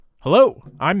Hello,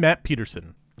 I'm Matt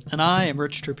Peterson, And I am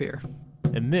Rich Truppier.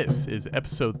 and this is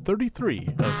episode 33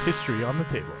 of History on the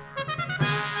Table.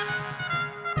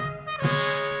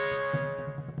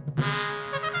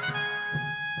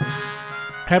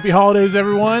 Happy holidays,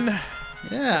 everyone.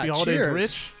 Yeah, Happy holidays, cheers.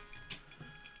 Rich.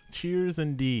 Cheers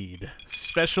indeed.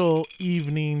 Special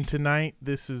evening tonight.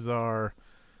 This is our,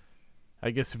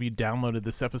 I guess if you downloaded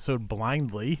this episode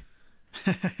blindly,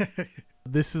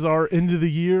 this is our end of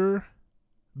the year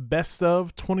best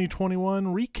of 2021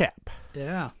 recap.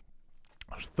 Yeah.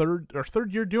 Our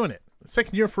third year doing it.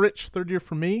 Second year for Rich, third year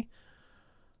for me.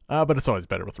 But it's always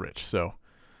better with Rich. So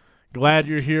glad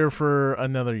you're here for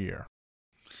another year.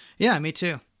 Yeah, me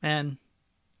too. And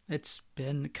it's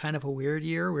been kind of a weird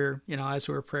year. As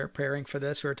we were preparing for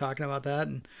this, we were talking about that.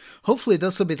 And hopefully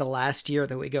this will be the last year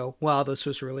that we go, wow, this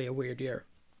was really a weird year.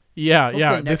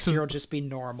 Yeah. Next year will just be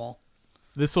normal.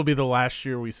 This will be the last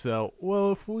year we sell.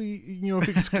 Well, if we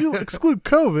exclude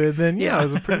COVID, then yeah, it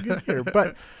was a pretty good year.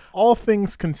 But all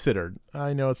things considered,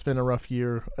 I know it's been a rough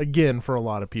year again for a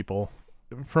lot of people.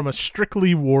 From a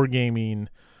strictly wargaming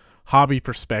hobby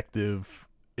perspective,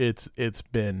 it's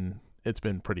been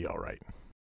pretty all right.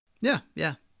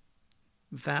 Yeah.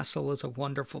 Vassal is a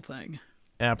wonderful thing.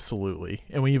 Absolutely.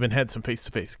 And we even had some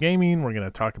face-to-face gaming. We're going to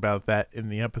talk about that in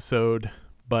the episode.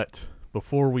 But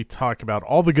before we talk about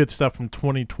all the good stuff from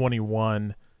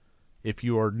 2021, if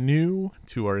you are new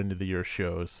to our end of the year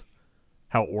shows,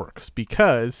 how it works.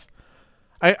 Because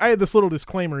I had this little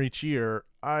disclaimer each year.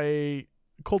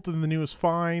 Cult of the New is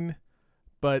fine,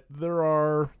 but there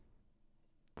are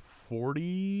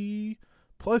 40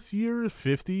 plus years,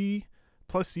 50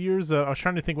 plus years. I was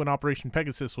trying to think when Operation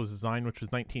Pegasus was designed, which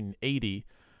was 1980.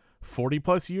 40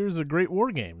 plus years of great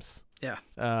war games. Yeah.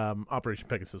 Operation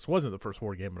Pegasus wasn't the first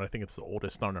war game, but I think it's the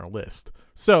oldest on our list.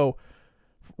 So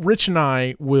Rich and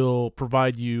I will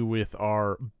provide you with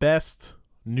our best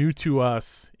new to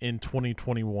us in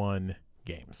 2021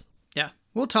 games. Yeah.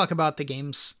 We'll talk about the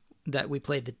games that we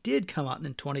played that did come out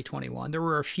in 2021. There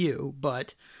were a few,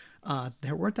 but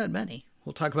there weren't that many.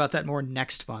 We'll talk about that more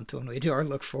next month when we do our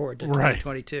look forward to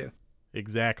 2022.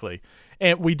 Exactly.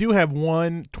 And we do have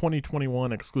one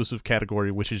 2021 exclusive category,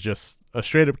 which is just a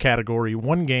straight up category,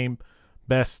 one game,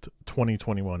 best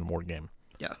 2021 war game.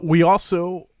 Yeah. We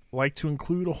also like to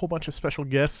include a whole bunch of special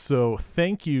guests. So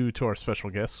thank you to our special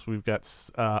guests. We've got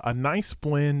a nice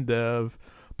blend of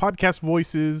podcast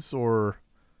voices or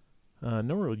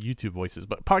no real YouTube voices,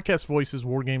 but podcast voices,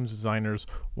 war games designers,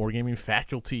 wargaming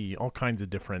faculty, all kinds of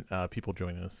different people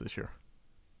joining us this year.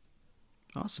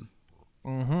 Awesome.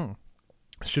 Mm-hmm.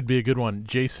 Should be a good one.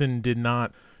 Jason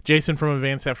from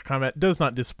Advanced After Combat does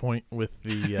not disappoint with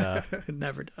the It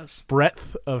never does.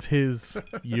 breadth of his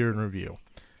year in review.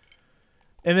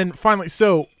 And then finally,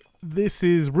 so this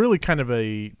is really kind of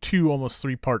a almost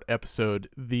 3-part episode.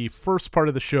 The first part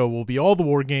of the show will be all the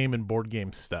war game and board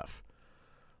game stuff.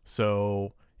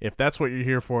 So if that's what you're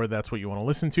here for, that's what you want to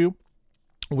listen to.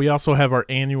 We also have our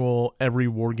annual Every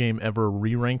War Game Ever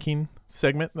re-ranking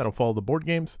segment that'll follow the board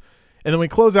games. And then we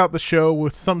close out the show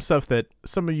with some stuff that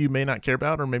some of you may not care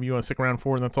about or maybe you want to stick around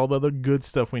for, and that's all the other good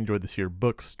stuff we enjoyed this year.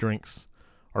 Books, drinks,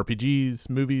 RPGs,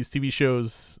 movies, TV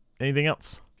shows, anything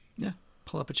else. Yeah.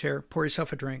 Pull up a chair, pour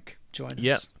yourself a drink, join us.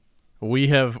 Yeah. We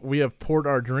have poured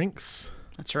our drinks.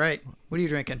 That's right. What are you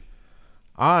drinking?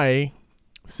 I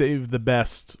saved the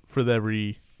best for the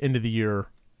every end of the year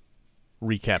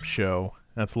recap show.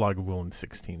 That's Lagavulin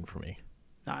 16 for me.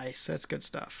 Nice. That's good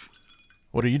stuff.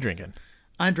 What are you drinking?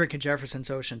 I'm drinking Jefferson's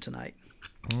Ocean tonight.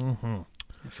 Mm-hmm.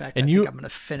 In fact, I think I'm going to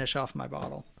finish off my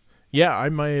bottle. Yeah,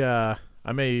 I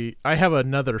have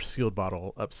another sealed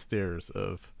bottle upstairs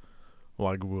of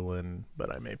Lagavulin,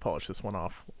 but I may polish this one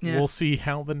off. Yeah. We'll see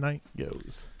how the night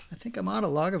goes. I think I'm out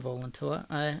of Lagavulin until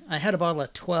I had a bottle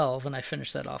at 12, and I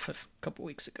finished that off a couple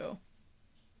weeks ago.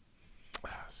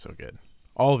 So good.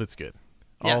 All of it's good.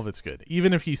 All of it's good.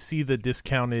 Even if you see the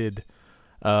discounted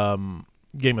Game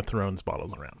of Thrones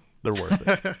bottles around, they're worth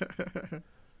it.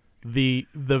 The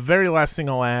very last thing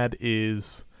I'll add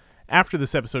is after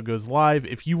this episode goes live,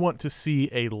 if you want to see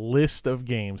a list of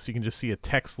games, you can just see a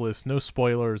text list, no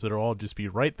spoilers. It'll all just be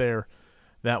right there.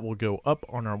 That will go up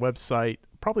on our website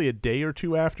probably a day or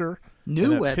two after.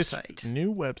 New website.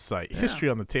 Yeah.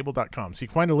 Historyonthetable.com. So you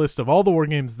can find a list of all the war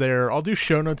games there. I'll do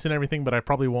show notes and everything, but I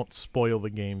probably won't spoil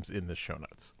the games in the show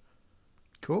notes.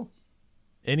 Cool.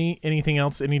 Anything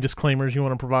else? Any disclaimers you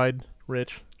want to provide,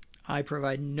 Rich? I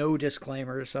provide no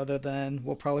disclaimers other than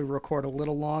we'll probably record a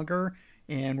little longer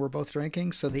and we're both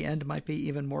drinking, so the end might be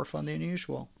even more fun than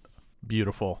usual.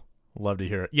 Beautiful. Love to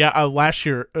hear it. Yeah, last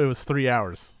year it was 3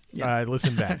 hours. Yeah. I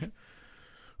listened back.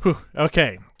 Whew.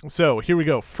 Okay, so here we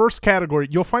go. First category.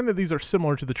 You'll find that these are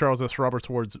similar to the Charles S. Roberts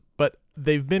Awards, but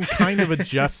they've been kind of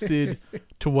adjusted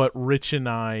to what Rich and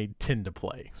I tend to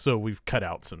play. So we've cut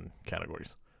out some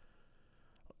categories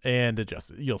and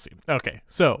adjusted. You'll see. Okay,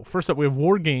 so first up, we have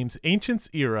War Games, Ancients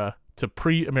Era to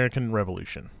Pre-American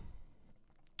Revolution.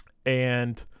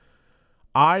 And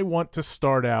I want to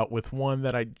start out with one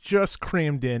that I just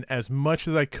crammed in as much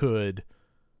as I could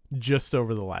just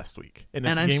over the last week. And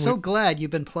I'm so glad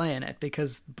you've been playing it,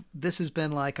 because this has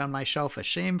been like on my shelf of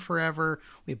shame forever.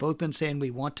 We've both been saying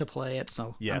we want to play it,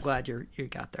 so yes. I'm glad you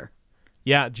got there.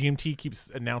 Yeah, GMT keeps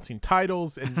announcing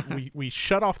titles, and we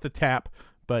shut off the tap,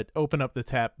 but open up the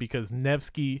tap because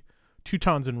Nevsky,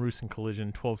 Teutons and Rus in Collision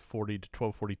 1240 to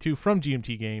 1242 from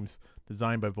GMT Games,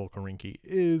 designed by Volker Rinke,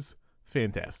 is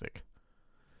fantastic.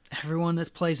 Everyone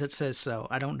that plays it says so.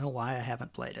 I don't know why I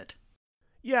haven't played it.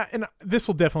 Yeah, and this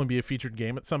will definitely be a featured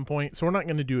game at some point, so we're not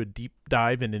going to do a deep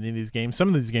dive into any of these games. Some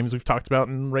of these games we've talked about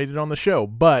and rated on the show,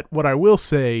 but what I will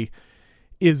say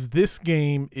is this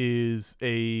game is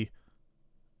a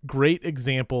great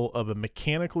example of a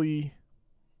mechanically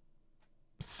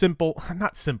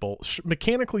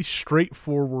mechanically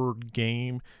straightforward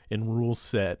game and rule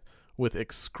set with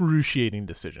excruciating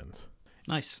decisions.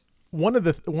 Nice. One of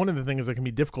the things that can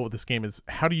be difficult with this game is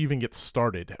how do you even get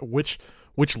started? Which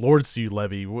lords do you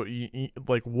levy?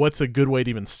 What's a good way to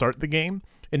even start the game?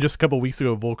 And just a couple of weeks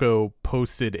ago, Volko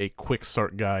posted a quick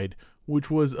start guide,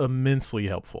 which was immensely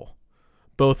helpful.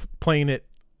 Both playing it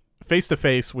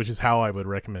face-to-face, which is how I would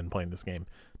recommend playing this game.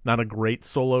 Not a great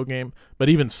solo game, but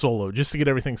even solo, just to get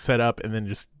everything set up and then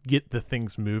just get the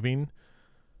things moving,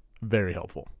 very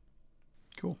helpful.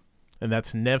 Cool. And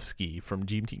that's Nevsky from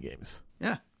GMT Games.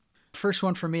 Yeah. First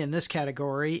one for me in this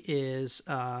category is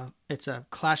it's a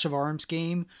Clash of Arms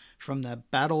game from the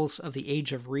Battles of the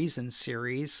Age of Reason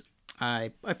series.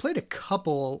 I played a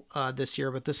couple this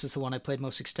year, but this is the one I played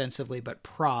most extensively. But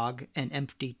Prague and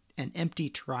Empty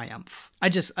Triumph.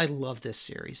 I love this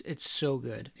series. It's so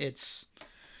good. It's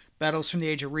Battles from the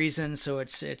Age of Reason, so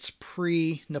it's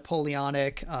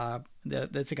pre-Napoleonic.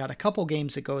 It's got a couple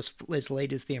games that go as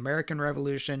late as the American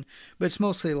Revolution, but it's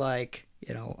mostly like,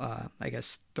 I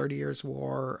guess 30 Years'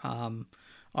 War,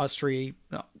 Austria,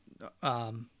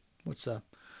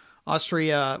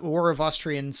 War of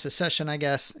Austrian Secession, I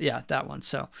guess. Yeah, that one.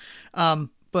 So,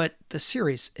 but the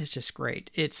series is just great.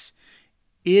 It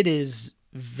is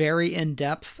very in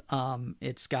depth.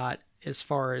 It's got, as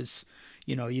far as,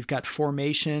 you've got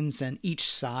formations, and each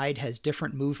side has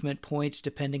different movement points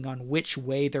depending on which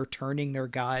way they're turning their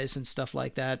guys and stuff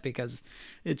like that, because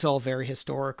it's all very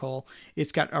historical.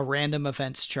 It's got a random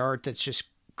events chart that's just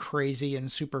crazy and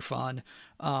super fun.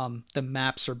 The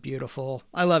maps are beautiful.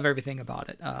 I love everything about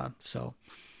it. So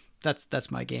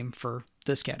that's my game for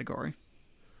this category.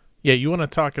 Yeah, you want to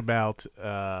talk about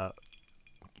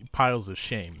piles of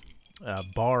shame.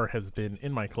 Bar has been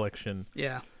in my collection.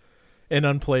 Yeah. And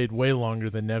unplayed way longer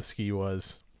than Nevsky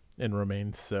was and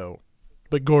remains so.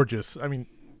 But gorgeous. I mean,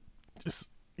 just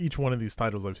each one of these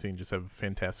titles I've seen just have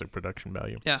fantastic production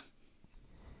value. Yeah.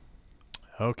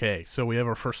 Okay, so we have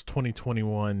our first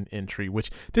 2021 entry,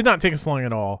 which did not take us long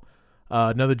at all.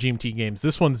 Another GMT Games.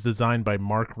 This one's designed by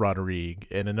Mark Roderigue,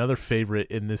 and another favorite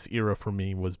in this era for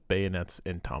me was Bayonets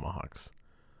and Tomahawks.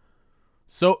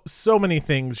 So many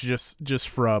things just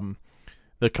from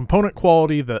the component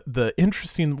quality, the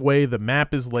interesting way the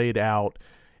map is laid out,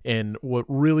 and what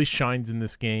really shines in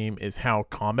this game is how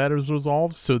combat is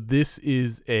resolved. So this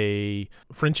is a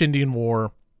French-Indian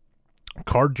War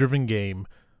card-driven game.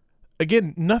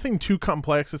 Again, nothing too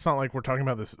complex. It's not like we're talking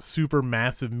about this super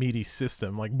massive meaty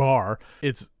system like Bar.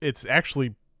 It's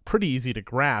actually pretty easy to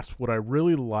grasp. What I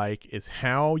really like is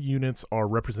how units are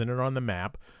represented on the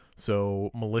map.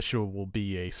 So militia will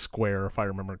be a square, if I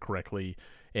remember correctly,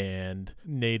 and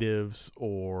natives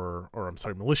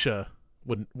militia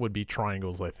would be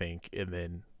triangles, I think, and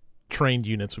then trained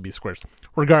units would be squares.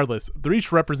 Regardless, they're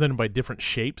each represented by different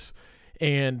shapes,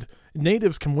 and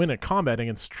natives can win a combat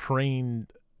against trained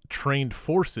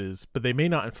forces, but they may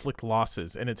not inflict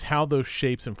losses, and it's how those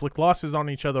shapes inflict losses on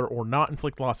each other or not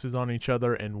inflict losses on each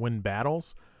other and win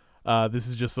battles. This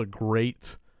is just a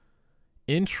great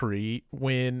entry.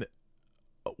 When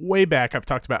way back I've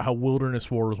talked about how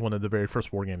Wilderness War was one of the very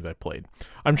first war games I played.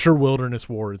 I'm sure Wilderness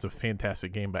War is a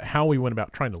fantastic game, but how we went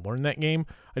about trying to learn that game,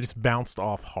 I just bounced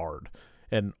off hard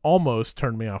and almost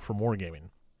turned me off from wargaming.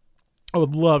 I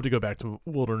would love to go back to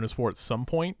Wilderness War at some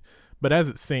point, but as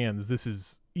it stands, this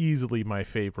is easily my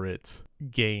favorite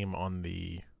game on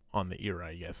the era,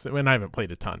 I guess. I mean, I haven't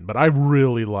played a ton, but I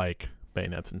really like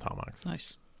Bayonets and Tomahawks.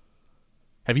 Nice.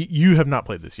 You have not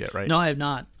played this yet, right? No, I have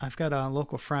not. I've got a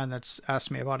local friend that's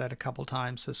asked me about it a couple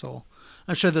times.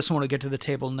 I'm sure this one will get to the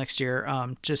table next year.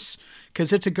 Just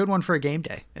because it's a good one for a game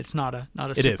day. It's not a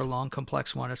super long,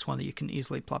 complex one. It's one that you can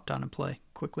easily plop down and play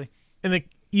quickly. And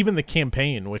even the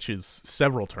campaign, which is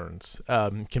several turns,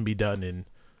 can be done in,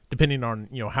 depending on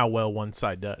how well one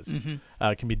side does,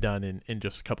 can be done in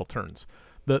just a couple turns.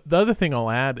 The other thing I'll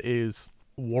add is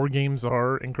war games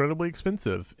are incredibly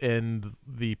expensive, and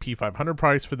the P500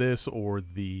 price for this or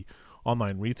the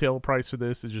online retail price for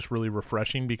this is just really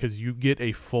refreshing because you get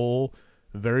a full,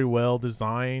 very well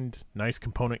designed, nice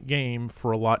component game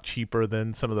for a lot cheaper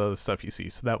than some of the other stuff you see.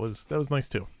 So that was nice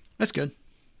too. That's good.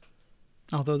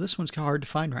 Although this one's hard to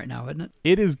find right now, isn't it?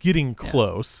 It is getting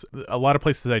close. A lot of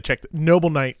places I checked, Noble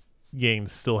Knight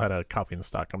Games still had a copy in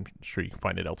stock. I'm sure you can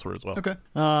find it elsewhere as well. Okay.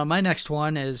 My next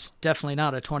one is definitely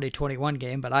not a 2021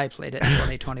 game, but I played it in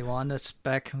 2021. That's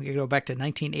back. We go back to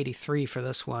 1983 for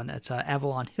this one. It's an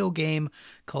Avalon Hill game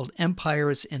called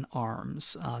Empires in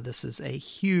Arms. This is a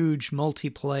huge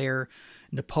multiplayer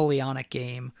Napoleonic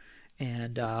game,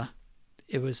 and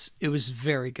it was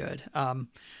very good.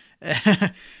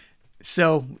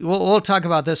 So we'll talk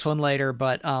about this one later,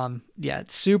 but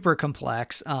it's super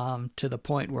complex to the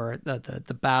point where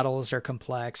the battles are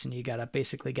complex, and you gotta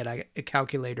basically get a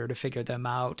calculator to figure them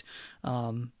out.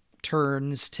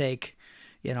 Turns take,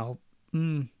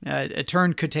 a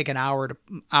turn could take an hour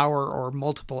or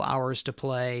multiple hours to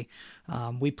play.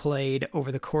 We played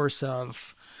over the course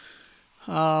of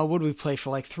what did we play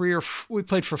for? We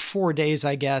played for 4 days,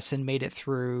 I guess, and made it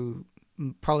through.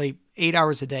 Probably 8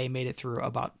 hours a day, made it through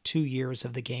about 2 years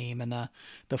of the game, and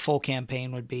the full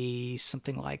campaign would be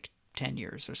something like 10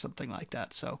 years or something like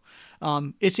that. So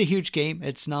it's a huge game.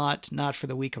 It's not for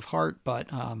the weak of heart, but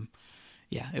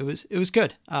it was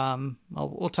good.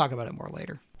 We'll talk about it more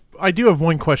later. I do have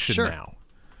one question Sure.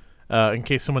 now, in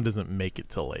case someone doesn't make it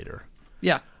till later.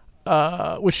 Yeah.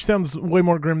 Which sounds way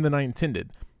more grim than I intended.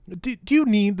 Do you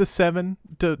need the 7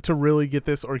 to really get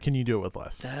this, or can you do it with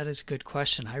less? That is a good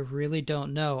question. I really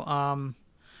don't know.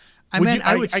 I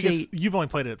guess you've only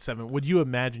played it at 7. Would you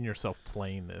imagine yourself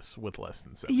playing this with less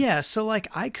than 7? Yeah, so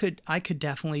I could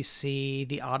definitely see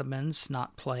the Ottomans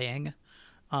not playing.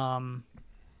 That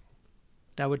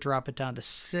would drop it down to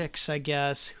 6, I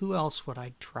guess. Who else would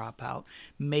I drop out?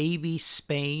 Maybe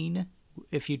Spain,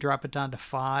 if you drop it down to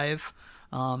 5.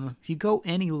 If you go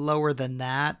any lower than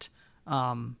that,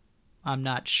 I'm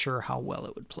not sure how well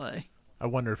it would play. I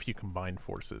wonder if you combine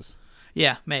forces.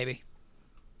 Yeah, maybe.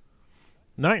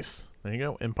 Nice. There you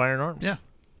go. Empire in Arms. Yeah.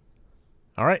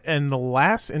 All right. And the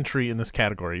last entry in this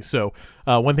category. So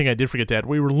one thing I did forget to add,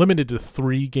 we were limited to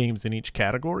 3 games in each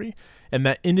category. And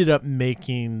that ended up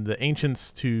making the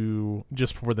Ancients to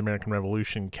Just Before the American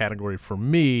Revolution category for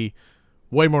me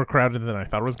way more crowded than I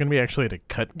thought it was going to be. I actually had to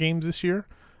cut games this year.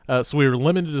 So we were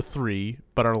limited to 3,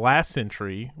 but our last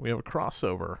entry, we have a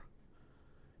crossover.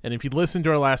 And if you listened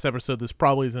to our last episode, this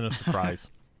probably isn't a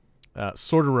surprise.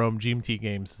 Sword of Rome, GMT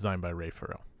Games, designed by Ray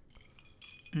Farrell.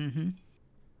 Mm-hmm.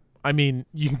 I mean,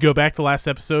 you can go back to last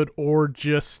episode or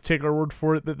just take our word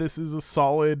for it that this is a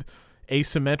solid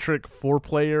asymmetric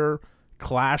 4-player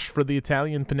clash for the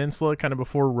Italian peninsula kind of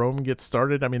before Rome gets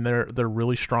started. I mean, they're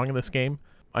really strong in this game.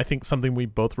 I think something we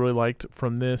both really liked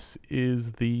from this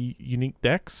is the unique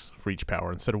decks for each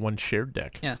power instead of one shared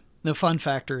deck. Yeah, the fun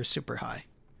factor is super high.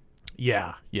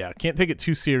 Yeah. Can't take it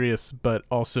too serious, but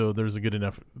also there's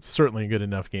certainly a good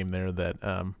enough game there that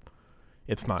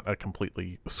it's not a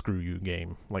completely screw you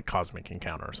game like Cosmic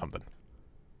Encounter or something.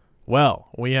 Well,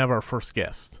 we have our first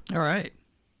guest. All right.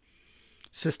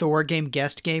 Is this the War Game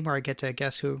guest game, or I get to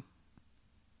guess who?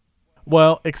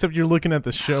 Well, except you're looking at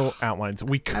the show outlines.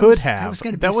 We could I was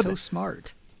going to be so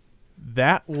smart.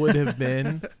 That would have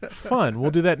been fun.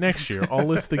 We'll do that next year. I'll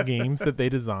list the games that they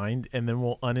designed, and then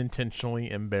we'll unintentionally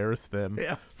embarrass them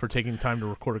for taking time to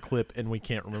record a clip, and we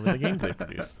can't remember the games they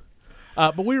produced.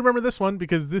 But we remember this one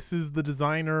because this is the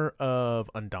designer of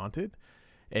Undaunted,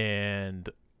 and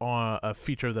on a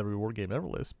feature of every War Game Ever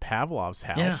list, Pavlov's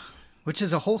House. Yeah. Which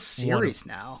is a whole series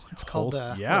now. It's called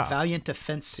the Valiant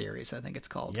Defense series, I think it's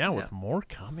called. Yeah, with more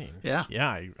coming. Yeah. Yeah,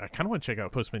 I kind of want to check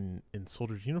out Postmen in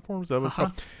Soldiers' Uniforms. That was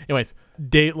called. Anyways,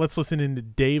 let's listen into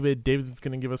David. David's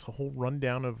going to give us a whole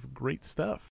rundown of great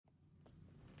stuff.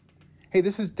 Hey,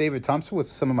 this is David Thompson with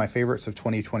some of my favorites of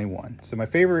 2021. So my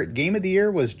favorite game of the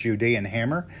year was Judean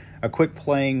Hammer, a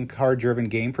quick-playing, card-driven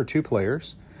game for 2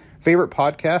 players. Favorite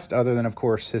podcast, other than, of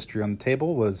course, History on the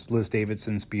Table, was Liz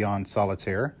Davidson's Beyond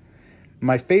Solitaire.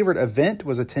 My favorite event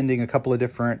was attending a couple of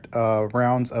different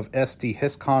rounds of SD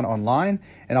HISCon online,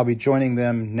 and I'll be joining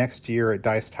them next year at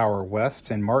Dice Tower West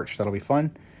in March. That'll be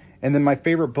fun. And then my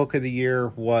favorite book of the year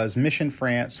was Mission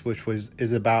France, which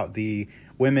is about the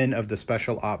women of the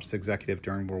Special Ops Executive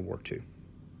during World War II.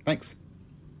 Thanks.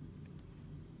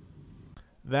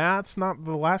 That's not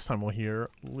the last time we'll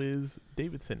hear Liz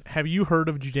Davidson. Have you heard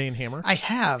of Judean Hammer? I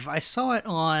have. I saw it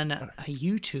on a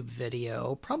YouTube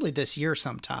video, probably this year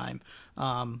sometime.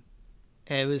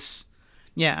 It was,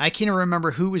 I can't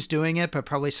remember who was doing it, but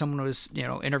probably someone was,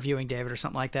 interviewing David or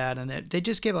something like that. And they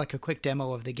just gave like a quick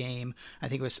demo of the game. I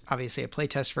think it was obviously a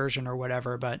playtest version or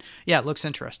whatever, but yeah, it looks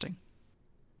interesting.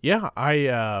 Yeah,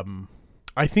 I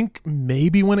think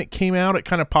maybe when it came out, it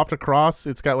kind of popped across.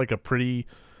 It's got like a pretty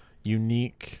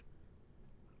unique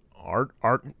art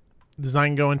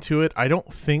design going to it. I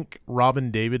don't think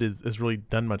Robin David has really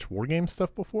done much wargame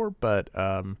stuff before, but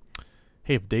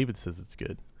hey, if David says it's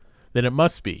good, then it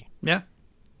must be. Yeah.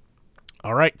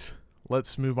 All right,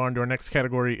 let's move on to our next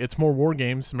category. It's more war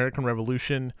games, American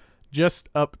Revolution, just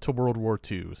up to World War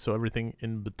II, so everything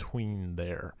in between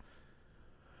there.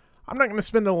 I'm not going to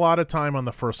spend a lot of time on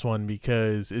the first one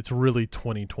because it's really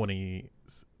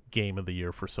 2020's game of the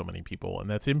year for so many people, and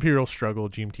that's Imperial Struggle,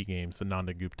 GMT Games,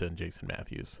 Ananda Gupta and Jason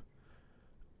Matthews.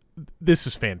 This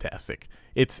is fantastic.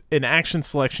 It's an action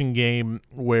selection game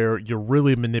where you're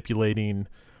really manipulating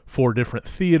 4 different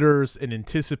theaters in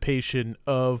anticipation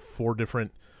of 4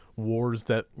 different wars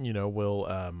that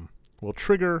will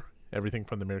trigger everything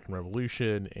from the American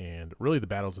Revolution and really the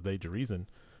battles of the Age of Reason,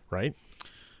 right?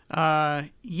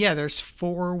 Yeah, there's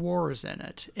 4 wars in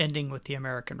it, ending with the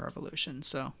American Revolution.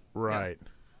 So right. Yeah.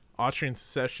 Austrian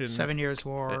Secession, 7 Years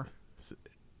War.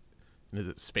 And is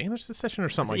it Spanish Secession or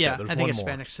something like that? Yeah, There's I think one it's more.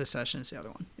 Spanish Secession is the other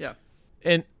one. Yeah.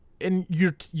 And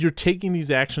you're taking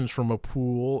these actions from a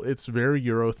pool. It's very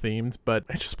Euro themed, but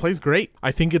it just plays great.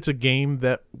 I think it's a game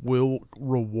that will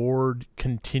reward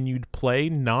continued play,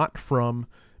 not from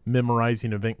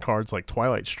memorizing event cards like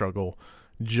Twilight Struggle,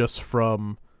 just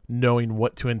from knowing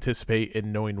what to anticipate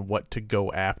and knowing what to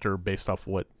go after based off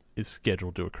what is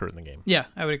scheduled to occur in the game. Yeah,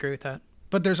 I would agree with that.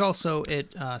 But there's also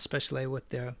especially with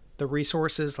the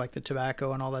resources like the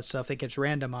tobacco and all that stuff that gets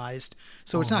randomized.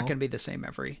 So it's not going to be the same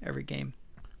every game.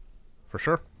 For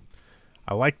sure.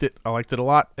 I liked it. I liked it a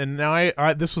lot. And now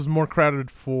I this was more crowded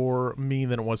for me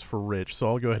than it was for Rich, so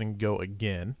I'll go ahead and go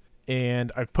again.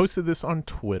 And I've posted this on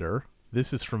Twitter.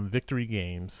 This is from Victory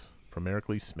Games, from Eric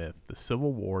Lee Smith, The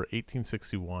Civil War,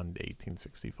 1861 to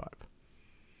 1865.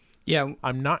 Yeah.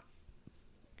 I'm not...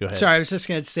 Go ahead. Sorry, I was just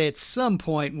going to say at some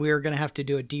point we're going to have to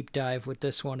do a deep dive with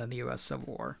this one and the U.S.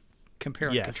 Civil War. Compare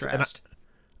and contrast. And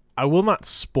I will not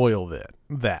spoil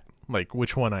that, like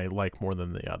which one I like more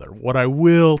than the other. What I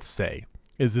will say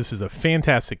is this is a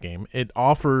fantastic game. It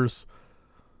offers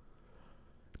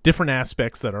different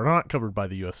aspects that are not covered by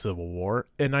the U.S. Civil War,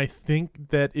 and I think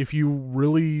that if you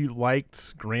really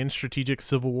liked grand strategic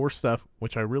Civil War stuff,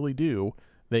 which I really do,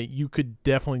 that you could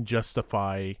definitely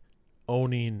justify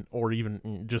owning or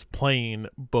even just playing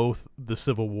both the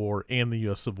Civil War and the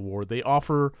U.S. Civil War. They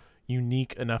offer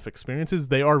unique enough experiences.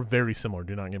 They are very similar,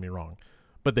 do not get me wrong,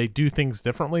 but they do things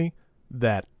differently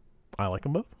that I like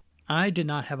them both. I did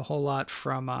not have a whole lot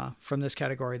from this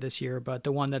category this year, but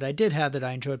the one that I did have that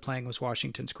I enjoyed playing was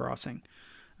Washington's Crossing.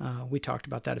 We talked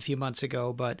about that a few months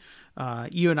ago, but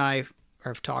you and I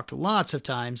have talked lots of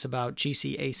times about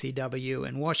GCACW,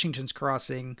 and Washington's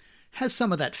Crossing has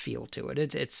some of that feel to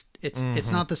it.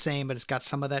 It's not the same, but it's got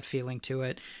some of that feeling to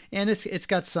it, and it's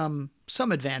got some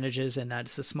advantages in that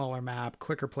it's a smaller map,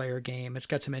 quicker player game. It's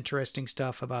got some interesting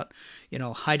stuff about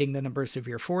hiding the numbers of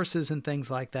your forces and things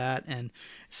like that, and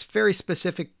it's a very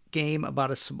specific game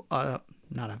about I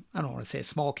don't want to say a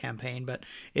small campaign, but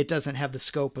it doesn't have the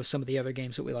scope of some of the other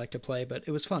games that we like to play. But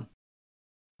it was fun.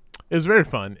 It was very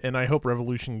fun, and I hope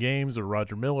Revolution Games or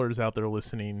Roger Miller is out there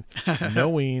listening,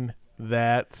 knowing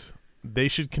that they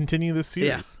should continue this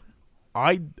series.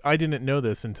 Yeah. I didn't know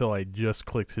this until I just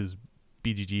clicked his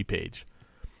BGG page.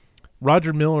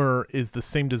 Roger Miller is the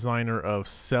same designer of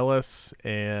Celis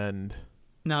and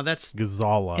now that's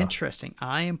Gazala. Interesting.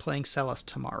 I am playing Celis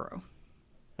tomorrow.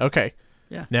 Okay.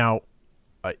 Yeah. Now,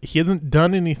 he hasn't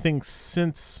done anything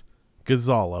since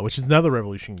Gazala, which is another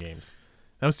Revolution Games.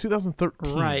 That was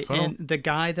 2013. Right, so and the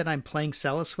guy that I'm playing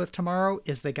Celis with tomorrow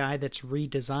is the guy that's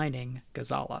redesigning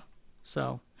Gazala.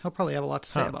 So he'll probably have a lot to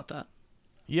say about that.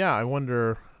 Yeah,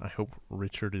 I hope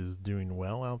Richard is doing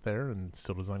well out there and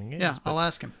still designing games. Yeah, I'll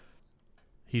ask him.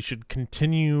 He should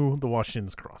continue the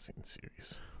Washington's Crossing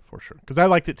series for sure, because I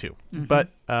liked it too. Mm-hmm. But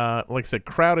like I said,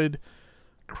 crowded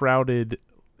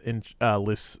in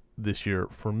lists this year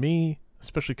for me,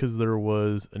 especially because there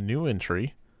was a new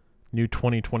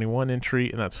 2021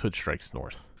 entry, and that's Hood Strikes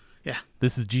North. Yeah.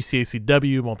 This is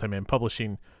GCACW, Multiman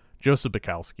Publishing, Joseph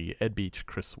Bukowski, Ed Beach,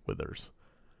 Chris Withers.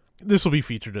 This will be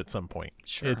featured at some point.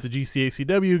 Sure. It's a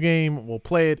GCACW game. We'll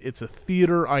play it. It's a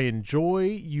theater I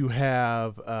enjoy. You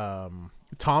have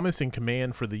Thomas in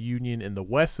command for the Union in the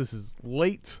West. This is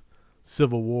late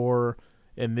Civil War,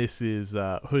 and this is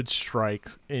Hood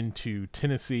strikes into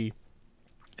Tennessee.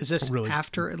 Is this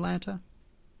after Atlanta?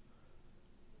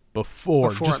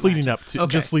 Before just Atlanta. leading up to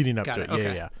Okay. just leading up Got to it. it.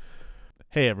 Okay. Yeah.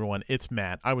 Hey everyone, it's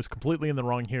Matt. I was completely in the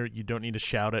wrong here. You don't need to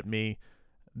shout at me.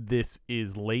 This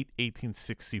is late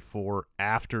 1864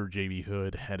 after J.B.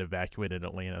 Hood had evacuated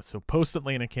Atlanta. So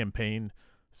post-Atlanta campaign,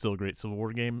 still a great Civil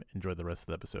War game. Enjoy the rest of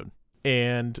the episode.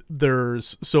 And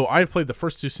so I've played the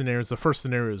first two scenarios. The first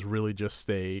scenario is really just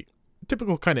a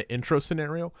typical kind of intro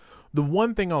scenario. The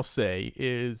one thing I'll say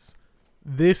is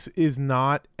this is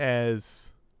not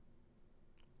as...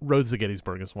 Roads to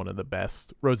Gettysburg is one of the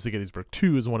best. Roads to Gettysburg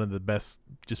 2 is one of the best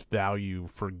just value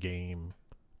for game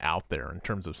out there in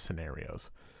terms of scenarios.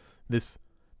 This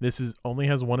only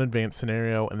has one advanced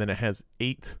scenario, and then it has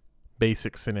 8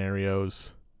 basic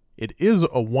scenarios. It is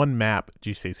a one map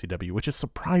GCACW, which is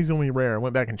surprisingly rare. I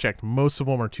went back and checked. Most of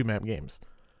them are 2-map games.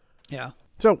 Yeah.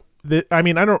 So we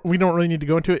don't really need to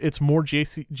go into it. It's more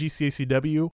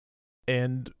GCACW,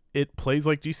 and it plays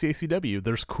like GCACW.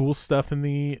 There's cool stuff in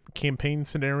the campaign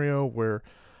scenario where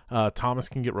Thomas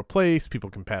can get replaced, people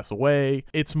can pass away.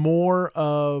 It's more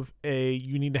of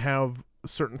you need to have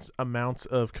certain amounts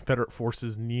of Confederate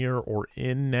forces near or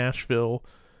in Nashville.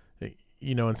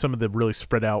 In some of the really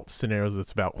spread out scenarios,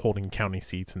 it's about holding county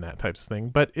seats and that types of thing.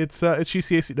 But it's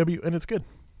GCACW, and it's good.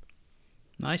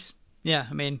 Nice. Yeah,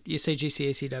 you say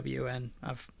GCACW, and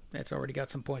it's already got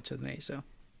some points with me, so...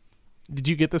 Did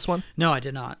you get this one? No, I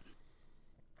did not.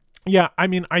 Yeah,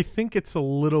 I think it's a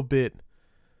little bit...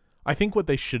 I think what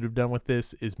they should have done with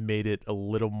this is made it a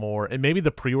little more... And maybe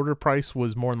the pre-order price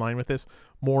was more in line with this.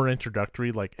 More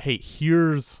introductory, like, hey,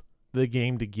 here's the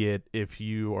game to get if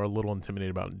you are a little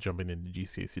intimidated about jumping into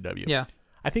GCACW. Yeah.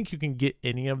 I think you can get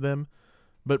any of them,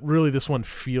 but really this one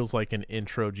feels like an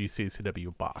intro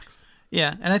GCACW box.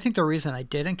 Yeah, and I think the reason I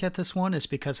didn't get this one is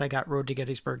because I got Road to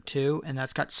Gettysburg 2, and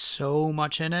that's got so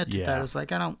much in it that I was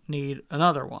like, I don't need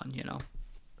another one,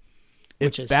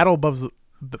 If Battle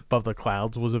Above the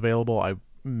Clouds was available, I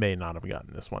may not have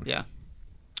gotten this one. Yeah.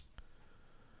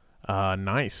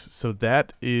 Nice. So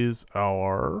that is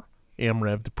our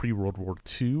AmRev pre-World War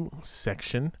II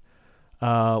section.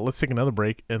 Let's take another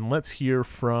break, and let's hear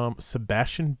from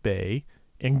Sebastian Bay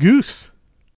and Goose.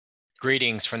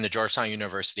 Greetings from the Georgetown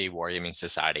University Wargaming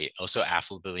Society, also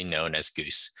affably known as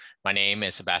Goose. My name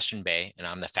is Sebastian Bay, and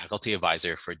I'm the faculty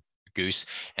advisor for Goose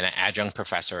and an adjunct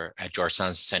professor at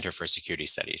Georgetown's Center for Security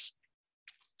Studies.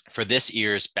 For this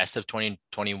year's Best of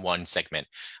 2021 segment,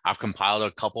 I've compiled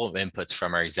a couple of inputs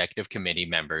from our executive committee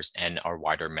members and our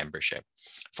wider membership.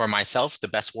 For myself, the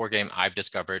best war game I've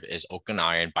discovered is Oak and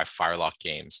Iron by Firelock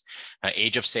Games, an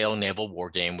Age of Sail naval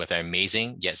war game with an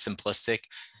amazing yet simplistic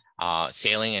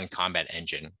sailing and combat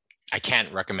engine. I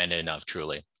can't recommend it enough,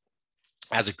 truly.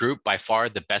 As a group, by far,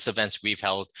 the best events we've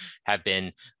held have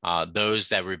been those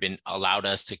that we've been allowed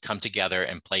us to come together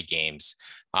and play games.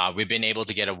 We've been able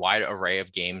to get a wide array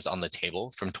of games on the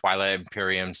table, from Twilight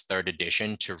Imperium's 3rd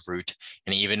edition to Root,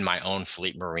 and even my own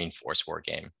Fleet Marine Force war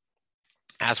game.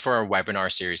 As for our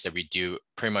webinar series that we do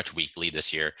pretty much weekly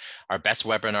this year, our best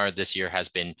webinar this year has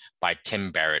been by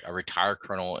Tim Barrett, a retired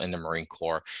colonel in the Marine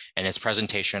Corps, and his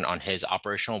presentation on his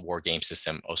operational war game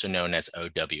system, also known as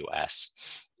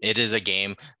OWS. It is a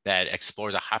game that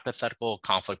explores a hypothetical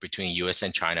conflict between US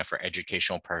and China for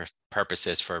educational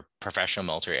purposes for professional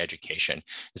military education.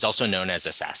 It's also known as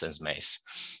Assassin's Mace.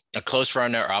 A close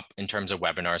runner-up in terms of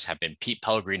webinars have been Pete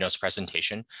Pellegrino's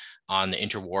presentation on the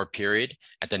interwar period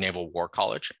at the Naval War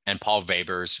College and Paul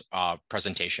Weber's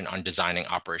presentation on designing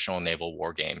operational naval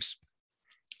war games.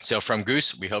 So from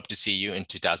Goose, we hope to see you in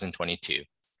 2022.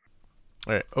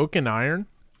 All right, Oak and Iron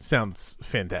sounds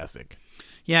fantastic.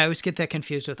 Yeah, I always get that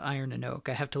confused with Iron and Oak.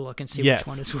 I have to look and see Yes. which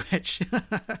one is which.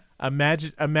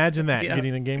 Imagine that, Yeah.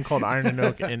 getting a game called Iron and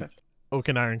Oak and Oak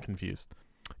and Iron confused.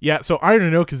 Yeah, so Iron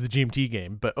and Oak is the GMT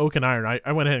game, but Oak and Iron,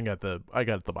 I went ahead and got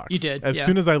the box. You did, As yeah.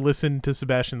 soon as I listened to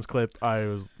Sebastian's clip, I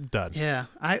was done. Yeah,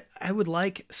 I would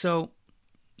like, so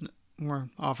we're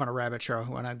off on a rabbit trail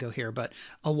when I go here, but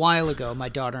a while ago, my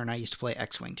daughter and I used to play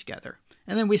X-Wing together.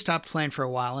 And then we stopped playing for a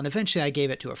while, and eventually I gave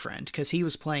it to a friend because he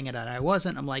was playing it and I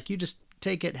wasn't. I'm like, you just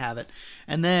take it, have it.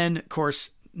 And then, of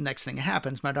course, next thing that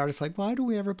happens, my daughter's like, why do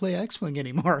we ever play X-Wing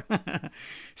anymore?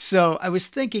 So I was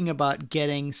thinking about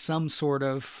getting some sort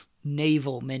of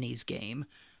naval minis game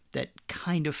that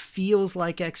kind of feels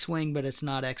like X-Wing, but it's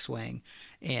not X-Wing.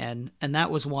 And that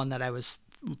was one that I was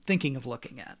thinking of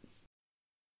looking at.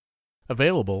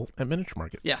 Available at Miniature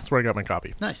Market. Yeah. That's where I got my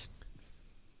copy. Nice.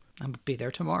 I'm gonna be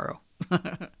there tomorrow.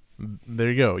 There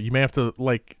you go. You may have to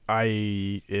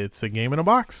it's a game in a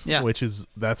box. Yeah.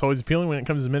 That's always appealing when it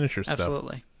comes to miniature stuff.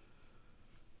 Absolutely.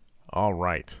 All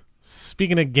right.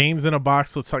 Speaking of games in a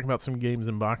box, let's talk about some games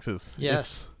in boxes. Yes.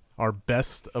 It's our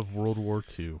best of World War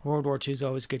II. World War II is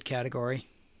always a good category.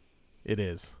 It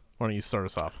is. Why don't you start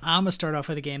us off? I'm gonna start off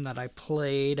with a game that I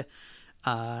played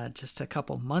just a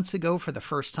couple months ago for the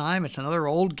first time. It's another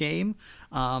old game,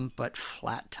 but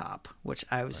Flat Top, which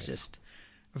I was just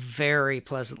very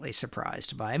pleasantly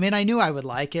surprised by. I mean, I knew I would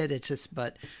like it.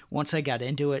 But once I got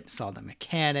into it, saw the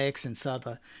mechanics and saw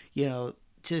the,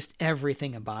 just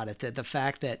everything about it. The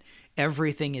fact that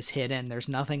everything is hidden. There's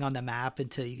nothing on the map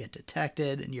until you get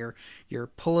detected, and you're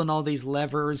pulling all these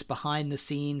levers behind the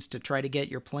scenes to try to get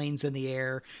your planes in the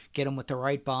air, get them with the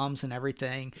right bombs and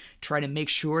everything. Try to make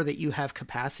sure that you have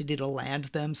capacity to land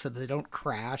them so they don't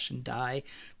crash and die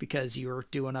because you were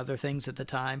doing other things at the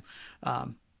time. I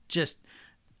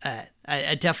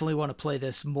definitely want to play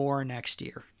this more next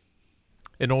year.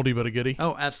 An oldie but a goodie.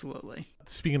 Oh, absolutely.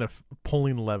 Speaking of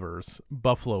pulling levers,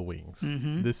 Buffalo Wings.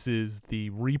 Mm-hmm. This is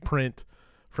the reprint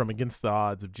from Against the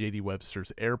Odds of J.D.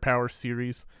 Webster's Air Power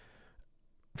series.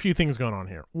 A few things going on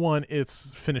here. One,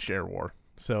 it's Finnish Air War.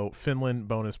 So Finland,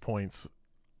 bonus points.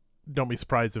 Don't be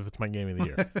surprised if it's my game of the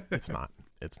year. It's not.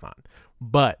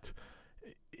 But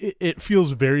it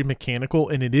feels very mechanical,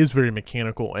 and it is very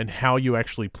mechanical in how you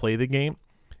actually play the game.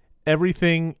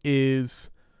 Everything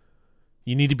is,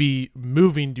 you need to be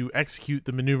moving to execute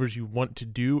the maneuvers you want to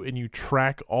do, and you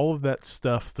track all of that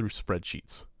stuff through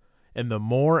spreadsheets. And the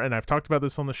more, and I've talked about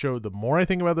this on the show, the more I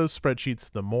think about those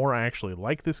spreadsheets, the more I actually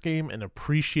like this game and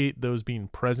appreciate those being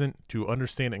present to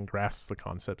understand and grasp the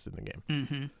concepts in the game.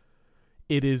 Mm-hmm.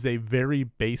 It is a very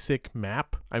basic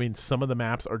map. I mean, some of the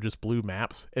maps are just blue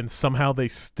maps, and somehow they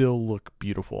still look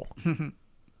beautiful.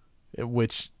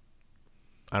 Which,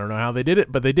 I don't know how they did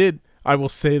it, but they did. I will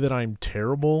say that I'm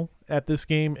terrible at this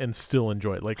game and still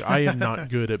enjoy it. Like, I am not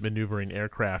good at maneuvering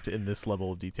aircraft in this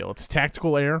level of detail. It's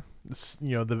tactical air.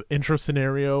 The intro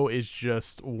scenario is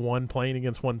just one plane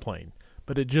against one plane.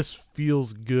 But it just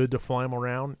feels good to fly them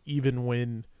around, even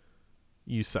when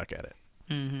you suck at it.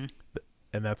 Mm-hmm.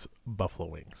 And that's Buffalo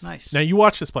Wings. Nice. Now, you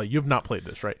watch this play. You have not played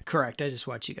this, right? Correct. I just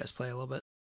watched you guys play a little bit.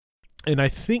 And I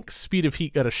think Speed of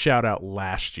Heat got a shout out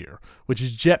last year, which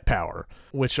is Jet Power,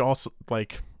 which also,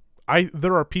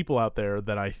 there are people out there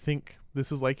that I think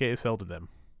this is like ASL to them,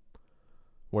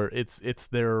 where it's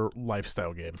their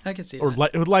lifestyle game. I can see or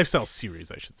that. Lifestyle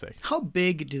series, I should say. How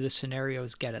big do the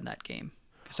scenarios get in that game?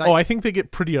 I think they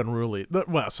get pretty unruly.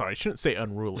 Well, sorry, I shouldn't say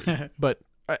unruly, but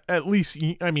at least,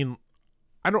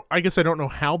 I guess I don't know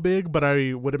how big, but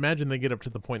I would imagine they get up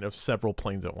to the point of several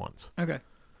planes at once. Okay.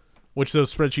 Which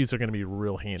those spreadsheets are going to be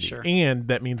real handy. Sure. And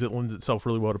that means it lends itself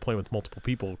really well to playing with multiple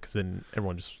people, because then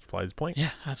everyone just flies a plane. Yeah,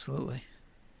 absolutely.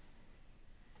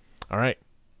 All right.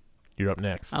 You're up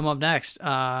next. I'm up next.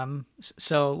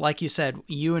 So, like you said,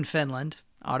 you in Finland,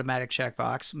 automatic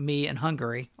checkbox. Me in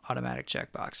Hungary, automatic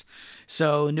checkbox.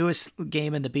 So, newest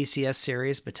game in the BCS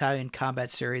series, Battalion Combat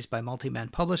Series by Multi-Man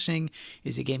Publishing,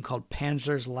 is a game called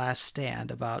Panzer's Last Stand,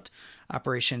 about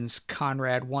Operations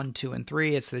Conrad 1, 2, and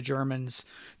 3. It's the Germans.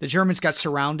 The Germans got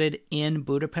surrounded in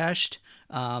Budapest,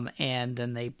 and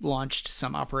then they launched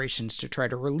some operations to try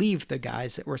to relieve the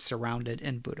guys that were surrounded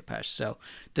in Budapest. So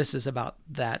this is about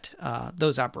that,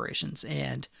 those operations,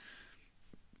 and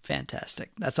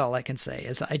fantastic. That's all I can say,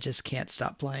 is I just can't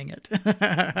stop playing it.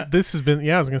 This has been,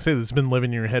 I was going to say, this has been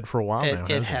living in your head for a while now.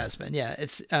 It has been, yeah.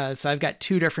 It's so I've got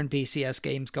two different BCS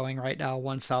games going right now,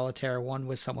 one solitaire, one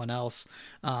with someone else,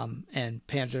 and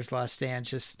Panzer's Last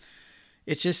Stand,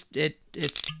 it's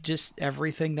just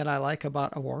everything that I like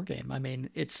about a war game. I mean,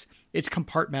 it's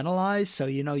compartmentalized, so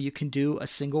you can do a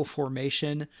single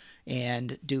formation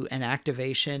and do an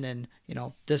activation, and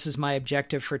this is my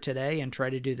objective for today, and try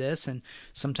to do this. And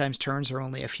sometimes turns are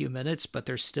only a few minutes, but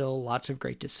there's still lots of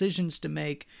great decisions to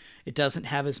make. It doesn't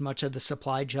have as much of the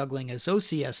supply juggling as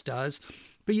OCS does,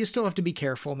 but you still have to be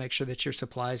careful, make sure that your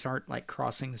supplies aren't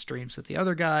crossing the streams with the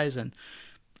other guys, and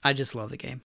I just love the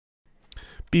game.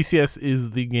 BCS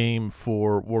is the game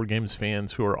for War Games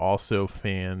fans who are also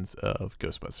fans of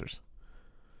Ghostbusters.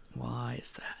 Why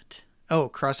is that? Oh,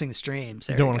 crossing the streams.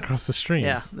 You don't want to cross the streams.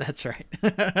 Yeah, that's right.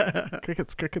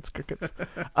 Crickets.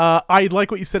 I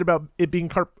like what you said about it being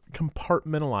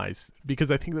compartmentalized,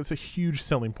 because I think that's a huge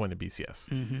selling point of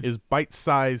BCS, is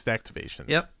bite-sized activations.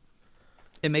 Yep.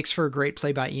 It makes for a great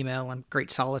play by email and great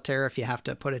solitaire if you have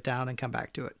to put it down and come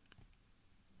back to it.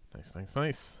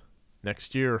 Nice.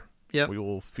 Next year, we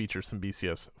will feature some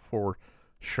BCS for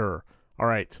sure. All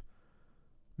right.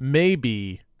 may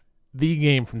be the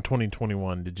game from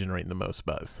 2021 to generate the most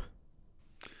buzz.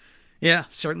 Yeah,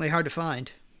 certainly hard to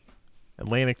find.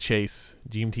 Atlantic Chase,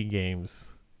 GMT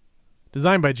Games,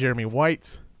 designed by Jeremy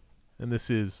White, and this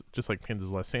is, just like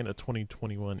Pan's Last Stand, a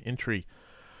 2021 entry.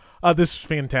 This is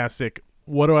fantastic.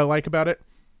 What do I like about it?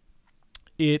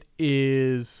 It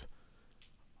is...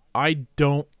 I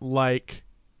don't like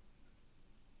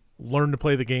learn to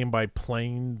play the game by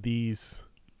playing these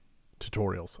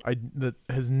tutorials. That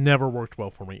has never worked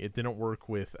well for me. It didn't work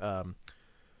with...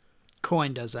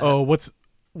 Coin does that. Oh,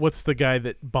 what's the guy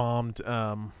that bombed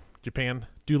Japan?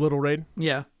 Doolittle Raid?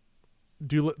 Yeah.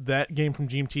 That game from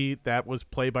GMT, that was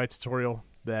play by tutorial.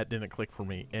 That didn't click for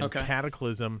me. And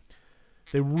Cataclysm,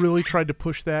 they really tried to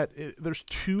push that. There's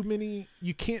too many.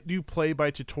 You can't do play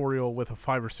by tutorial with a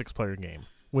 5 or 6 player game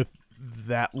with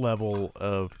that level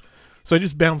of. So I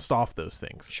just bounced off those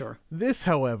things. Sure. This,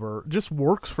 however, just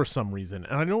works for some reason.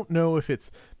 And I don't know if it's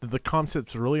that the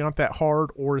concepts really aren't that hard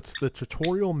or it's the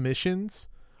tutorial missions.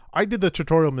 I did the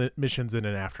tutorial missions in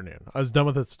an afternoon. I was done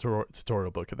with the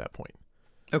tutorial book at that point.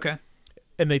 Okay.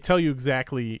 And they tell you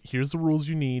exactly, here's the rules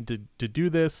you need to do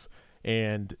this,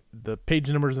 and the page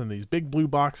numbers in these big blue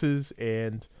boxes.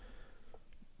 And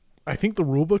I think the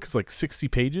rule book is like 60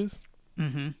 pages.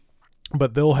 Mm-hmm.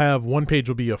 But they'll have one page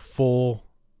will be a full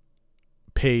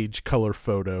page color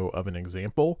photo of an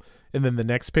example, and then the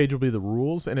next page will be the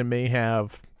rules, and it may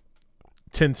have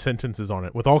 10 sentences on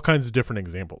it with all kinds of different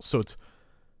examples. So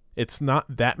it's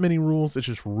not that many rules. It's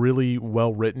just really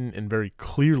well written and very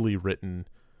clearly written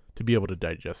to be able to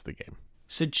digest the game.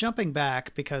 So jumping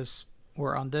back, because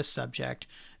we're on this subject,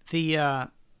 the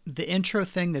intro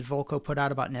thing that Volko put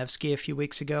out about Nevsky a few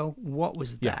weeks ago, what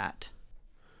was that?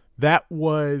 That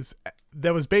was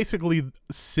basically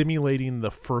simulating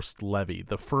the first levy,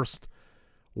 the first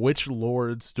which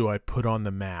lords do I put on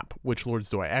the map, which lords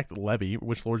do I levy,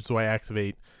 which lords do I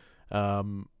activate,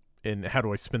 and how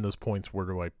do I spend those points, where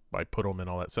do I put them, and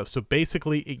all that stuff. So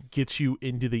basically it gets you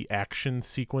into the action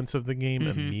sequence of the game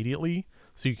immediately,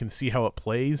 so you can see how it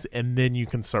plays, and then you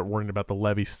can start worrying about the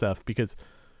levy stuff, because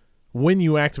when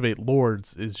you activate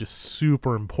lords is just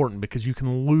super important, because you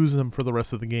can lose them for the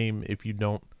rest of the game if you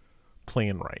don't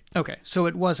plan right. Okay, so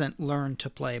it wasn't learn to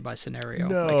play by scenario.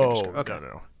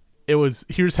 No. It was,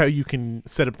 here's how you can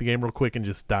set up the game real quick and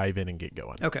just dive in and get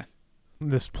going. Okay.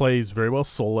 This plays very well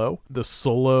solo. The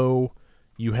solo,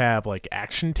 you have like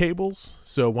action tables.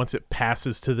 So once it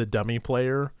passes to the dummy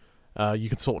player, you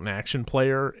consult an action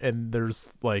player, and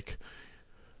there's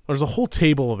a whole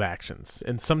table of actions.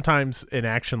 And sometimes an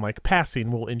action like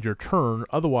passing will end your turn.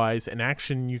 Otherwise, an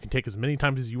action you can take as many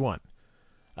times as you want.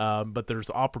 But there's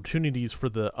opportunities for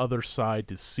the other side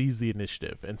to seize the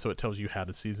initiative. And so it tells you how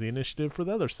to seize the initiative for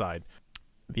the other side.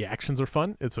 The actions are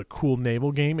fun. It's a cool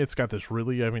naval game. It's got this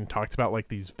really, talked about like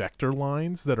these vector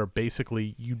lines that are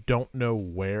basically, you don't know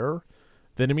where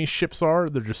the enemy ships are.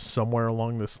 They're just somewhere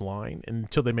along this line. And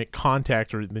until they make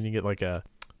contact, or then you get like a,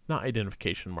 not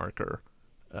identification marker,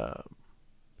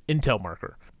 intel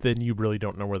marker. Then you really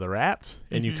don't know where they're at.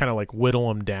 And you kind of like whittle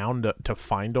them down to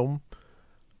find them.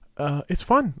 It's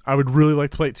fun. I would really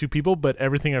like to play it 2 people, but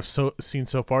everything I've seen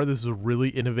so far, this is a really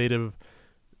innovative,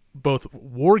 both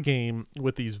war game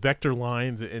with these vector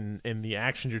lines and the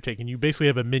actions you're taking. You basically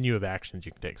have a menu of actions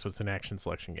you can take, so it's an action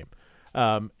selection game.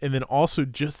 And then also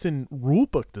just in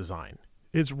rulebook design,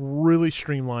 it's really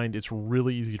streamlined. It's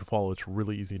really easy to follow. It's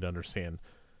really easy to understand.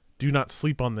 Do not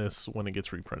sleep on this when it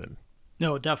gets reprinted.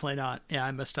 No, definitely not. Yeah,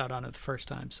 I missed out on it the first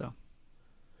time. So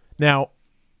now,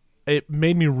 it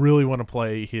made me really want to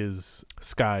play his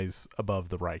Skies Above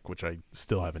the Reich, which I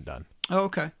still haven't done. Oh,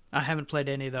 okay. I haven't played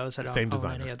any of those. I don't Same own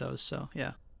designer. any of those, so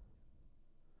yeah.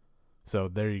 So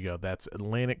there you go. That's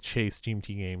Atlantic Chase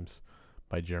GMT Games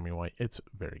by Jeremy White. It's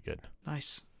very good.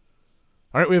 Nice.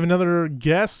 All right, we have another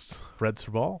guest, Fred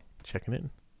Serval, checking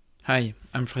in. Hi,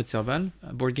 I'm Fred Serval,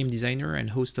 a board game designer and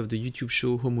host of the YouTube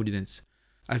show Homo Ludens.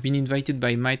 I've been invited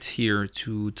by Matt here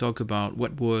to talk about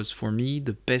what was, for me,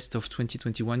 the best of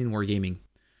 2021 in wargaming.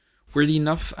 Weirdly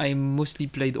enough, I mostly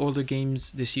played older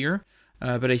games this year,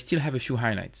 but I still have a few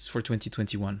highlights for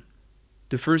 2021.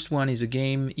 The first one is a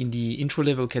game in the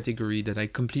intro-level category that I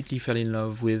completely fell in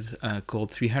love with,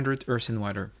 called 300 Earth and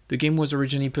Water. The game was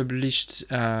originally published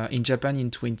in Japan in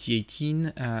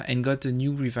 2018 and got a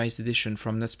new revised edition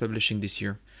from Nuts Publishing this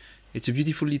year. It's a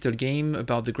beautiful little game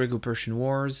about the Greco-Persian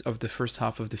Wars of the first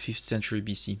half of the 5th century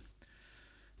BC.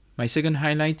 My second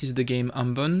highlight is the game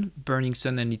Ambon, Burning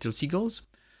Sun and Little Seagulls.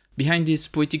 Behind this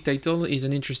poetic title is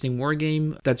an interesting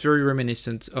wargame that's very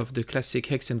reminiscent of the classic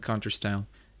Hex and Counter style.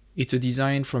 It's a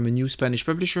design from a new Spanish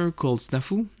publisher called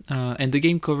Snafu, and the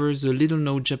game covers a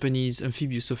little-known Japanese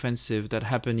amphibious offensive that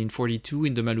happened in 42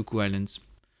 in the Maluku Islands.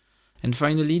 And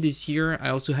finally, this year, I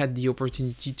also had the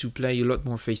opportunity to play a lot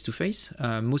more face-to-face,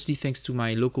 mostly thanks to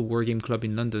my local wargame club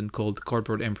in London called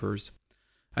Cardboard Emperors.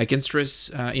 I can stress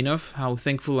enough how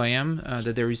thankful I am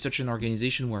that there is such an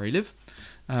organization where I live,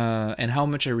 and how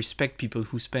much I respect people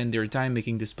who spend their time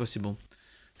making this possible.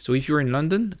 So if you're in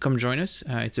London, come join us.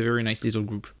 It's a very nice little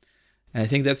group. And I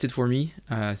think that's it for me.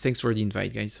 Thanks for the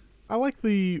invite, guys. I like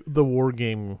the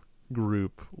wargame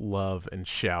group love and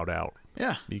shout out.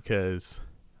 Yeah. Because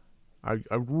I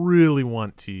really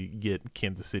want to get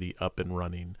Kansas City up and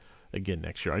running again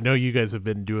next year. I know you guys have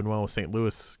been doing well with St.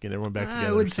 Louis, getting everyone back together.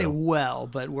 I wouldn't say well,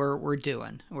 but we're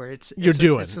doing. It's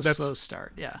doing. It's a slow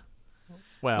start. Yeah.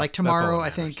 Well, like tomorrow, I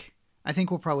think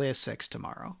we'll probably have 6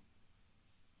 tomorrow.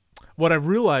 What I've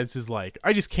realized is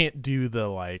I just can't do the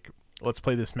let's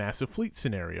play this massive fleet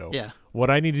scenario. Yeah.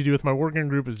 What I need to do with my working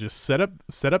group is just set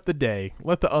up the day,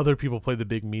 let the other people play the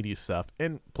big meaty stuff,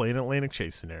 and play an Atlantic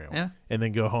Chase scenario. Yeah. And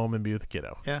then go home and be with the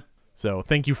kiddo. Yeah. So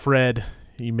thank you, Fred.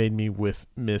 You made me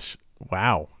miss.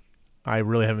 Wow. I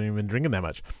really haven't even been drinking that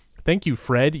much. Thank you,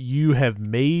 Fred. You have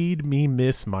made me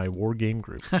miss my war game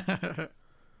group.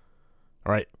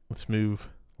 All right, let's move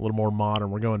a little more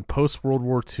modern. We're going post-World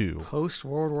War II.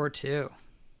 Post-World War II.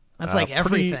 That's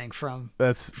everything from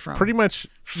pretty much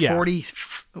 40,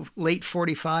 late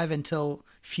 45 until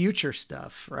future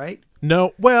stuff, right?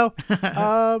 No, well,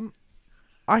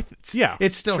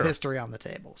 it's still sure. history on the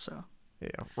table. So yeah,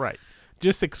 right.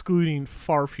 Just excluding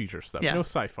far future stuff. Yeah. No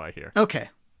sci-fi here. Okay.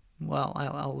 Well,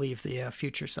 I'll leave the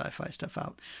future sci-fi stuff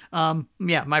out.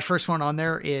 My first one on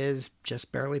there is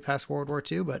just barely past World War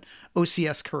II, but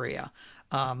OCS Korea.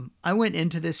 I went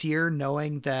into this year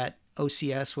knowing that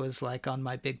OCS was on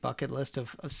my big bucket list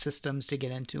of systems to get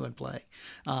into and play.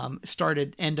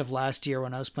 Started end of last year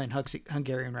when I was playing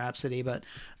Hungarian Rhapsody, but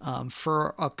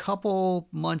for a couple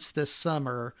months this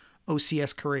summer,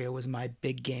 OCS Korea was my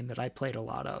big game that I played a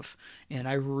lot of, and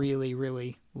I really,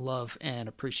 really love and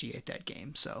appreciate that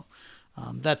game. So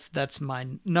that's my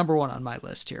number one on my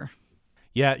list here.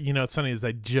 Yeah, it's funny is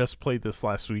I just played this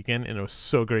last weekend, and it was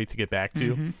so great to get back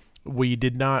to. Mm-hmm.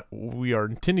 We are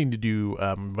intending to do,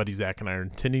 buddy Zach and I are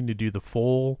intending to do the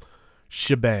full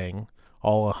shebang,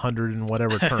 all 100 and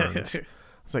whatever turns.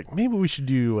 It's maybe we should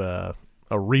do a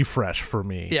refresh for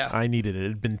me. Yeah. I needed it. It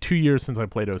had been 2 years since I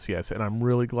played OCS, and I'm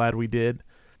really glad we did.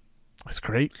 It's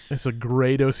great. It's a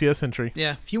great OCS entry.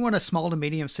 Yeah. If you want a small to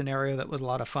medium scenario that was a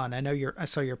lot of fun, I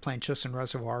saw you're playing Chosin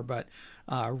Reservoir, but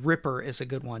Ripper is a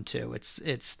good one too.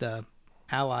 It's the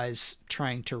Allies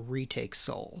trying to retake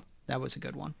Seoul. That was a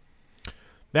good one.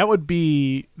 That would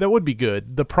be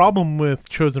good. The problem with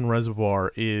Chosin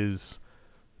Reservoir is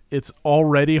it's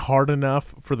already hard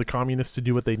enough for the communists to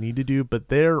do what they need to do, but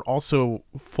they're also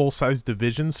full-size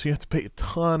divisions, so you have to pay a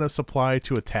ton of supply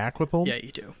to attack with them. Yeah,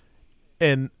 you do.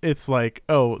 And it's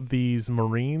these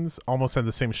Marines almost have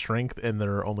the same strength, and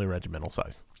they're only regimental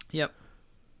size. Yep.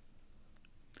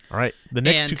 All right, the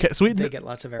next and two. They get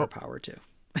lots of air power too.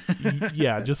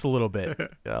 Yeah, just a little bit.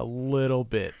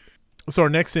 So our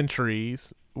next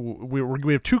entries,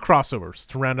 we have 2 crossovers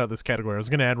to round out this category. I was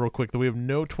going to add real quick that we have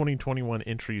no 2021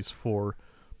 entries for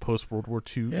post-World War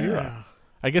II era.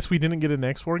 I guess we didn't get a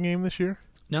next war game this year?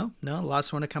 No. The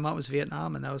last one to come out was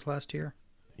Vietnam, and that was last year.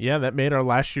 Yeah, that made our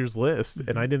last year's list,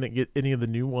 and I didn't get any of the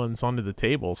new ones onto the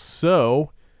table.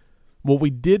 So what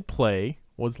we did play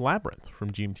was Labyrinth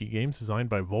from GMT Games, designed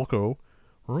by Volko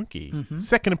Ruhnke. Mm-hmm.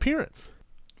 Second appearance.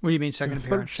 What do you mean second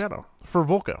appearance? Third shadow for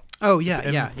Volko. Oh, yeah,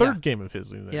 and third game of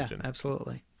his. Yeah,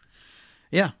 absolutely.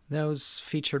 Yeah, that was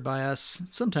featured by us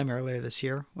sometime earlier this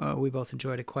year. We both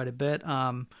enjoyed it quite a bit.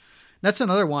 That's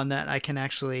another one that I can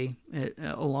actually,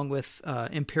 along with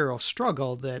Imperial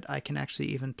Struggle, that I can actually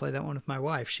even play that one with my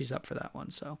wife. She's up for that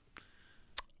one. So,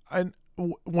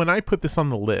 when I put this on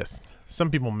the list,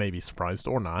 some people may be surprised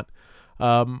or not.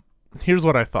 Here's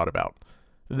what I thought about.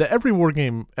 The Every War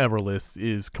Game Ever list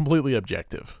is completely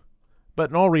objective,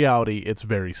 but in all reality, it's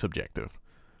very subjective.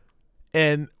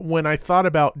 And when I thought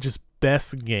about just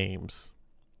best games,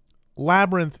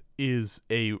 Labyrinth is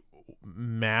a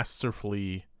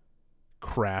masterfully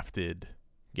crafted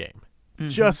game,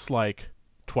 just like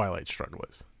Twilight Struggle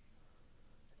is.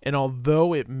 And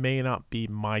although it may not be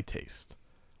my taste,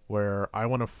 where I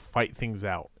want to fight things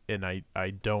out, and I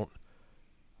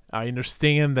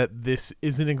understand that this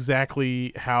isn't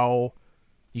exactly how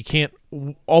you can't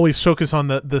always focus on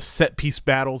the set piece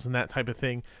battles and that type of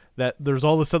thing, that there's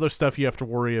all this other stuff you have to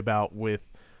worry about with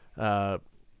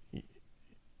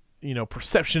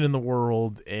perception in the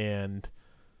world and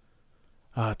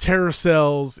terror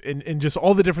cells, and just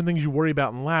all the different things you worry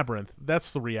about in Labyrinth.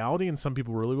 That's the reality, and some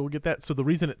people really will get that. So the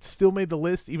reason it still made the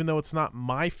list, even though it's not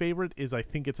my favorite, is I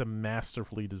think it's a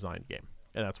masterfully designed game,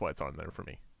 and that's why it's on there for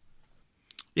me.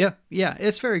 Yeah,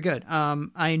 it's very good.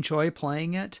 I enjoy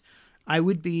playing it. I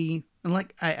would be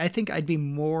I think I'd be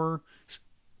more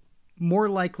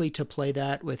likely to play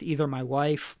that with either my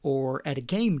wife or at a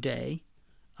game day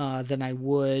than I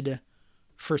would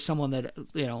for someone that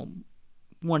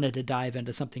wanted to dive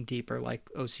into something deeper like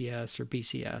OCS or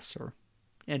BCS or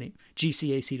any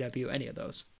GCACW, any of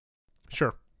those.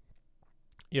 Sure.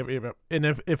 Yeah.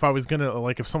 And if I was gonna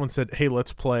if someone said, "Hey,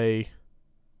 let's play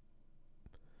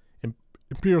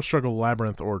Imperial Struggle,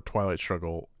 Labyrinth, or Twilight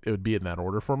Struggle," it would be in that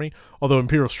order for me. Although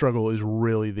Imperial Struggle is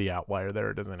really the outlier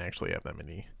there; it doesn't actually have that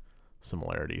many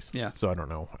similarities. Yeah. So I don't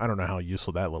know how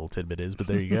useful that little tidbit is, but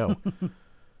there you go.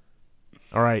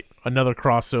 All right, another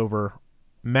crossover,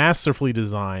 masterfully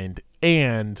designed,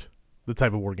 and the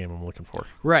type of war game I'm looking for.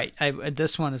 Right.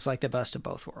 This one is like the best of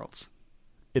both worlds.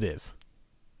 It is.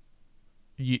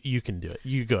 You can do it.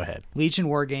 You go ahead. Legion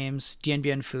War Games, Dien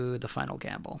Bien Phu, The Final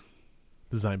Gamble.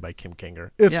 Designed by Kim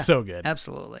Kanger. It's so good.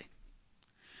 Absolutely.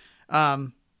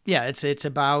 It's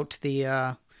about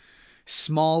the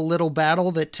small little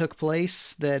battle that took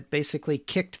place that basically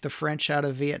kicked the French out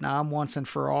of Vietnam once and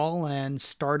for all and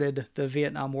started the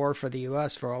Vietnam War for the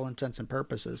U.S. for all intents and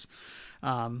purposes.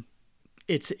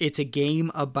 It's a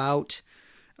game about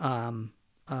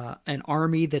an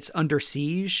army that's under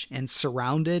siege and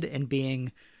surrounded and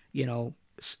being,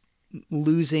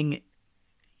 losing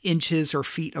inches or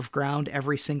feet of ground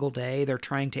every single day. They're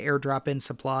trying to airdrop in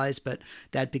supplies, but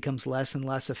that becomes less and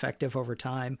less effective over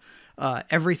time.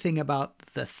 Everything about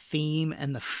the theme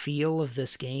and the feel of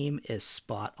this game is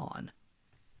spot on.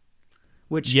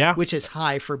 Which is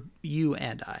high for you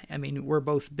and I. I mean, we're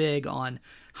both big on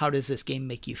how does this game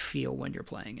make you feel when you're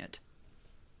playing it.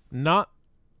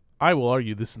 I will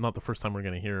argue this is not the first time we're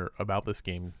going to hear about this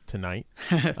game tonight.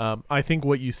 I think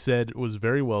what you said was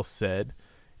very well said.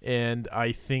 And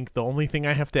I think the only thing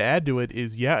I have to add to it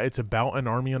is, it's about an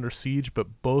army under siege,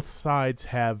 but both sides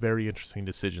have very interesting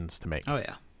decisions to make. Oh,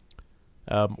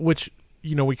 yeah. Which,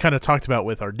 we kind of talked about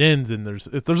with Ardennes, and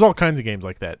there's all kinds of games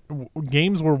like that.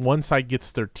 Games where one side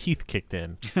gets their teeth kicked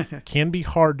in can be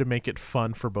hard to make it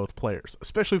fun for both players,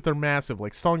 especially if they're massive,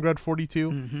 like Stalingrad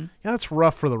 42. Mm-hmm. Yeah, that's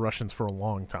rough for the Russians for a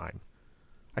long time.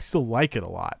 I still like it a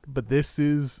lot, but this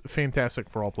is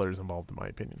fantastic for all players involved, in my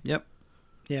opinion. Yep.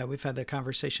 Yeah, we've had that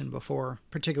conversation before,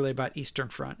 particularly about Eastern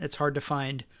Front. It's hard to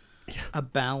find a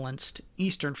balanced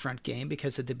Eastern Front game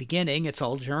because at the beginning it's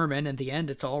all German and the end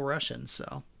it's all Russian.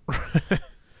 So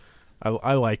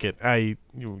I like it.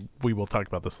 We will talk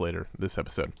about this later this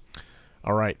episode.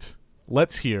 All right,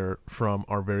 let's hear from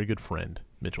our very good friend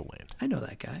Mitchell Land. I know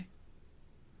that guy.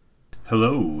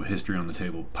 Hello, History on the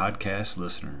Table podcast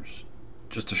listeners.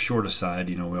 Just a short aside,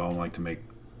 we all like to make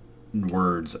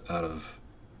words out of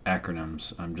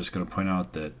acronyms. I'm just going to point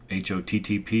out that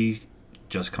HOTTP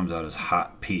just comes out as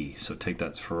hot P, so take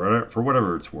that for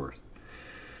whatever it's worth.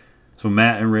 So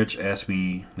Matt and Rich asked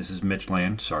me, this is Mitch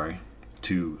Land, sorry,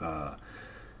 to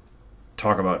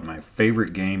talk about my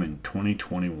favorite game in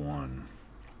 2021.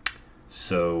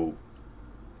 So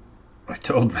I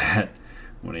told Matt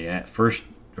when he first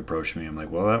approached me, I'm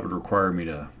like, well, that would require me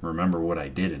to remember what I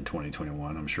did in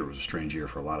 2021. I'm sure it was a strange year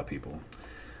for a lot of people.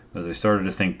 As I started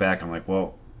to think back, I'm like,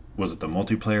 well, was it the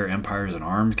multiplayer Empires and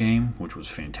Arms game, which was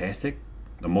fantastic?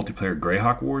 The multiplayer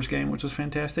Greyhawk Wars game, which was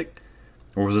fantastic?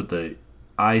 Or was it the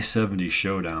I-70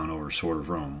 showdown over Sword of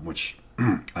Rome, which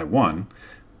I won,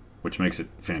 which makes it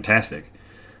fantastic?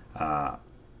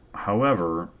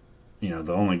 However,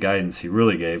 the only guidance he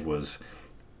really gave was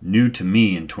new to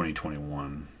me in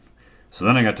 2021. So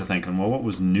then I got to thinking, well, what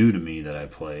was new to me that I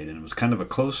played? And it was kind of a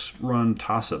close-run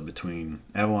toss-up between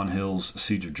Avalon Hill's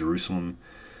Siege of Jerusalem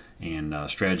and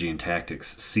Strategy and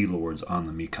Tactics Sea Lords on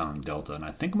the Mekong Delta. And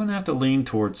I think I'm going to have to lean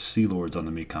towards Sea Lords on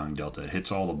the Mekong Delta. It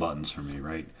hits all the buttons for me,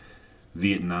 right?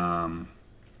 Vietnam,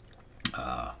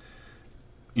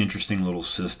 interesting little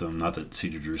system. Not that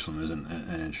Siege of Jerusalem isn't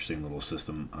an interesting little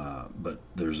system, but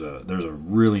there's a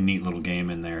really neat little game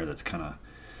in there that's kind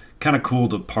of cool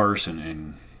to parse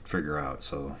and figure out.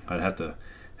 So I'd have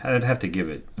to give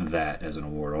it that as an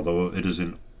award. Although it is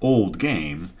an old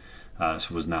game.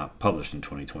 This was not published in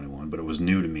 2021, but it was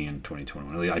new to me in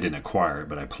 2021. I didn't acquire it,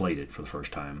 but I played it for the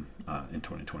first time in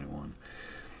 2021.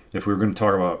 If we were going to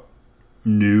talk about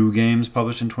new games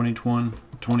published in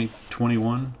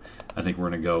 2021, I think we're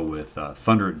going to go with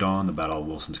Thunder at Dawn, The Battle of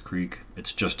Wilson's Creek.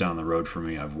 It's just down the road for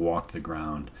me. I've walked the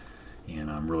ground. and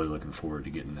I'm really looking forward to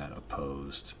getting that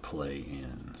opposed play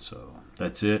in. So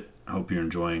that's it. I hope you're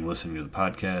enjoying listening to the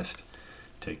podcast.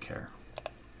 Take care.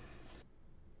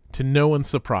 To no one's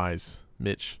surprise,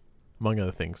 Mitch, among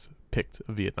other things, picked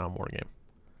a Vietnam War game.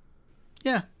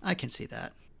 Yeah, I can see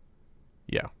that.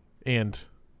 Yeah, and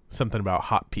something about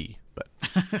hot pea, but...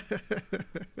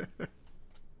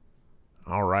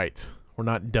 All right. We're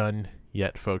not done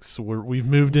yet, folks. So we've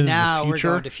moved into now the future.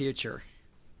 We're going to future.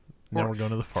 Now we're going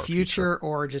to the far future.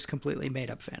 Or just completely made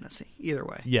up fantasy. Either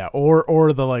way. Yeah,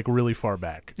 or the like really far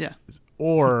back. Yeah.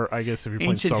 Or I guess if you're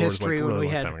playing Ancient Star Wars, history like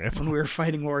when really when we were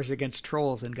fighting wars against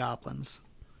trolls and goblins.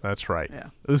 That's right. Yeah.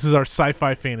 This is our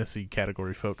sci-fi fantasy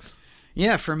category, folks.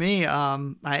 Yeah, for me,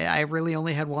 I really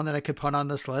only had one that I could put on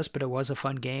this list, but it was a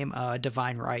fun game,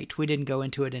 Divine Right. We didn't go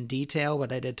into it in detail,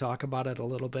 but I did talk about it a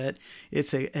little bit.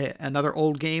 It's another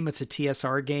old game. It's a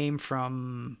TSR game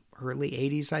from early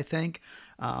 80s, I think.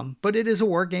 But it is a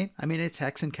war game. I mean, it's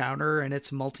Hex and Counter, and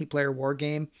it's a multiplayer war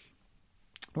game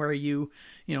where you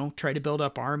try to build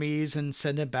up armies and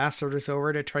send ambassadors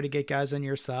over to try to get guys on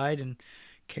your side and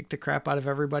kick the crap out of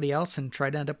everybody else and try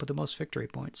to end up with the most victory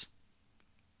points.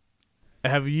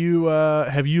 Have you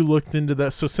looked into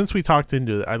that? So since we talked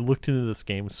into it, I looked into this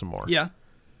game some more. Yeah.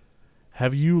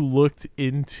 Have you looked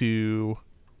into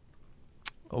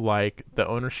like the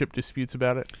ownership disputes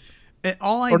about it?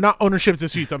 Or not ownership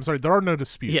disputes. I'm sorry. There are no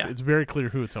disputes. Yeah. It's very clear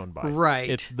who it's owned by. Right.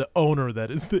 It's the owner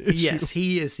that is the issue. Yes,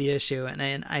 he is the issue,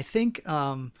 and I think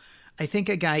a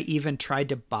guy even tried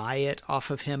to buy it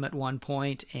off of him at one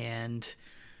point, and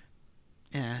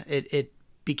it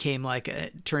became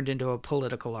turned into a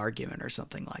political argument or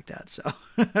something like that. So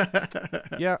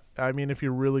yeah, I mean, if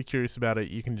you're really curious about it,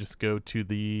 you can just go to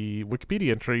the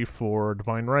Wikipedia entry for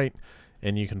Divine Right,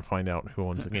 and you can find out who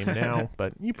owns the game now.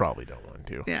 But you probably don't want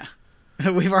to. Yeah.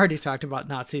 We've already talked about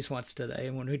Nazis once today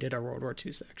when we did our World War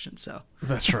II section. So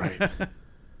that's right.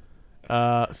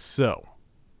 So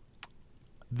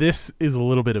this is a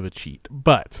little bit of a cheat,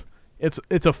 but it's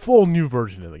a full new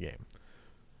version of the game.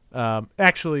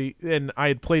 Actually, and I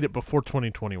had played it before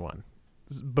 2021,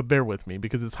 but bear with me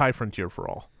because it's High Frontier for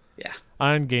All. Yeah.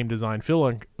 On game design,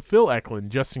 Phil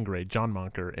Eklund, Justin Gray, John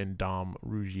Monker, and Dom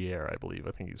Rougier, I believe.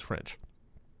 I think he's French.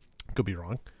 Could be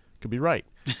wrong. Could be right.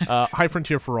 High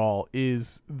Frontier for All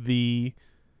is the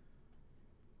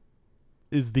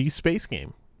space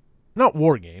game, not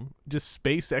war game, just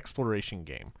space exploration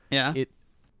game. Yeah.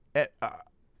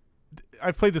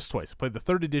 I've played this twice. I played the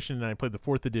 3rd edition and I played the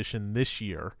 4th edition this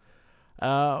year.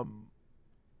 And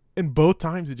both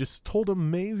times it just told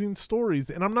amazing stories.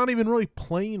 And I'm not even really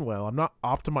playing well. I'm not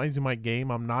optimizing my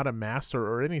game. I'm not a master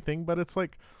or anything, but it's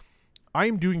like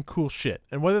I'm doing cool shit.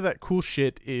 And whether that cool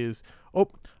shit is,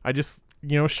 I just,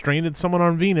 stranded someone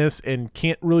on Venus and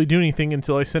can't really do anything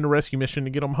until I send a rescue mission to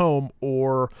get them home,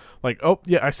 or like,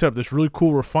 I set up this really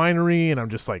cool refinery and I'm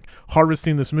just like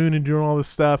harvesting this moon and doing all this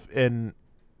stuff, and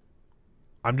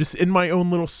I'm just in my own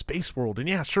little space world. And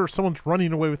yeah, sure, someone's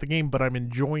running away with the game, but I'm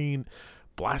enjoying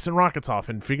blasting rockets off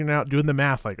and figuring out, doing the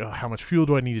math, like, how much fuel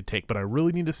do I need to take? But I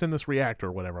really need to send this reactor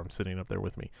or whatever I'm sitting up there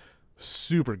with me.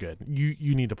 Super good.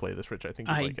 You need to play this, Rich. I think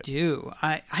you'd like it. I do.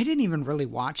 I didn't even really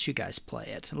watch you guys play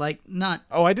it.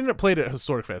 I didn't play it at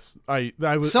Historic Fest.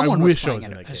 Someone was playing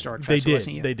it at Historic Fest,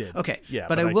 wasn't you? They did. Okay. Yeah,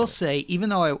 but I will say, even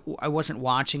though I wasn't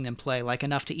watching them play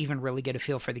enough to even really get a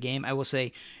feel for the game, I will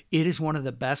say it is one of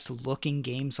the best looking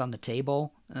games on the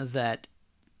table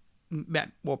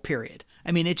period.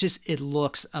 I mean, it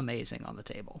looks amazing on the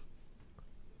table.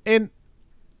 And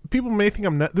people may think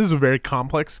this is a very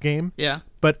complex game. Yeah.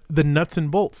 But the nuts and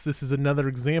bolts, this is another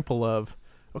example of,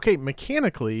 okay,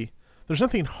 mechanically, there's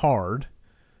nothing hard.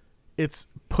 It's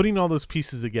putting all those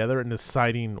pieces together and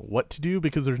deciding what to do,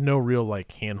 because there's no real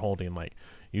hand holding, like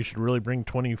you should really bring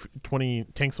 20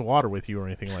 tanks of water with you or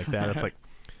anything like that. It's like,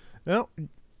 well,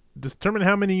 determine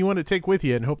how many you want to take with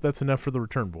you and hope that's enough for the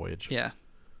return voyage. Yeah.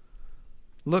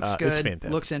 Looks good. It's fantastic.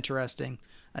 Looks interesting.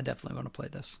 I definitely want to play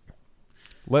this.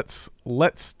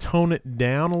 Let's tone it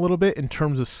down a little bit in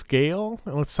terms of scale,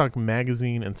 and let's talk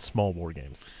magazine and small board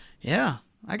games. Yeah,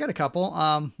 I got a couple.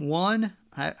 One,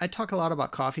 I talk a lot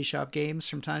about coffee shop games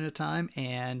from time to time,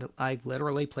 and I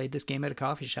literally played this game at a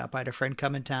coffee shop. I had a friend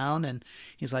come in town, and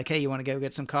he's like, hey, you want to go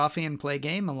get some coffee and play a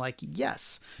game? I'm like,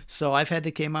 yes. So I've had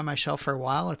the game on my shelf for a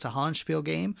while. It's a Hollenspiel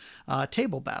game,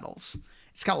 Table Battles.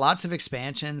 It's got lots of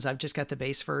expansions. I've just got the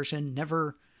base version.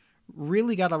 Never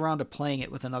really got around to playing it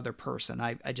with another person.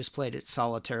 I just played it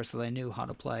solitaire so that I knew how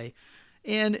to play.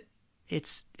 And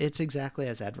it's exactly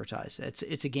as advertised.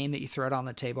 It's a game that you throw it on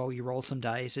the table, you roll some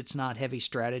dice. It's not heavy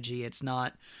strategy. It's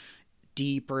not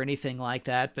deep or anything like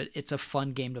that, but it's a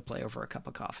fun game to play over a cup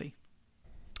of coffee.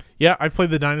 Yeah, I played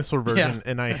the dinosaur version,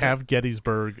 and I have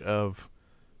Gettysburg of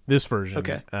this version.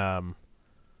 Okay.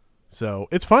 So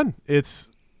it's fun.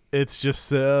 It's just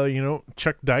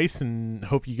chuck dice and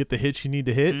hope you get the hits you need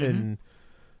to hit, and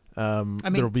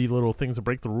there'll be little things that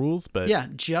break the rules. But yeah,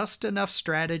 just enough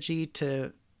strategy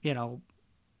to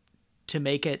to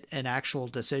make it an actual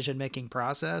decision-making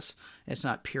process. It's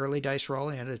not purely dice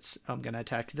rolling, and it's I'm going to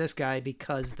attack this guy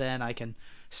because then I can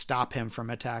stop him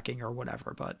from attacking or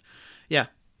whatever. But yeah,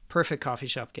 perfect coffee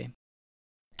shop game.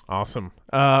 Awesome.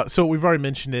 So we've already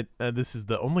mentioned it. This is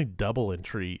the only double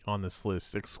entry on this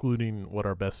list, excluding what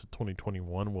our best of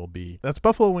 2021 will be. That's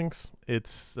Buffalo Wings.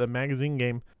 It's a magazine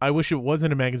game. I wish it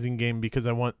wasn't a magazine game because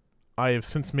I have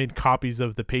since made copies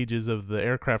of the pages of the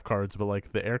aircraft cards, but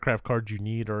like the aircraft cards you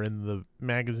need are in the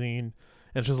magazine.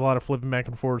 And it's just a lot of flipping back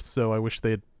and forth, so I wish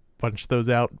they had punched those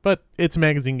out. But it's a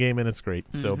magazine game and it's great.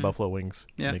 So Buffalo Wings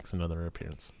makes another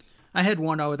appearance. I had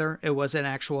one other. It was an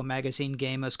actual magazine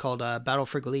game. It's called Battle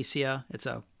for Galicia. It's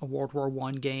a World War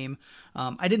I game.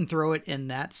 I didn't throw it in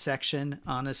that section,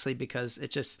 honestly, because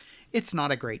it's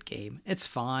not a great game. It's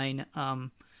fine.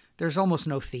 There's almost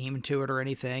no theme to it or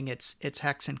anything. It's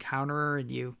hex and counter,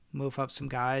 and you move up some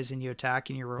guys and you attack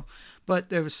and you roll. But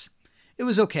it was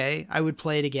okay. I would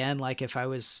play it again, like if I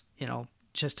was,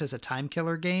 just as a time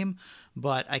killer game,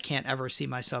 but I can't ever see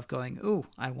myself going, ooh,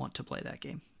 I want to play that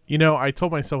game. I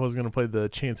told myself I was going to play the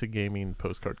Chance of Gaming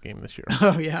postcard game this year.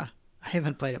 Oh, yeah. I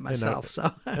haven't played it myself,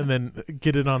 and then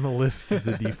get it on the list as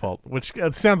a default, which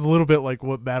sounds a little bit like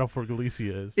what Battle for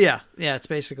Galicia is. Yeah, it's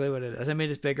basically what it is. I mean,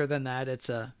 it's bigger than that. It's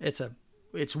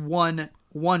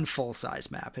one full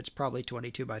size map. It's probably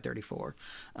 22 by 34.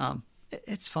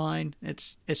 It's fine.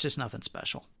 It's just nothing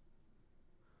special.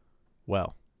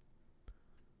 Well,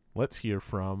 let's hear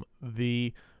from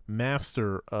the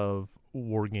master of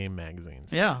war game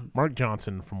magazines. Yeah. Mark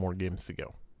Johnson from War Games to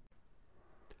Go.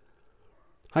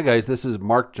 Hi guys, this is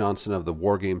Mark Johnson of the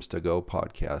War Games to Go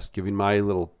podcast, giving my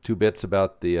little 2 bits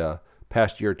about the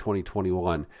past year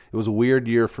 2021. It was a weird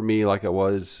year for me, like it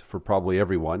was for probably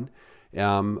everyone.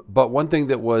 But one thing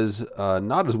that was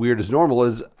not as weird as normal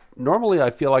is normally I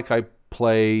feel like I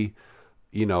play,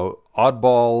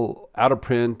 oddball, out of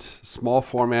print, small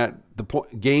format,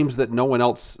 games that no one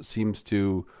else seems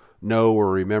to know or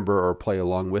remember or play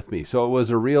along with me. So it was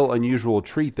a real unusual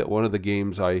treat that one of the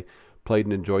games I played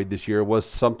and enjoyed this year was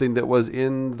something that was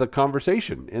in the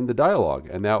conversation, in the dialogue,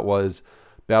 and that was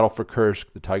Battle for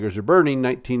Kursk, The Tigers Are Burning,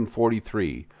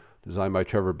 1943, designed by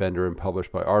Trevor Bender and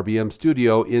published by RBM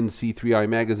Studio in C3I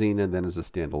Magazine and then as a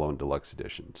standalone deluxe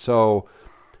edition. So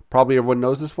probably everyone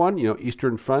knows this one,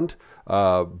 Eastern Front,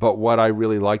 but what I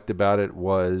really liked about it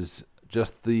was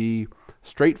just the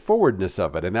straightforwardness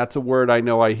of it, and that's a word I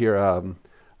know I hear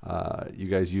you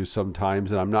guys use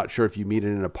sometimes, and I'm not sure if you mean it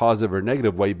in a positive or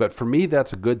negative way, but for me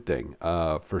that's a good thing.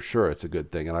 For sure it's a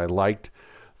good thing, and I liked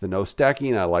the no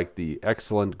stacking. I liked the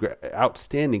excellent,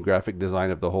 outstanding graphic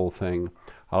design of the whole thing.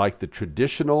 I liked the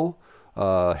traditional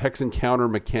hex and counter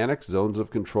mechanics, zones of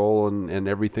control, and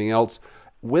everything else,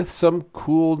 with some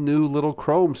cool new little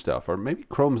chrome stuff, or maybe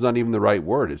chrome's not even the right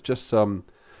word. It's just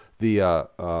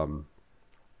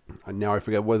now I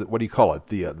forget what do you call it?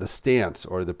 The stance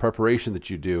or the preparation that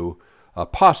you do,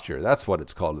 posture. That's what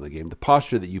it's called in the game. The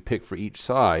posture that you pick for each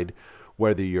side,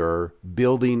 whether you're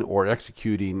building or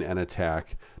executing an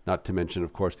attack. Not to mention,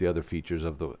 of course, the other features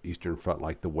of the Eastern Front,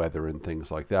 like the weather and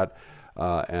things like that,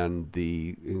 and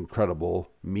the incredible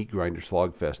meat grinder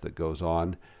slogfest that goes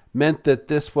on, meant that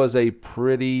this was a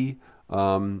pretty,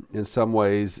 in some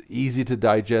ways, easy to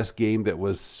digest game that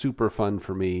was super fun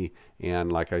for me.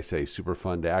 And like I say, super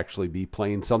fun to actually be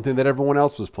playing something that everyone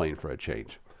else was playing for a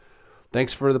change.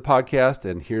 Thanks for the podcast,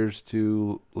 and here's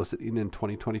to listening in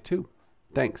 2022.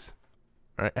 Thanks.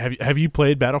 All right. Have you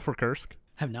played Battle for Kursk?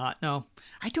 Have not, no.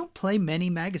 I don't play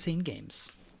many magazine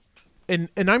games. And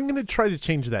I'm going to try to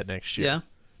change that next year. Yeah.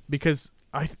 Because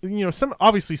some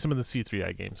of the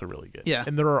C3I games are really good. Yeah.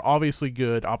 And there are obviously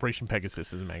good. Operation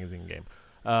Pegasus is a magazine game.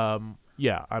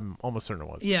 Yeah, I'm almost certain it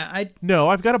was. Yeah, No,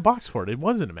 I've got a box for it. It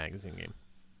wasn't a magazine game.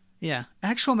 Yeah,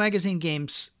 actual magazine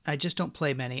games, I just don't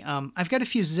play many. I've got a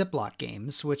few Ziploc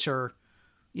games, which are,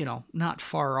 not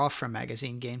far off from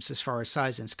magazine games as far as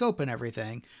size and scope and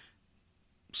everything.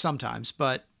 Sometimes,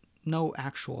 but no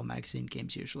actual magazine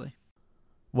games usually.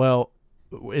 Well,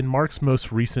 in Mark's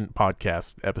most recent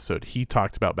podcast episode, he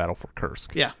talked about Battle for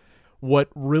Kursk. Yeah. What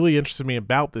really interested me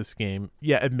about this game,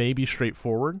 it may be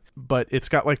straightforward, but it's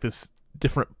got like this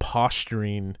different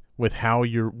posturing with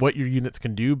what your units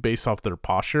can do based off their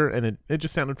posture, and it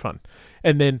just sounded fun.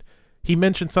 And then he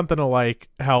mentioned something like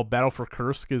how Battle for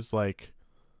Kursk is like,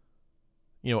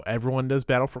 everyone does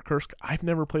Battle for Kursk. I've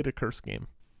never played a Kursk game.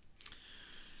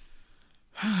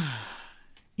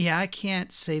 Yeah, I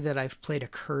can't say that I've played a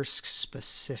Kursk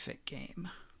specific game.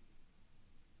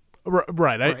 Right.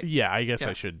 Right. I guess Yeah.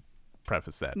 I should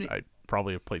preface that. I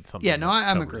probably have played something. Yeah, no, that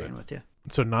I'm covers agreeing it. with you.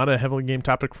 So not a heavily game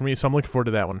topic for me. So I'm looking forward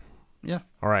to that one. Yeah.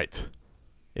 All right.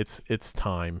 It's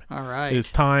time. All right. It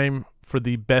is time for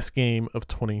the best game of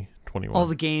 2021. All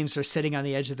the games are sitting on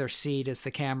the edge of their seat as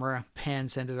the camera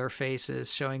pans into their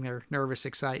faces, showing their nervous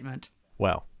excitement.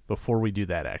 Well, before we do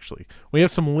that, actually, we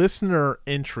have some listener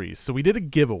entries. So we did a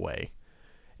giveaway.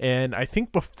 And I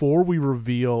think before we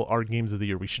reveal our games of the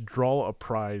year, we should draw a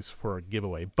prize for our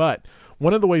giveaway. But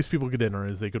one of the ways people could enter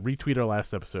is they could retweet our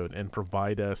last episode and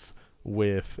provide us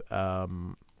with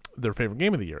their favorite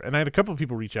game of the year. And I had a couple of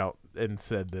people reach out and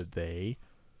said that they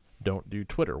don't do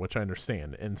Twitter, which I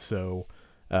understand. And so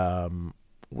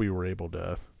we were able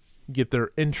to get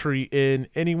their entry in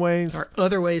anyways. There are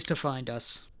other ways to find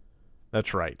us.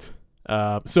 That's right.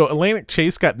 So Atlantic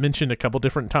Chase got mentioned a couple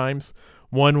different times.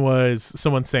 One was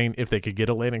someone saying if they could get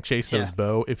Atlantic Chase, that was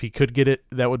Bo. If he could get it,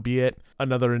 that would be it.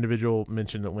 Another individual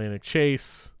mentioned Atlantic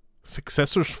Chase.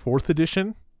 Successors 4th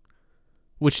edition.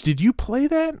 Which, did you play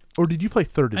that? Or did you play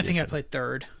 3rd edition? I think I played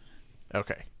 3rd.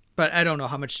 Okay. But I don't know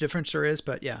how much difference there is,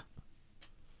 but yeah.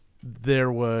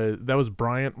 That was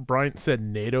Bryant. Bryant said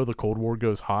NATO, the Cold War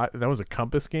goes hot. That was a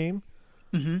Compass game.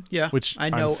 Mm-hmm. Yeah. Which I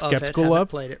know I'm of it, skeptical haven't of.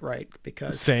 played it right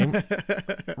because Same.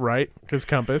 Right? Because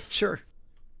Compass. Sure.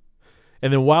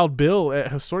 And then Wild Bill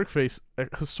at Historic Fest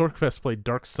played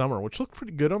Dark Summer, which looked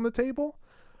pretty good on the table.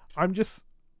 I'm just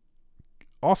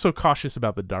also cautious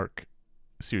about the Dark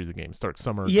series of games, Dark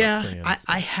Summer. Yeah, Dark Sands.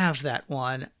 I have that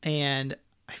one, and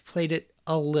I've played it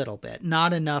a little bit.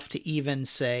 Not enough to even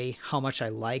say how much I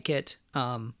like it,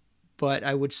 but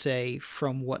I would say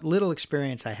from what little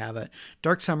experience I have it,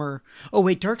 Dark Summer... Oh,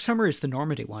 wait, Dark Summer is the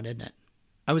Normandy one, isn't it?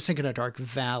 I was thinking of Dark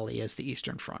Valley as the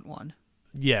Eastern Front one.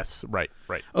 Yes, right.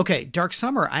 Okay, Dark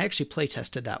Summer, I actually play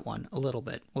tested that one a little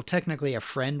bit. Well, technically a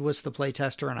friend was the play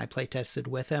tester and I play tested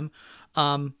with him.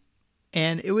 And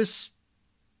it was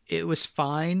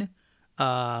fine.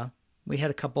 We had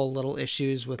a couple little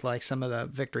issues with like some of the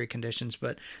victory conditions,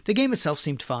 but the game itself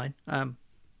seemed fine.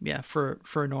 For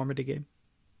a Normandy game.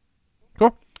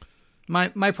 Cool.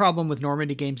 My problem with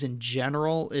Normandy games in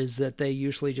general is that they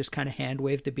usually just kind of hand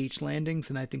wave the beach landings,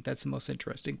 and I think that's the most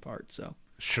interesting part. So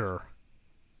Sure.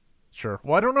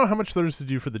 Well, I don't know how much there is to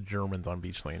do for the Germans on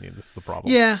beach landing. This is the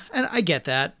problem. yeah, and I get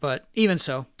that, but even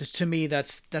so, to me,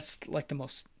 that's like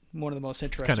one of the most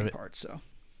interesting parts. So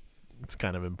it's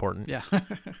kind of important. yeah.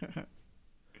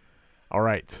 All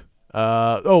right.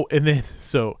 And then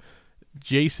so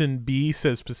Jason B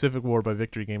says Pacific War by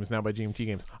Victory Games, now by GMT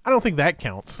Games. I don't think that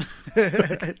counts.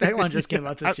 That one just came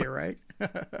out this year, right?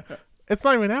 It's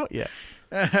not even out yet.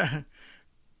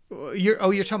 You're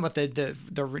talking about the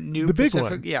new the big Pacific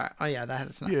one. Yeah. Oh yeah, that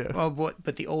is not. Yeah. Well,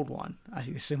 but the old one. I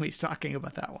assume he's talking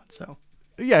about that one. So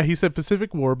Yeah, he said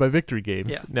Pacific War by Victory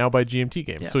Games, Yeah. now by GMT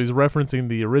Games. Yeah. So he's referencing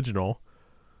the original.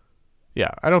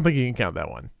 Yeah, I don't think you can count that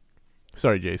one.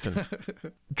 Sorry, Jason.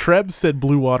 Treb said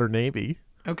Blue Water Navy,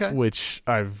 okay. which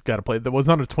I've got to play. That was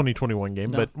not a 2021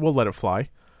 game, but we'll let it fly.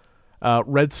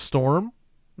 Red Storm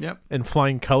Yep. and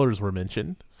Flying Colors were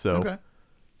mentioned. So, Okay.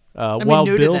 I mean, Wild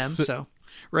new Bill to them, so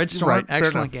Red Storm, Right, fair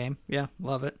excellent enough. game. Yeah,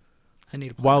 love it. I need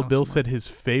to play Wild that Bill one some said his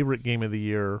favorite game of the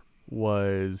year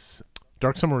was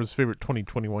Dark Summer. Was his favorite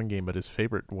 2021 game, but his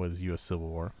favorite was U.S. Civil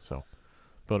War. So,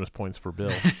 bonus points for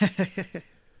Bill.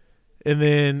 And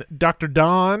then Dr.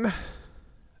 Don,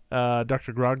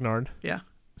 Dr. Grognard, Yeah.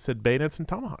 said Bayonets and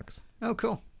Tomahawks, Oh,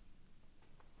 cool.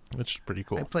 which is pretty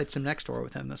cool. I played some Next Door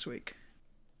with him this week.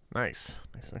 Nice.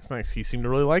 He seemed to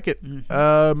really like it.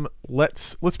 Mm-hmm.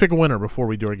 Let's pick a winner before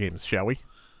we do our games, shall we?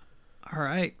 All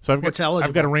right. So What's eligible?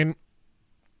 I've got a random.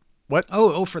 What?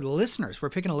 Oh, for the listeners, we're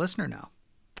picking a listener now.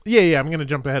 Yeah. I'm gonna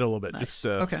jump ahead a little bit, Nice. just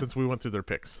Okay. since we went through their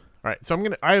picks. All right. So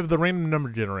I have the random number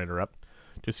generator up,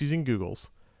 just using Google's,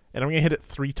 and I'm gonna hit it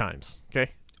 3 times.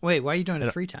 Okay. Wait, why are you doing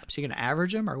it 3 times? You gonna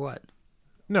average them or what?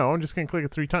 No, I'm just gonna click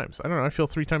it 3 times. I don't know. I feel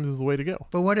 3 times is the way to go.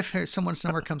 But what if someone's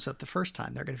number comes up the first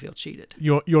time? They're gonna feel cheated.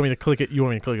 You want me to click it? You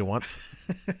want me to click it once?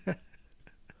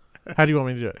 How do you want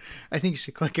me to do it? I think you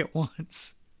should click it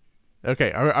once.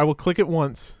 Okay, I will click it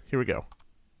once. Here we go.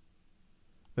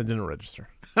 That didn't register.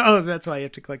 Oh, that's why you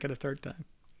have to click it a 3rd time.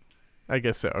 I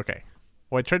guess so. Okay.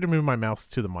 Well, I tried to move my mouse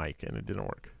to the mic, and it didn't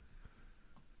work.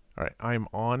 All right, I'm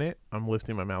on it. I'm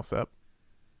lifting my mouse up.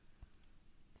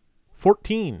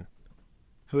 14.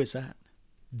 Who is that?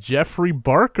 Jeffrey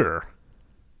Barker.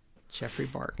 Jeffrey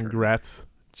Barker. Congrats,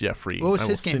 Jeffrey. What was I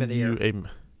his will game of send the you year?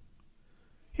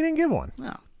 He didn't give one.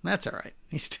 Oh, That's all right.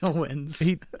 He still wins.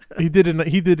 He entered in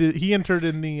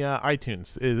the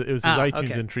iTunes. It was his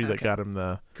iTunes entry that got him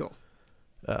the cool.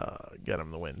 Got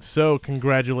him the win. So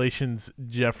congratulations,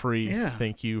 Jeffrey. Yeah.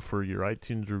 Thank you for your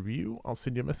iTunes review. I'll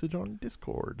send you a message on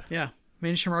Discord. Yeah.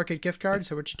 Miniature Market gift card. Is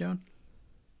that what you're doing?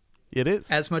 It is.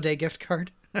 Asmodee gift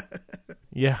card.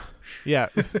 Yeah.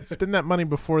 Spend that money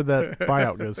before that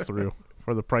buyout goes through,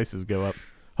 before the prices go up.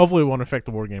 Hopefully it won't affect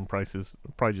the Wargame prices.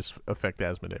 It'll probably just affect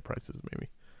Asmodee prices, maybe.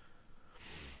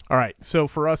 All right. So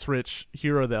for us, Rich,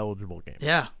 here are the eligible games.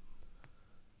 Yeah.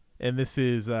 And this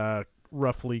is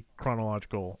roughly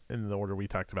chronological in the order we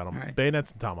talked about them. Right.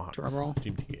 Bayonets and Tomahawks. Drumroll.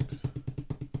 GMT Games.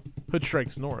 Hood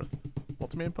Strikes North.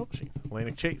 Multiman Publishing.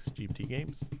 Atlantic Chase. GMT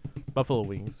Games. Buffalo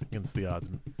Wings Against the Odds.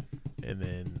 And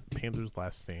then Panzer's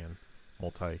Last Stand.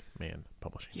 Multi-Man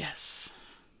Publishing. Yes.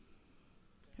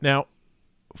 Now,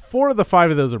 4 of the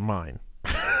 5 of those are mine.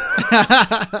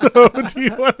 So do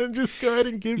you want to just go ahead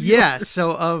and give Yeah, yours?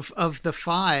 so of the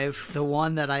 5, the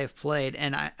one that I have played,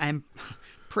 and I'm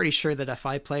pretty sure that if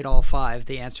I played all 5,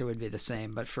 the answer would be the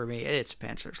same, but for me, it's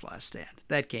Panzer's Last Stand.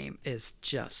 That game is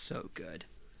just so good.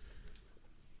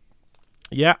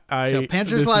 Yeah, So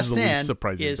Panzer's Last the least Stand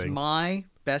surprising is thing. my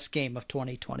best game of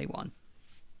 2021.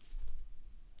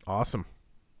 Awesome.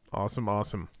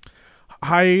 I'm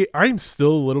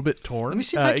still a little bit torn. Let me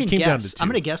see if I can it came down guess. to 2. I'm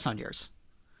going to guess on yours.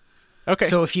 Okay.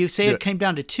 So if you say Do it came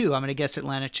down to 2, I'm going to guess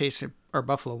Atlantic Chase or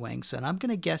Buffalo Wings, and I'm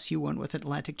going to guess you went with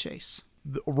Atlantic Chase.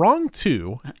 The wrong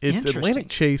 2. It's Interesting. Atlantic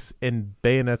Chase and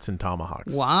Bayonets and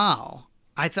Tomahawks. Wow.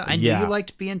 I knew Yeah. you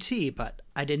liked B&T, but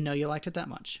I didn't know you liked it that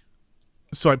much.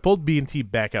 So I pulled B&T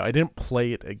back out. I didn't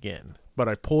play it again, but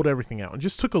I pulled everything out and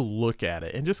just took a look at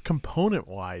it. And just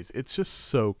component-wise, it's just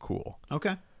so cool.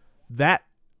 Okay. That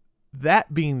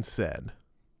being said,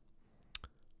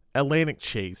 Atlantic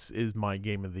Chase is my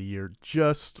game of the year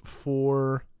just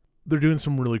for they're doing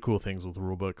some really cool things with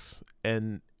rulebooks,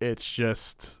 and it's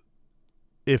just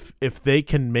if they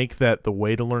can make that the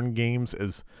way to learn games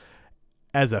as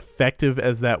effective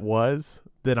as that was,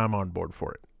 then I'm on board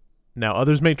for it. Now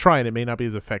others may try and it may not be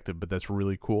as effective, but that's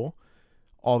really cool.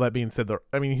 All that being said,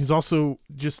 he's also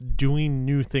just doing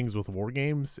new things with war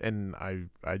games, and I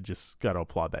just got to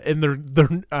applaud that. And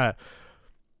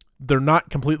they're not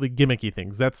completely gimmicky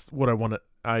things. That's what I want to.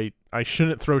 I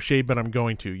shouldn't throw shade, but I'm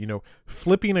going to.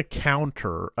 Flipping a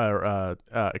counter or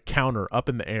a counter up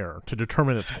in the air to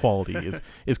determine its quality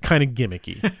is kind of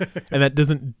gimmicky, and that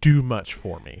doesn't do much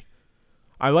for me.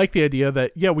 I like the idea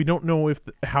that, we don't know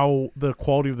how the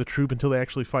quality of the troop until they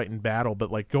actually fight in battle,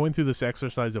 but like going through this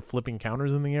exercise of flipping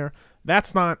counters in the air,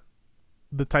 that's not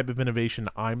the type of innovation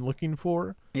I'm looking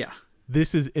for. Yeah.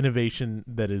 This is innovation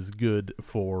that is good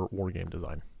for wargame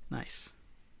design. Nice.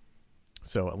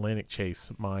 So Atlantic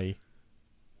Chase, my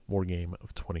wargame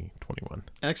of 2021.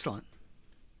 Excellent.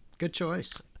 Good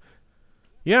choice.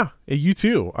 Yeah, you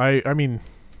too. I mean,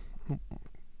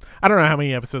 I don't know how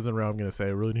many episodes in a row I'm going to say I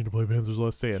really need to play Panzer's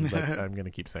Last Stand, but I'm going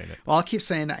to keep saying it. Well, I'll keep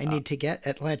saying I need to get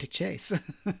Atlantic Chase.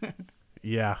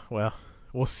 Yeah, well,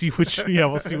 we'll see which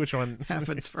one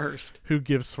happens first. Who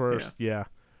gives first? Yeah.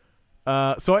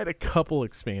 So I had a couple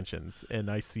expansions,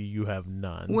 and I see you have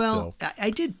none. Well, so.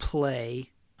 I did play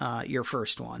your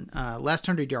first one, Last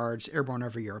 100 Yards, Airborne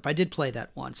Over Europe. I did play that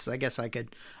once, so I guess I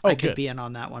could be in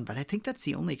on that one. But I think that's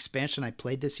the only expansion I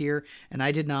played this year, and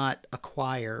I did not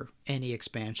acquire any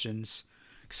expansions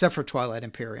except for Twilight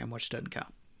Imperium, which doesn't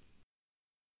count.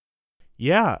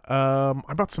 Yeah,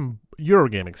 I bought some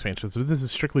Eurogame expansions. So this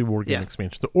is strictly wargame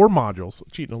expansions or modules.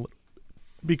 Cheating a little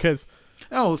because.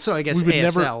 Oh, so I guess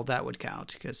ASL that would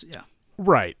count because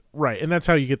Right, and that's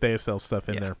how you get the ASL stuff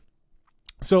in there.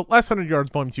 So, Last 100 Yards,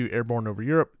 Volume 2, Airborne Over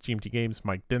Europe, GMT Games,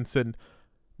 Mike Denson.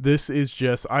 This is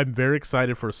just, I'm very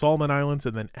excited for Solomon Islands,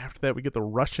 and then after that we get the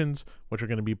Russians, which are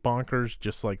going to be bonkers,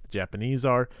 just like the Japanese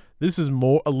are. This is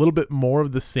a little bit more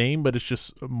of the same, but it's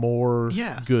just more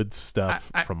good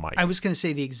stuff from Mike. I was going to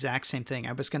say the exact same thing.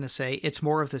 I was going to say it's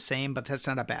more of the same, but that's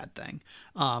not a bad thing.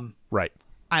 Right.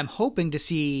 I'm hoping to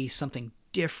see something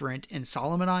different in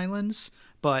Solomon Islands,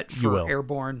 but for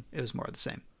Airborne, it was more of the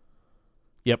same.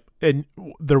 Yep, and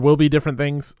there will be different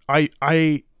things.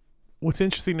 What's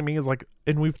interesting to me is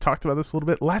and we've talked about this a little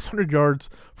bit. Last 100 Yards,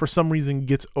 for some reason,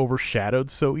 gets overshadowed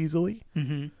so easily,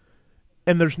 and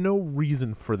there's no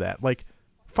reason for that.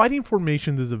 Fighting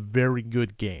Formations is a very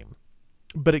good game,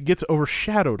 but it gets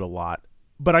overshadowed a lot.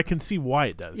 But I can see why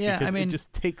it does. Yeah, because it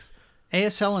just takes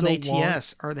ASL so and ATS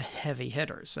long. are the heavy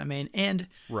hitters. And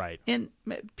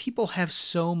people have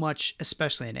so much,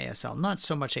 especially in ASL, not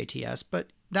so much ATS, but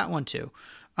that one too.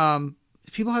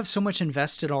 People have so much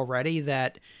invested already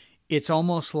that it's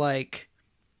almost like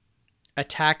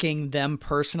attacking them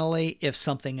personally if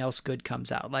something else good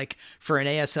comes out. Like for an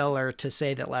ASLer to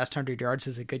say that Last 100 Yards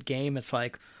is a good game, it's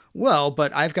like, well,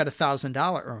 but I've got $1,000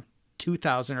 or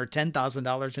 $2,000 or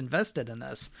 $10,000 invested in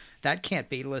this. That can't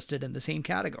be listed in the same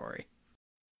category.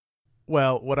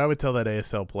 Well, what I would tell that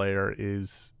ASL player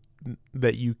is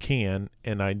that you can,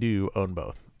 and I do, own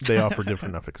both. They offer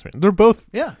different enough experience. They're both.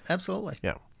 Yeah, absolutely.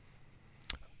 Yeah.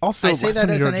 Also, I say that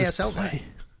as an ASL player.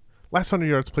 Last 100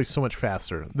 Yards plays so much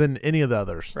faster than any of the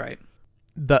others. Right.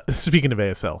 Speaking of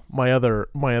ASL, my other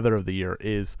of the year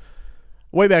is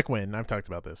way back when, I've talked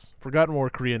about this, Forgotten War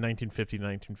Korea 1950 to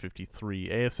 1953.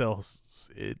 ASL,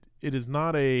 it is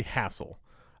not a hassle,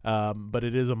 but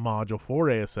it is a module for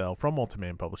ASL from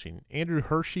Ultiman Publishing. Andrew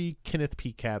Hershey, Kenneth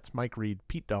P. Katz, Mike Reed,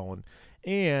 Pete Dolan,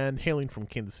 and hailing from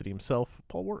Kansas City himself,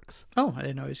 Paul Works. Oh, I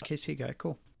didn't know he was a KC guy.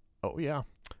 Cool. Oh, yeah.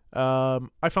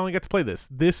 I finally got to play this.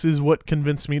 This is what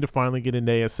convinced me to finally get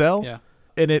into ASL. Yeah.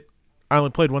 And I only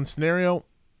played one scenario.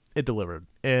 It delivered.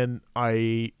 And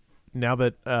now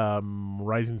that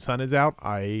Rising Sun is out,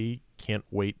 I can't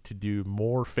wait to do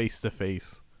more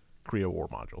face-to-face Korea War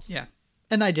modules. Yeah.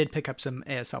 And I did pick up some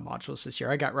ASL modules this year.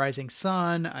 I got Rising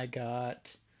Sun. I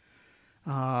got,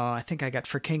 I think I got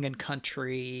For King and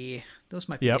Country. Those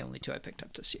might be the only two I picked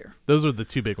up this year. Those are the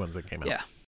two big ones that came out. Yeah.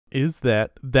 Is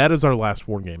that is our last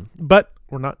war game. But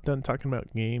we're not done talking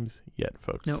about games yet,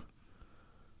 folks. Nope.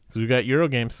 Because we got Euro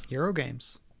games. Euro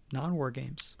games. Non-war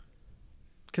games.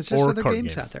 Because there's other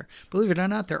games out there. Believe it or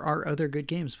not, there are other good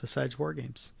games besides war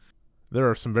games. There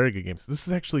are some very good games. This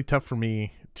is actually tough for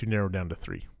me to narrow down to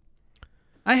 3.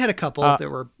 I had a couple that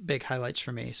were big highlights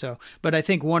for me. But I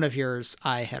think one of yours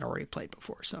I had already played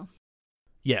before. So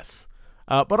yes.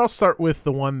 But I'll start with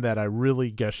the one that I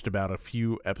really gushed about a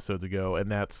few episodes ago,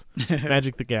 and that's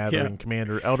Magic the Gathering,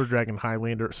 Commander, Elder Dragon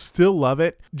Highlander. Still love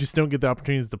it. Just don't get the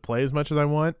opportunities to play as much as I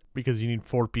want because you need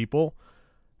 4 people,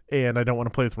 and I don't want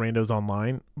to play with randos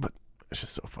online, but it's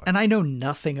just so fun. And I know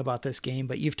nothing about this game,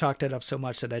 but you've talked it up so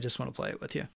much that I just want to play it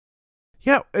with you.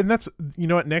 Yeah, and that's, you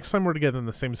know what, next time we're together in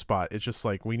the same spot, it's just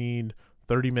like we need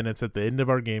 30 minutes at the end of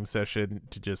our game session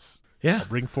to just I'll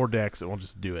bring 4 decks and we'll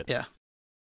just do it. Yeah.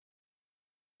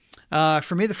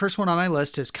 For me, the first one on my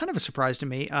list is kind of a surprise to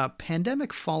me.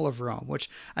 Pandemic Fall of Rome, which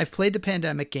I've played the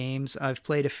Pandemic games. I've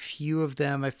played a few of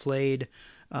them. I've played,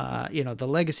 the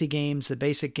Legacy games, the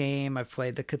basic game. I've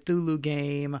played the Cthulhu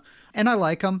game, and I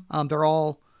like them. They're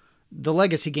all the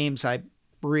Legacy games I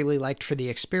really liked for the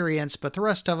experience, but the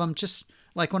rest of them, just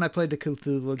like when I played the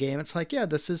Cthulhu game, it's like, yeah,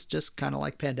 this is just kind of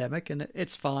like Pandemic, and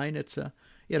it's fine. It's a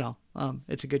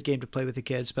it's a good game to play with the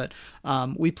kids, but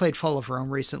we played Fall of Rome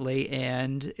recently,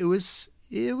 and it was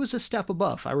a step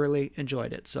above. I really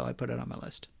enjoyed it, so I put it on my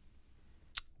list.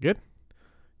 Good.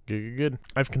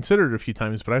 I've considered it a few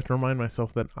times, but I have to remind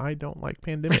myself that I don't like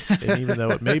Pandemic, and even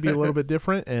though it may be a little bit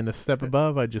different and a step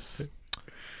above, I just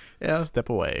step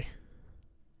away.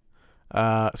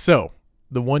 So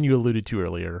the one you alluded to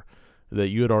earlier that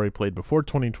you had already played before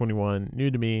 2021,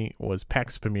 new to me, was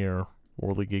PAX Premier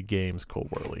Worldly Good Games Cold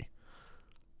Whirly.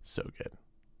 So good.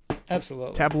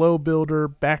 Absolutely. Tableau builder,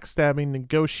 backstabbing,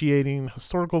 negotiating,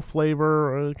 historical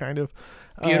flavor, kind of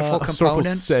beautiful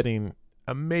components, setting,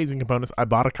 amazing components. I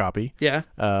bought a copy. Yeah.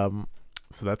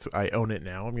 So I own it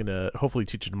now. I'm gonna hopefully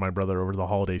teach it to my brother over the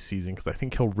holiday season because I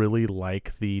think he'll really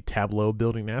like the tableau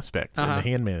building aspect and the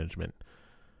hand management.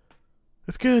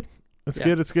 It's good. It's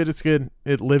good.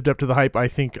 It lived up to the hype. I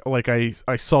think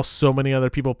I saw so many other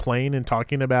people playing and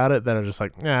talking about it that I was just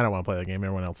like, I don't want to play that game.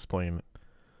 Everyone else is playing it.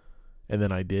 And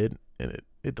then I did, and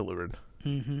it delivered.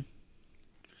 Mm-hmm.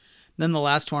 Then the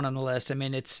last one on the list, I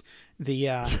mean, it's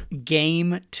the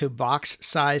game to box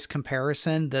size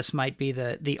comparison. This might be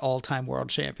the all-time world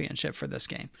championship for this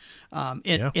game.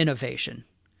 Innovation.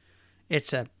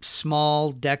 It's a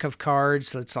small deck of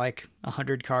cards that's like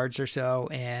 100 cards or so,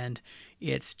 and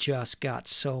it's just got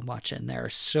so much in there.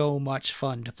 So much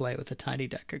fun to play with a tiny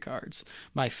deck of cards.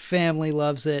 My family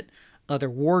loves it. Other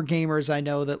war gamers I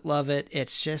know that love it.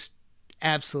 It's just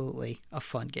absolutely a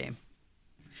fun game.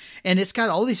 And it's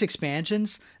got all these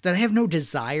expansions that I have no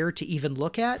desire to even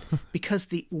look at because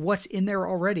what's in there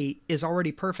already is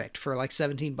already perfect for like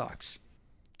 $17.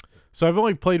 So I've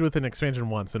only played with an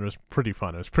expansion once, and it was pretty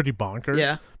fun. It was pretty bonkers.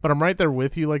 Yeah. But I'm right there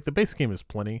with you. Like, the base game is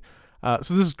plenty.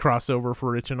 So this is crossover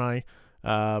for Rich and I.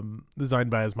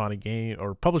 Designed by Asmati Game,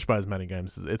 or published by Asmati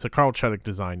Games. It's a Carl Chuddick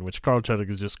design, which Carl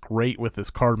Chuddick is just great with this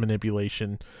card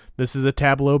manipulation. This is a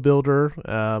tableau builder,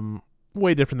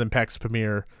 way different than PAX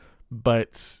Premier,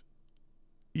 but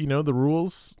the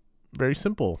rules very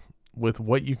simple with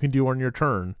what you can do on your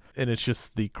turn, and it's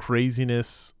just the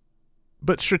craziness,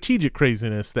 but strategic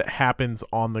craziness that happens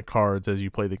on the cards as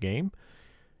you play the game.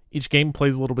 each game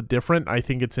plays a little bit different. I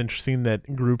think it's interesting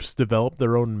that groups develop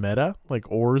their own meta. Like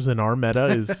Ors in our meta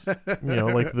is,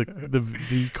 like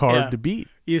the card to beat.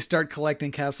 You start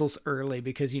collecting castles early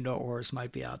because Ors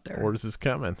might be out there. Ors is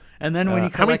coming. And then when you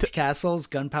collect castles,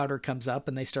 gunpowder comes up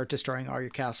and they start destroying all your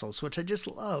castles, which I just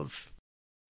love.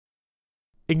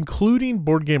 Including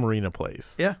Board Game Arena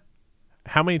plays. Yeah.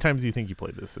 How many times do you think you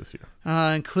played this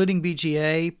year? Including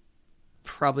BGA,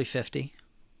 probably 50.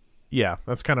 Yeah,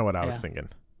 that's kind of what I was thinking.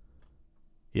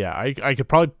 Yeah, I could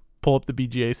probably pull up the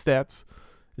BGA stats,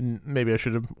 and maybe I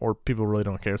should have, or people really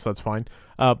don't care, so that's fine.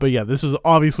 But yeah, this is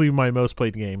obviously my most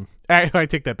played game. I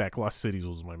take that back. Lost Cities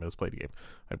was my most played game.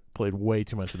 I played way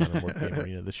too much of that in Board Game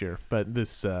Arena this year, but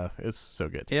this is so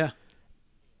good. Yeah.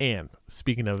 And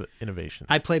speaking of innovation,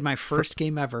 I played my first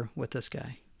game ever with this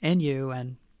guy, and you,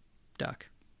 and Duck.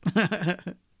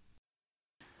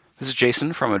 This is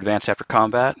Jason from Advanced After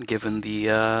Combat, given the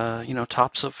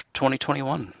tops of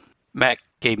 2021. Matt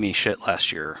gave me shit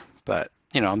last year, but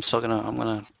I'm still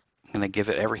gonna give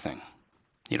it everything.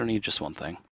 You don't need just one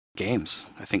thing. Games.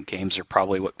 I think games are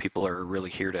probably what people are really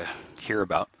here to hear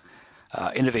about.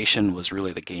 Innovation was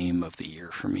really the game of the year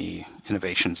for me.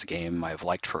 Innovation's a game I've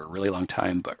liked for a really long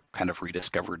time, but kind of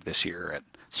rediscovered this year at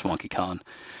SwankyCon.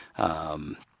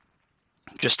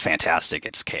 Just fantastic.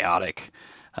 It's chaotic.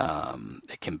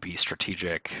 It can be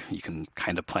strategic. You can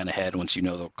kind of plan ahead once you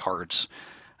know the cards.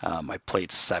 I played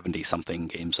 70-something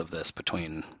games of this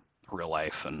between real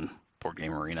life and Board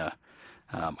Game Arena.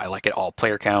 I like it all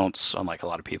player counts. Unlike a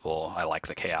lot of people, I like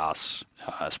the chaos,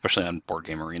 especially on Board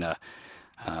Game Arena.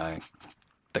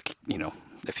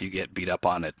 If you get beat up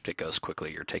on it, it goes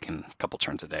quickly. You're taking a couple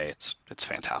turns a day. It's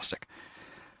fantastic.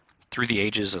 Through the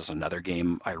Ages is another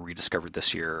game I rediscovered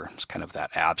this year. It's kind of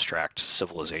that abstract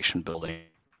civilization building.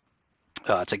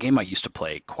 It's a game I used to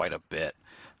play quite a bit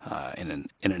in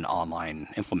an online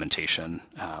implementation,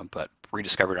 but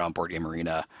rediscovered it on Board Game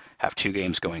Arena. Have 2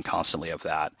 games going constantly of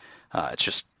that. It's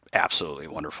just absolutely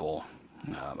wonderful.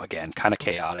 Again, kind of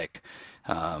chaotic.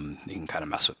 You can kind of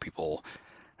mess with people.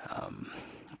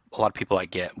 A lot of people I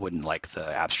get wouldn't like the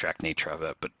abstract nature of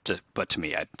it, but to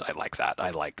me, I like that.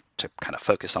 I like to kind of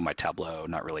focus on my tableau,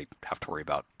 not really have to worry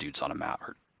about dudes on a map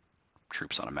or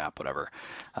troops on a map, whatever.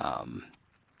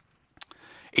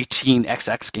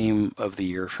 18xx game of the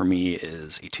year for me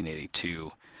is 1882.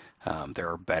 There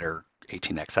are better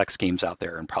 18xx games out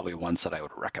there and probably ones that I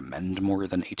would recommend more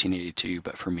than 1882,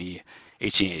 but for me,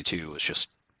 1882 was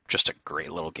just a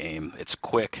great little game. It's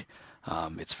quick.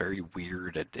 It's very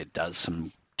weird. It does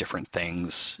some different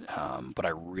things, but I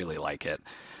really like it.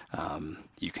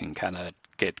 You can kind of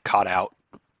get caught out,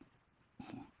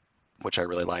 which I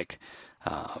really like.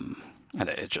 And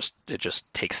it just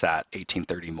takes that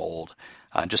 1830 mold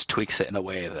and just tweaks it in a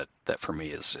way that for me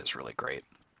is really great.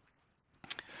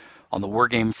 On the war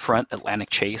game front, Atlantic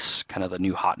Chase, kind of the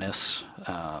new hotness,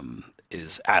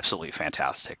 is absolutely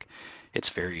fantastic. It's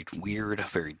very weird,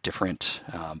 very different,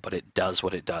 but it does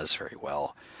what it does very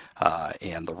well.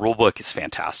 And the rulebook is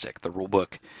fantastic. The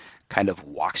rulebook kind of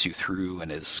walks you through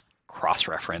and is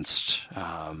cross-referenced.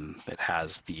 It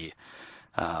has the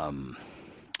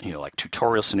like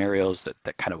tutorial scenarios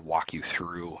that kind of walk you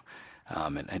through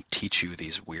and teach you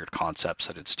these weird concepts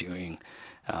that it's doing.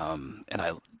 And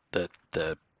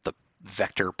the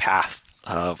vector path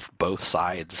of both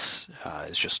sides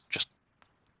is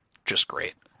just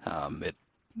great.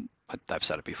 I've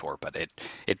said it before, but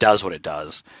it does what it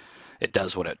does. It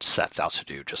does what it sets out to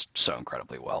do just so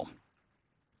incredibly well.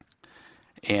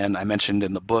 And I mentioned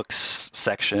in the books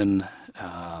section,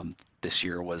 this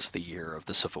year was the year of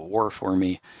the Civil War for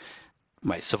me.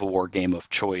 My Civil War game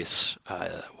of choice,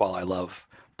 while I love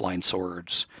Blind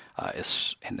Swords,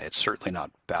 and it's certainly not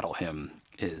Battle Hymn,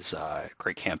 is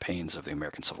Great Campaigns of the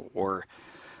American Civil War.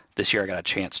 This year I got a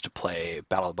chance to play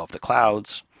Battle Above the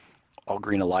Clouds, All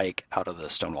Green Alike out of the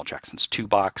Stonewall Jackson's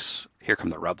 2-box, Here Come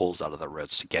the Rebels out of the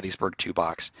Roads to Gettysburg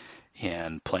 2-box,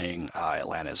 and playing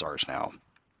Atlanta Is Ours Now.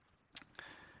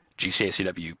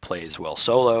 GCACW plays well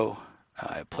solo.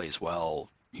 It plays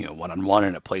well, one-on-one,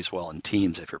 and it plays well in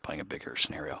teams if you're playing a bigger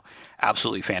scenario.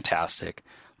 Absolutely fantastic.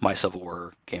 My Civil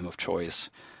War game of choice,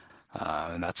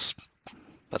 and that's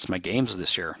my games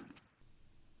this year.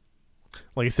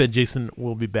 Like I said, Jason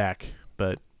will be back,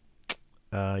 but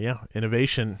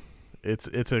innovation.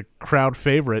 It's a crowd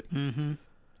favorite. Mm-hmm.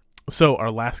 So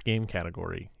our last game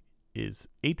category is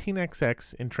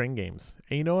 18xx in train games.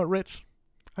 And you know what, Rich?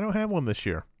 I don't have one this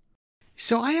year.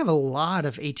 So I have a lot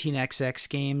of 18xx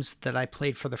games that I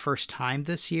played for the first time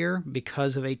this year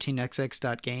because of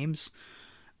 18xx.games.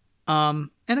 And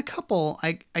a couple,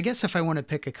 I guess if I want to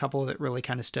pick a couple that really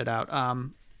kind of stood out,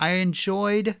 I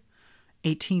enjoyed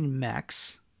 18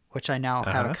 Mechs, which I now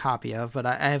have a copy of, but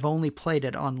I have only played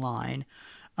it online.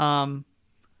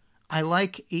 I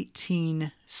like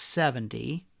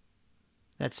 1870.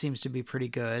 That seems to be pretty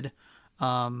good.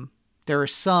 There are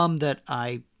some that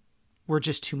were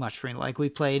just too much for me. Like we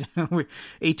played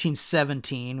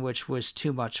 1817, which was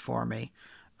too much for me.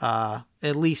 At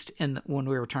least when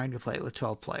we were trying to play it with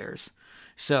 12 players.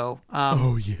 So,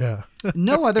 oh yeah,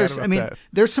 no others. I mean, that.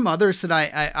 There's some others that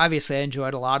I obviously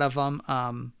enjoyed a lot of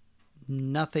them.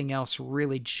 Nothing else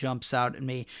really jumps out at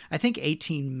me. I think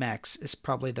 18 Mechs is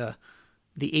probably the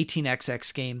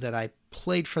 18XX game that I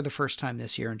played for the first time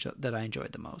this year and that I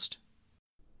enjoyed the most.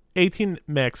 18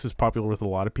 Mechs is popular with a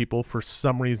lot of people. For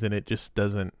some reason, it just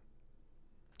doesn't.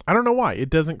 I don't know why it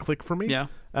doesn't click for me. Yeah.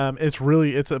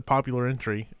 It's a popular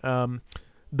entry.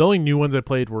 The only new ones I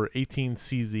played were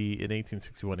 18CZ in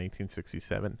 1861,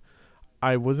 1867.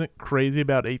 I wasn't crazy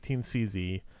about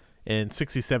 18CZ. And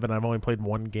 67 I've only played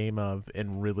one game of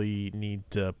and really need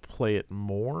to play it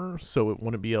more, so it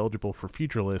wouldn't be eligible for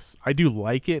future lists. I do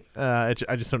like it. I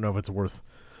just don't know if it's worth...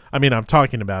 I mean, I'm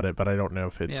talking about it, but I don't know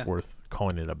if it's worth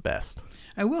calling it a best.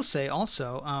 I will say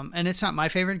also, and it's not my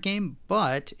favorite game,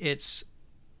 but it's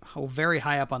very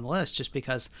high up on the list just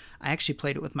because I actually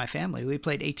played it with my family. We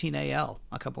played 18AL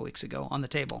a couple weeks ago on the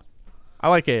table. I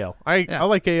like AL. I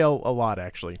like AL a lot,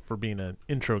 actually, for being an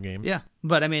intro game. Yeah,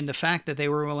 but I mean, the fact that they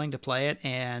were willing to play it,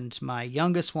 and my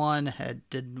youngest one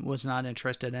was not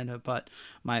interested in it, but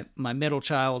my middle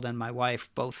child and my wife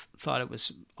both thought it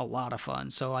was a lot of fun.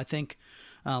 So I think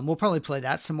we'll probably play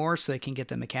that some more so they can get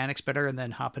the mechanics better and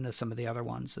then hop into some of the other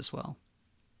ones as well.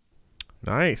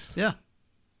 Nice. Yeah.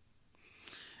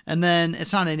 And then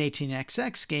it's not an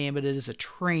 18XX game, but it is a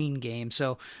train game.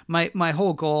 So my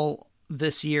whole goal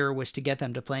this year was to get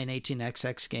them to play an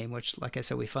 18XX game, which, like I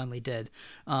said, we finally did.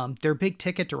 They're big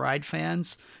Ticket to Ride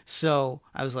fans, so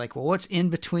I was like, well, what's in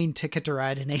between Ticket to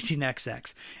Ride and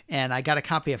 18XX? And I got a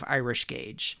copy of Irish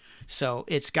Gauge. So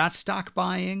it's got stock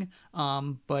buying,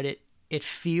 but it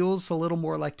feels a little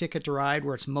more like Ticket to Ride,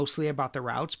 where it's mostly about the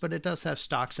routes, but it does have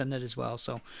stocks in it as well.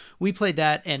 So we played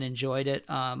that and enjoyed it.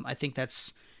 I think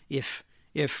that's if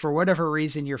for whatever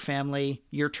reason your family,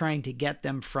 you're trying to get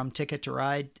them from Ticket to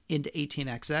Ride into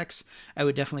 18XX, I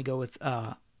would definitely go with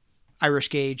Irish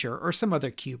Gauge or some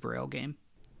other cube rail game.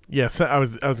 Yes, I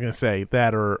was going to say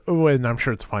that, and I'm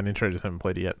sure it's a fine intro. I just haven't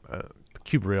played it yet. The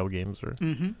cube rail games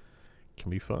can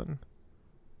be fun.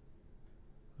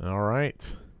 All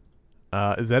right.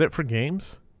 Is that it for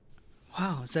games?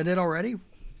 Wow, is that it already?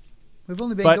 We've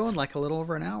only been going like a little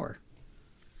over an hour.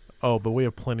 Oh, but we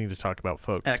have plenty to talk about,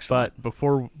 folks. Excellent. But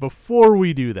before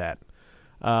we do that,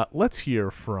 let's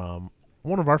hear from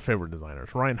one of our favorite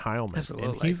designers, Ryan Heilman. Absolutely.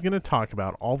 And he's going to talk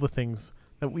about all the things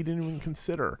that we didn't even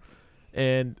consider.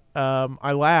 And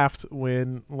I laughed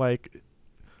when,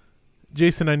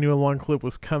 Jason, I knew a long clip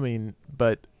was coming,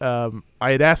 but when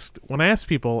I asked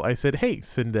people, I said, hey,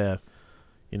 send a,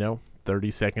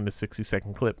 30-second to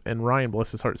 60-second clip. And Ryan,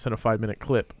 bless his heart, sent a 5-minute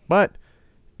clip. But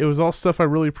it was all stuff I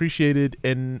really appreciated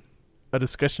and a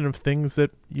discussion of things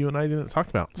that you and I didn't talk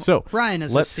about. So Ryan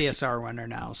is a CSR winner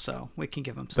now, so we can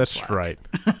give him some slack. Right.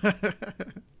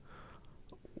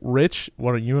 Rich,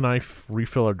 why don't you and I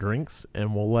refill our drinks,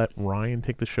 and we'll let Ryan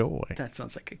take the show away. That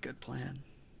sounds like a good plan.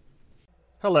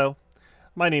 Hello,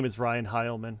 my name is Ryan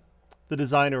Heilman, the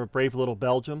designer of Brave Little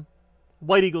Belgium,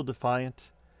 White Eagle Defiant,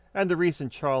 and the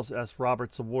recent Charles S.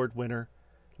 Roberts Award winner,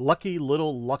 Lucky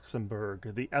Little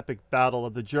Luxembourg, the epic battle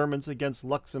of the Germans against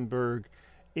Luxembourg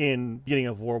in the beginning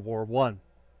of World War I.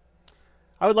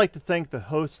 I would like to thank the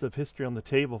host of History on the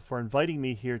Table for inviting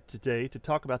me here today to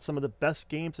talk about some of the best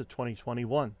games of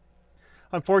 2021.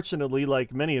 Unfortunately,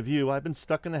 like many of you, I've been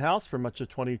stuck in the house for much of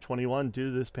 2021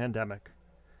 due to this pandemic.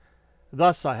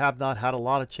 Thus, I have not had a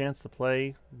lot of chance to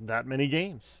play that many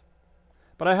games.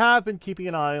 But I have been keeping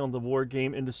an eye on the war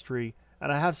game industry,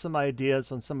 and I have some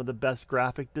ideas on some of the best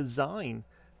graphic design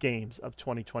games of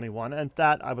 2021, and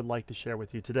that I would like to share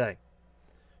with you today.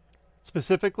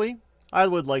 Specifically, I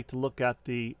would like to look at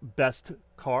the best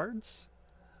cards,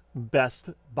 best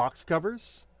box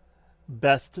covers,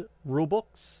 best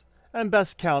rulebooks, and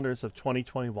best counters of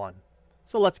 2021.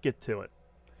 So let's get to it.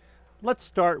 Let's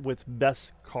start with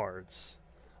best cards.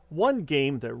 One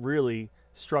game that really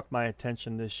struck my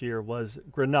attention this year was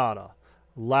Granada,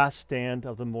 Last Stand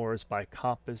of the Moors by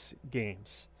Compass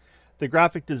Games. The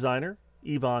graphic designer,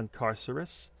 Ivan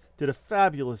Carceres, did a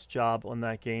fabulous job on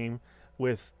that game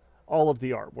with all of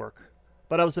the artwork.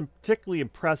 But I was particularly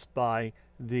impressed by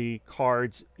the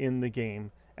cards in the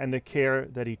game and the care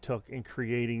that he took in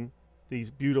creating these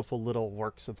beautiful little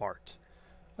works of art.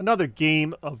 Another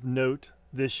game of note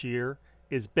this year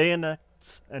is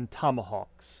Bayonets and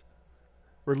Tomahawks.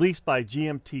 released by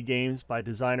GMT Games by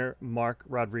designer Mark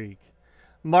Rodrigue.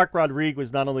 Mark Rodrigue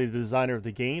was not only the designer of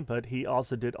the game, but he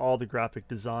also did all the graphic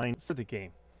design for the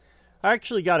game. I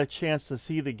actually got a chance to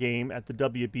see the game at the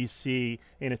WBC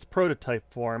in its prototype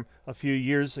form a few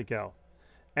years ago,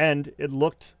 and it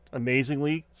looked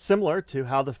amazingly similar to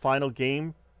how the final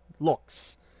game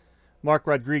looks. Mark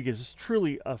Rodriguez is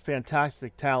truly a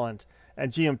fantastic talent,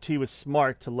 and GMT was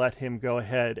smart to let him go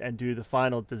ahead and do the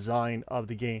final design of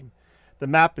the game. The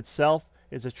map itself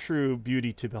is a true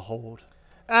beauty to behold.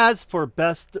 As for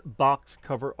best box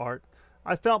cover art,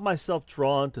 I felt myself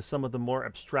drawn to some of the more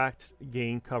abstract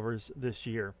game covers this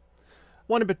year.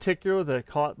 One in particular that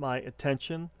caught my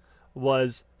attention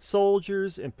was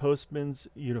Soldiers in Postmen's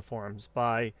Uniforms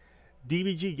by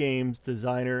DBG Games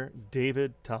designer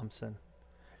David Thompson.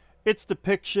 Its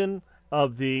depiction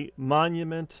of the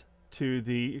monument to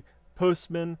the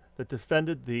postman that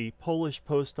defended the Polish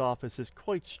post office is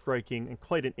quite striking and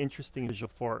quite an interesting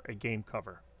visual for a game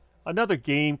cover. Another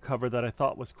game cover that I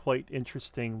thought was quite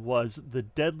interesting was The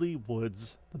Deadly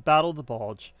Woods, The Battle of the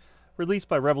Bulge, released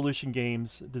by Revolution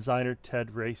Games designer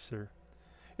Ted Racer.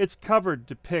 Its cover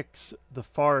depicts the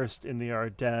forest in the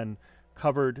Ardennes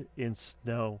covered in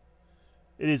snow.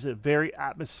 It is a very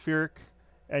atmospheric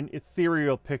and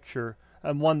ethereal picture,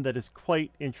 and one that is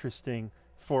quite interesting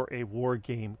for a war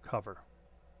game cover.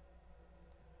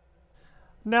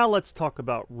 Now let's talk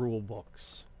about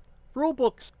rulebooks.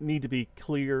 Rulebooks need to be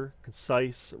clear,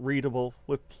 concise, readable,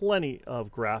 with plenty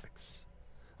of graphics.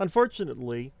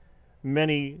 Unfortunately,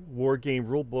 many wargame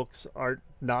rulebooks are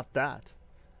not that.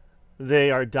 They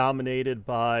are dominated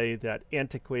by that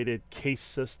antiquated case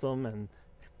system and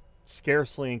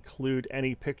scarcely include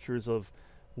any pictures of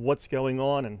what's going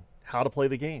on and how to play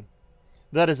the game.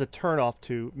 That is a turnoff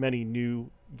to many new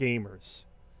gamers.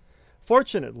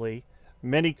 Fortunately,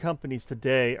 many companies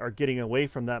today are getting away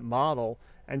from that model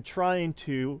and trying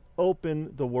to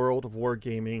open the world of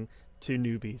wargaming to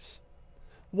newbies.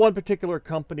 One particular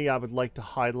company I would like to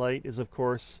highlight is, of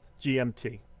course,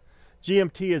 GMT.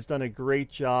 GMT has done a great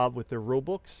job with their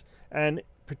rulebooks, and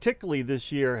particularly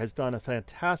this year has done a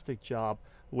fantastic job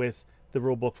with the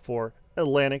rulebook for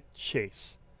Atlantic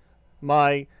Chase,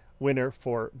 my winner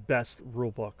for Best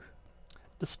Rulebook.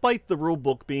 Despite the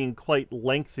rulebook being quite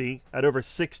lengthy at over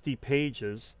 60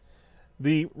 pages,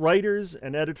 the writers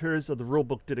and editors of the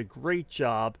rulebook did a great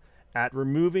job at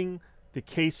removing the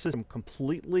case system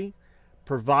completely,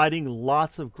 providing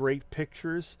lots of great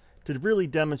pictures to really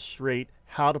demonstrate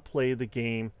how to play the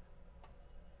game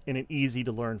in an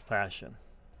easy-to-learn fashion.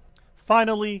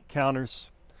 Finally, counters.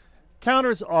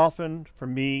 Counters often, for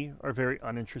me, are very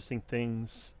uninteresting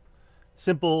things.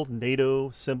 Simple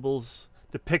NATO symbols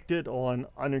depicted on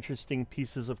uninteresting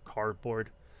pieces of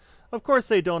cardboard. Of course,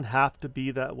 they don't have to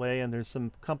be that way, and there's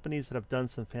some companies that have done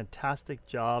some fantastic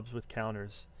jobs with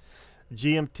counters.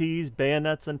 GMT's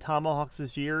Bayonets and Tomahawks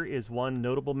this year is one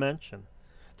notable mention.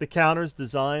 The counters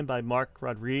designed by Mark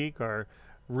Rodrigue are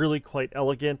really quite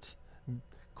elegant,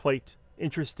 quite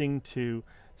interesting to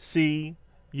see,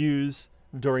 use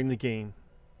during the game.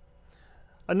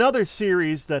 Another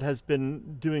series that has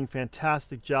been doing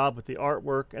fantastic job with the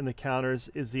artwork and the counters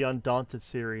is the Undaunted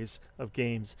series of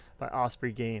games by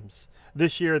Osprey Games.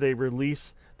 This year they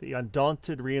release the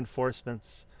Undaunted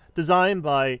Reinforcements, designed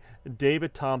by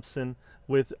David Thompson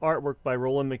with artwork by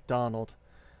Roland McDonald.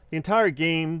 The entire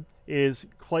game is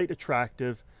quite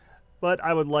attractive, but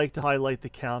I would like to highlight the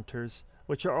counters,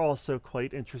 which are also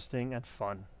quite interesting and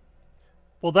fun.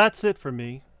 Well, that's it for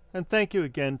me. And thank you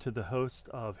again to the host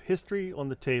of History on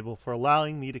the Table for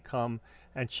allowing me to come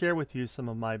and share with you some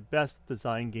of my best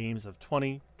design games of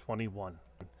 2021.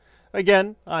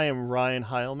 Again, I am Ryan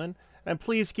Heilman, and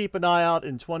please keep an eye out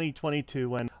in 2022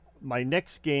 when my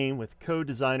next game with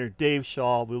co-designer Dave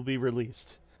Shaw will be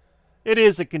released. It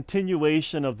is a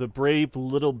continuation of the Brave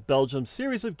Little Belgium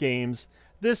series of games,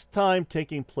 this time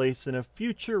taking place in a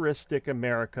futuristic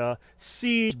America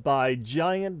sieged by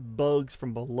giant bugs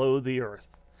from below the earth.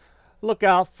 Look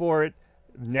out for it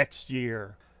next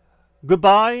year.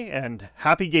 Goodbye and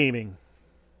happy gaming.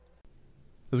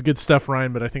 That's good stuff,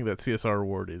 Ryan, but I think that CSR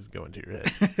award is going to your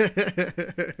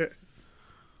head.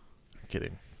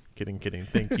 Kidding.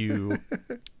 Thank you.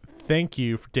 Thank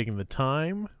you for taking the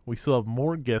time. We still have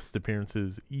more guest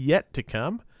appearances yet to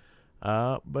come.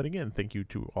 But again, thank you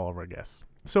to all of our guests.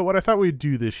 So what I thought we'd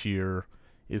do this year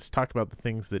is talk about the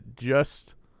things that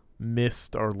just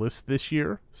missed our list this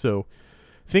year. So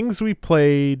things we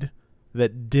played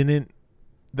that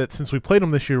since we played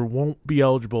them this year won't be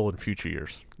eligible in future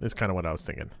years is kind of what I was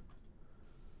thinking.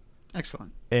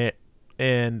 Excellent.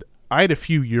 And I had a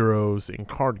few Euros in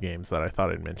card games that I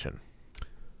thought I'd mention.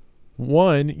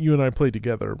 One, you and I played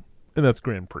together, and that's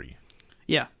Grand Prix.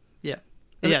 Yeah.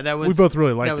 And That was. we both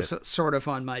really liked it. That was sort of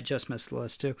on my just missed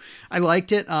list too. I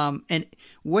liked it. And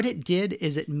what it did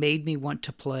is it made me want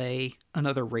to play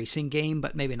another racing game,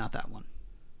 but maybe not that one.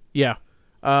 Yeah.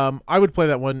 I would play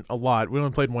that one a lot. We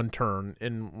only played one turn,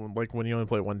 and like when you only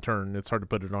play one turn, it's hard to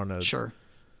put it on a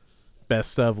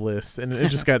best of list, and it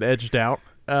just got edged out.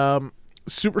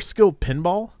 Super Skill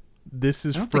Pinball. This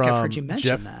is I don't from think I've heard you mention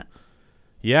Jeff. that.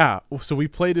 Yeah, so we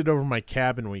played it over my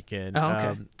cabin weekend. Oh,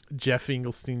 okay. Jeff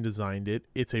Engelstein designed it.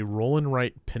 It's a roll and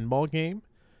write pinball game.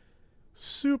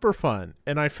 Super fun.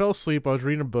 And I fell asleep. I was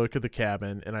reading a book at the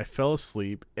cabin, and I fell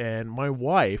asleep. And my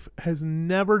wife has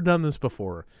never done this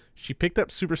before. She picked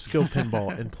up Super Skill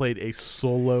Pinball and played a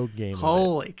solo game.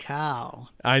 Holy cow!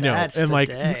 I know. That's and the like,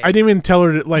 day. I didn't even tell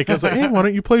her to, like, I was like, hey, why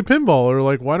don't you play pinball? Or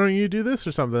like, why don't you do this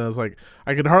or something? I was like,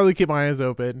 I could hardly keep my eyes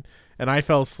open, and I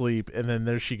fell asleep. And then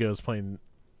there she goes playing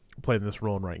this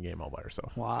roll and write game all by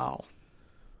herself. Wow.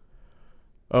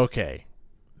 Okay,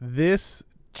 this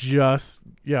just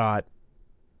got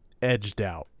edged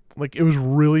out. Like, it was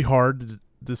really hard to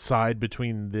decide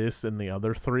between this and the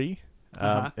other three.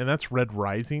 And that's Red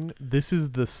Rising. This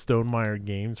is the Stonemaier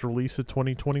Games release of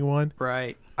 2021.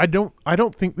 Right. I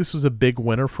don't think this was a big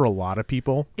winner for a lot of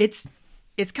people. It's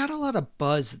got a lot of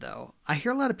buzz though. I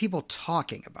hear a lot of people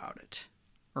talking about it.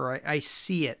 Or I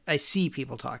see it. I see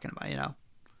people talking about it, you know.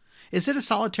 Is it a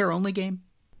solitaire only game?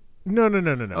 No.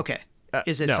 Okay.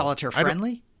 Is it no, solitaire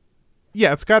friendly?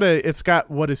 Yeah, it's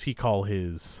got what does he call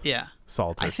his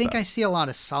solitaire I think stuff. I see a lot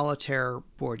of solitaire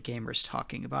board gamers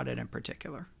talking about it in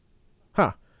particular.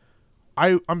 Huh.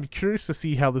 I'm curious to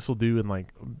see how this will do in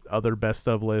like other best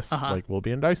of lists, like Will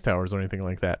Be in Dice Towers or anything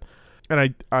like that.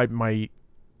 And I my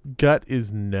gut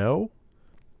is no.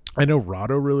 I know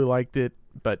Rado really liked it,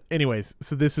 but anyways,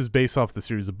 so this is based off the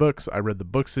series of books. I read the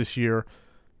books this year.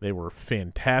 They were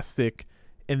fantastic.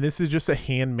 And this is just a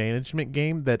hand management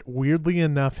game that weirdly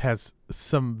enough has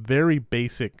some very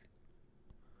basic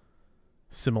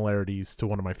similarities to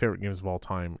one of my favorite games of all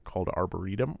time called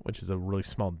Arboretum, which is a really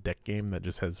small deck game that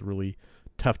just has really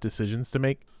tough decisions to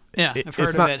make. Yeah, I've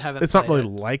heard of it. It's not really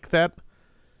like that.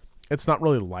 It's not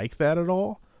really like that at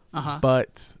all.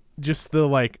 But just the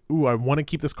like, ooh, I want to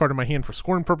keep this card in my hand for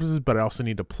scoring purposes, but I also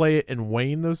need to play it and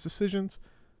weighing those decisions.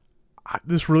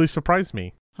 This really surprised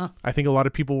me. I think a lot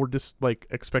of people were just like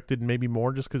expected maybe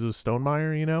more just because it was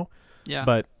Stonemaier, you know. Yeah.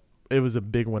 But it was a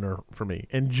big winner for me,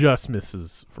 and just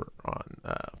misses for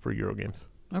Eurogames.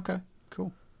 Okay,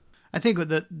 cool. I think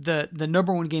the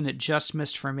number one game that just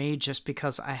missed for me, just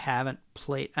because I haven't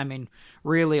played. I mean,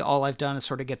 really, all I've done is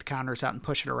sort of get the counters out and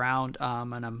push it around.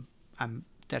 And I'm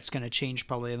that's going to change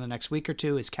probably in the next week or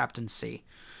two. Is Captain C,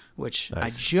 which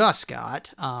nice. I just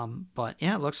got. But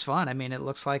yeah, it looks fun. I mean, it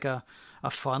looks like a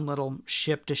fun little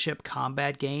ship-to-ship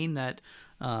combat game that,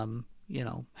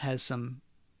 has some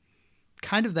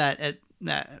kind of that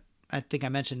I think I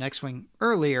mentioned X-Wing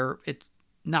earlier. It's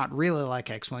not really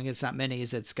like X-Wing. It's not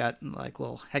minis. It's got like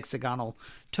little hexagonal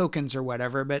tokens or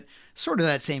whatever, but sort of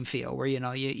that same feel where,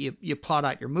 you plot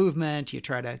out your movement, you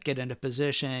try to get into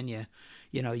position,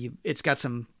 it's got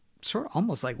some sort of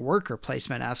almost like worker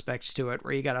placement aspects to it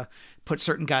where you got to put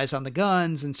certain guys on the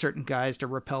guns and certain guys to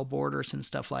repel borders and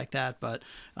stuff like that. But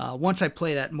once I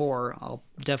play that more, I'll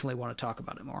definitely want to talk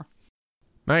about it more.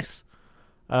 Nice.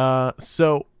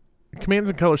 So Commands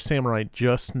and Colors Samurai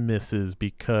just misses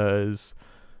because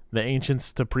the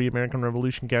Ancients to Pre-American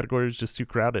Revolution category is just too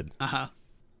crowded.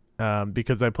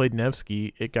 Because I played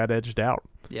Nevsky, it got edged out.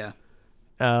 Yeah.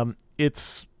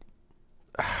 It's,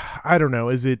 I don't know.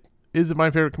 Is it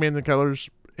my favorite Commands and Colors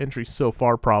entry so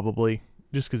far? Probably,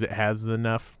 just because it has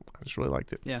enough. I just really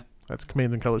liked it. Yeah. That's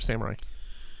Commands and Colors Samurai.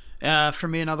 For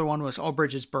me, another one was All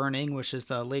Bridges Burning, which is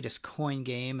the latest coin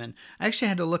game. And I actually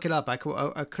had to look it up. I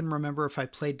couldn't remember if I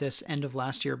played this end of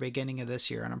last year or beginning of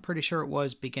this year. And I'm pretty sure it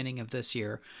was beginning of this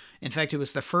year. In fact, it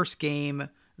was the first game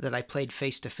that I played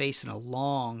face-to-face in a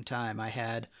long time. I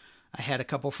had a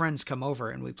couple friends come over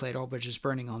and we played All Bridges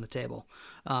Burning on the table.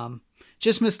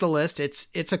 Just missed the list.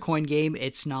 It's a coin game.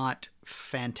 It's not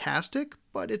fantastic,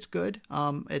 but it's good.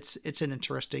 It's an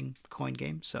interesting coin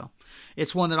game. So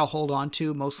it's one that I'll hold on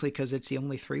to mostly because it's the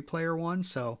only 3-player one.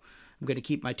 So I'm going to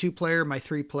keep my 2-player, my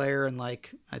 3-player, and I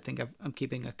think I'm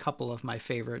keeping a couple of my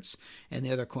favorites, and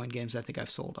the other coin games I think I've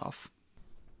sold off.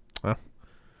 Well,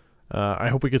 I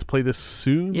hope we get to play this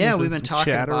soon. Yeah, we've been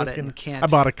talking about it and can't. I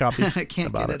bought a copy. I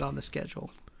can't get it on the schedule.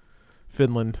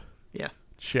 Finland. Yeah.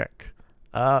 Check.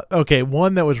 Okay,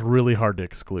 one that was really hard to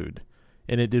exclude,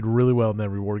 and it did really well in the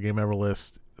Every War Game Ever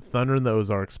list. Thunder in the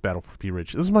Ozarks: Battle for P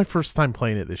Ridge. This is my first time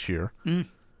playing it this year.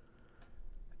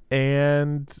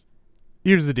 And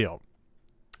here's the deal.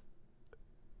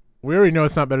 We already know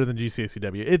it's not better than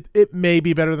GCACW. It may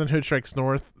be better than Hood Strikes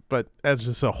North, but as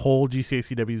just a whole,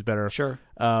 GCACW is better. Sure.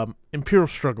 Imperial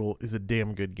Struggle is a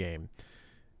damn good game.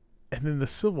 And then the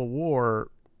Civil War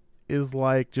is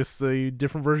like just a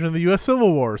different version of the U.S.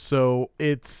 Civil War. So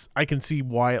I can see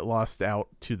why it lost out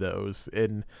to those.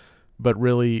 But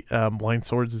really, Blind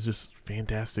Swords is just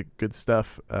fantastic, good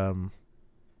stuff.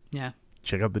 Yeah.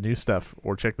 Check out the new stuff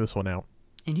or check this one out.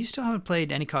 And you still haven't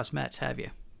played Any Cost Mets, have you?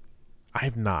 I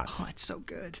have not. Oh, it's so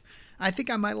good. I think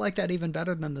I might like that even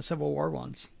better than the Civil War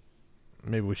ones.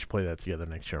 Maybe we should play that together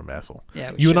next year in Basel.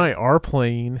 Yeah, you and I are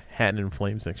playing Hatton and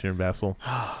Flames next year in Basel.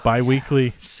 Bi-weekly.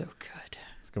 Yeah, so good.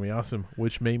 It's going to be awesome,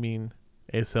 which may mean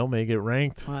ASL may get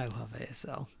ranked. I love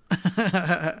ASL.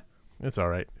 It's all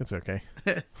right. It's okay.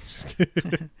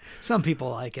 Some people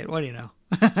like it. What do you know?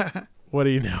 What do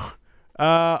you know?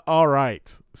 All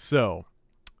right. So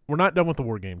we're not done with the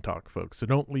war game talk, folks, so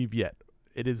don't leave yet.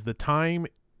 It is the time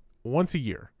once a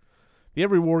year. The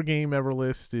Every War Game Ever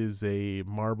list is a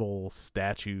marble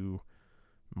statue,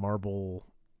 I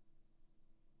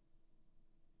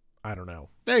don't know.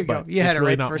 There you go. You had it really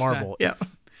right not the first marble. time. Yeah.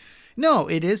 No,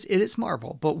 it is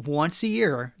marble, but once a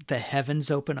year the heavens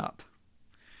open up.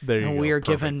 There you go. And we are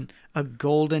Perfect. given a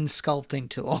golden sculpting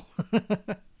tool.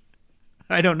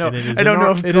 I don't know. And I don't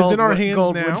know if it is in our hands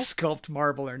gold now. would sculpt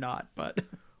marble or not, but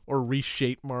Or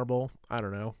reshape marble. I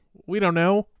don't know. We don't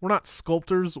know. We're not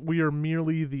sculptors. We are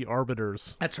merely the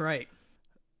arbiters. that's right.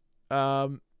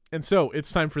 And so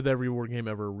it's time for the Every War Game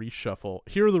Ever reshuffle.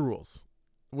 Here are the rules,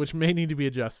 which may need to be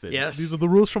adjusted. Yes. These are the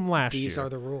rules from last year. These are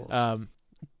the rules.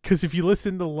 Because if you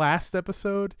listen to last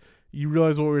episode, you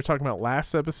realize what we were talking about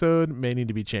last episode may need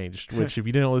to be changed, which if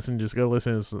you didn't listen, just go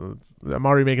listen. I'm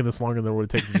already making this longer than it would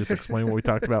take to just explain what we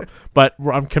talked about, but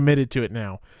I'm committed to it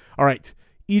now. All right.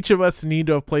 Each of us need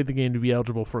to have played the game to be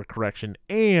eligible for a correction,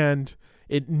 and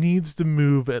it needs to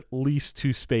move at least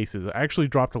 2 spaces. I actually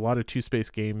dropped a lot of 2-space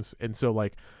games, and so I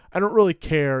don't really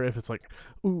care if it's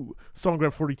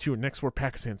Stalingrad 42 and Next War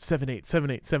Pakistan 7-8,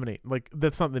 7-8, 7-8.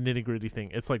 That's not the nitty-gritty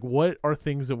thing. It's what are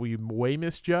things that we way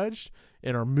misjudged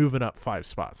and are moving up 5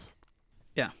 spots.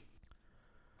 Yeah.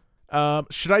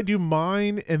 Should I do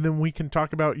mine and then we can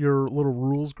talk about your little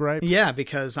rules gripe? Yeah,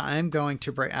 because I'm going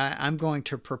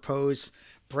to propose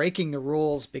breaking the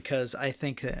rules because I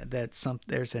think that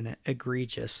there's an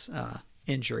egregious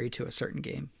injury to a certain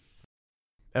game.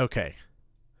 Okay.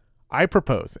 I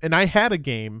propose, and I had a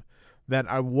game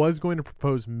that I was going to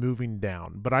propose moving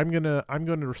down, but I'm gonna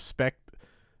respect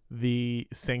the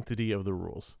sanctity of the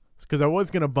rules because I was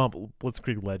gonna bump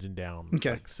Blitzkrieg Legend down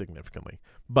significantly,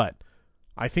 but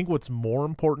I think what's more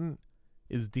important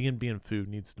is D&B and Food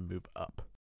needs to move up.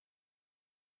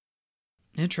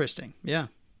 Interesting. Yeah.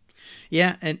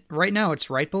 Yeah, and right now it's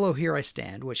right below Here I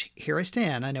Stand, which Here I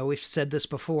Stand, I know we've said this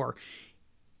before.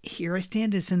 Here I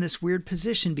Stand is in this weird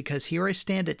position because Here I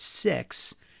Stand at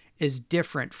 6 is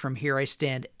different from Here I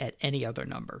Stand at any other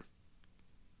number.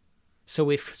 So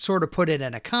we've sort of put it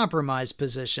in a compromise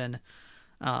position.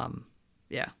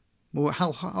 Yeah.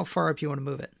 How far up you want to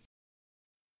move it?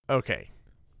 Okay.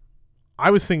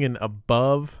 I was thinking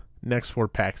above Next War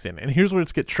Pakistan. And here's where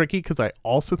it's get tricky because I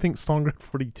also think Stalingrad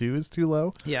 42 is too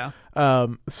low. Yeah.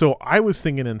 So I was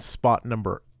thinking in spot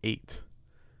number 8.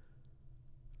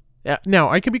 Yeah. Now,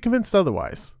 I could be convinced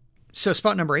otherwise. So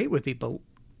spot number 8 would be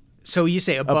so you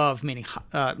say above, meaning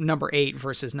number 8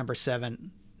 versus number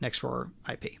 7 Next War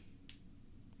IP.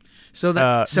 So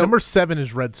number 7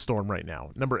 is Red Storm right now.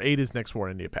 Number 8 is Next War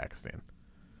India Pakistan.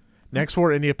 Next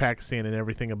War India Pakistan and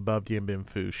everything above Dien Bien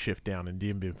Phu shift down, and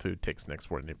Dien Bien Phu takes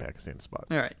Next War India Pakistan spot.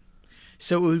 All right.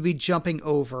 So it would be jumping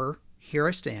over Here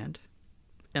I Stand,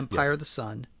 Empire of the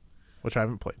Sun, which I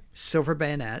haven't played. Silver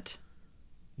Bayonet.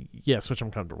 Yes, which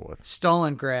I'm comfortable with.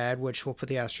 Stalingrad, which we'll put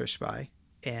the Astro Spy,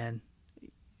 and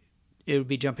it would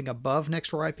be jumping above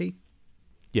Next War IP?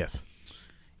 Yes.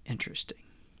 Interesting.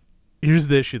 Here's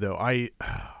the issue, though. I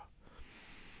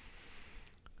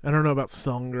don't know about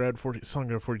Stalingrad 40.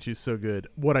 Stalingrad 42 is so good.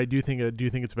 What I do think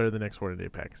it's better than Next War India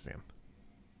Pakistan.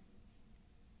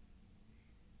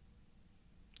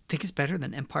 Think it's better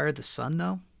than Empire of the Sun,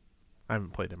 though? I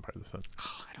haven't played Empire of the Sun.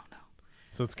 Oh, I don't know.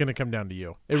 So it's going to come down to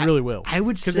you. It really will. I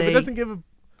would say... Because if it doesn't give a...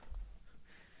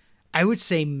 I would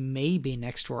say maybe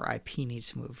Next War IP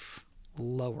needs to move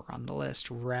lower on the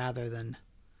list rather than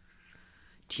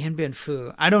Dien Bien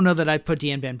Phu. I don't know that I'd put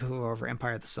Dien Bien Phu over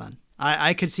Empire of the Sun.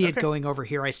 I could see it going over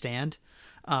Here I Stand,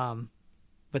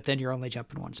 but then you're only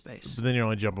jumping one space. But then you're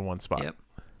only jumping one spot. Yep.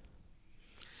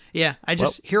 Yeah,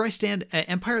 Here I Stand,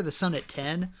 Empire of the Sun at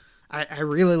 10. I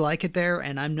really like it there,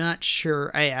 and I'm not sure.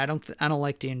 I don't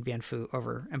like Dien Bien Phu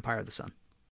over Empire of the Sun.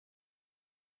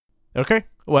 Okay,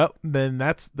 well then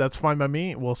that's fine by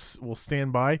me. We'll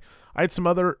stand by. I had some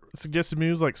other suggested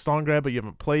moves like Stalingrad, but you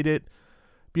haven't played it.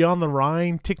 Beyond the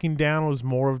Rhine, ticking down was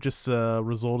more of just a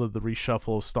result of the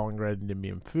reshuffle of Stalingrad and Dien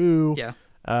Bien Phu. Yeah.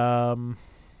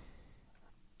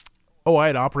 I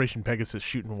had Operation Pegasus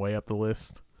shooting way up the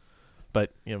list,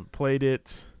 but you haven't played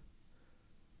it.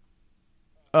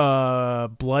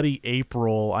 Bloody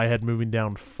April, I had moving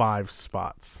down 5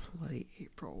 spots. Bloody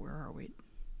April, where are we?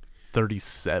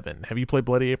 37. Have you played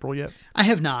Bloody April yet? I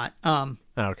have not.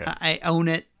 Okay. I own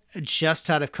it just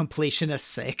out of completionist's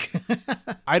sake.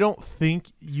 I don't think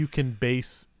you can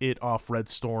base it off Red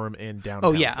Storm and Downtown.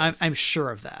 Oh yeah, I'm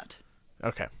sure of that.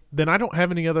 Okay. Then I don't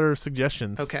have any other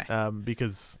suggestions. Okay.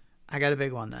 Because I got a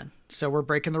big one then. So we're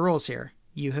breaking the rules here.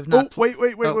 You have not. Wait.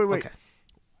 Okay.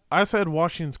 I also had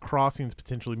Washington's Crossings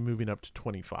potentially moving up to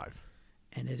 25.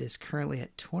 And it is currently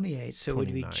at 28, so it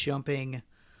would be 29. jumping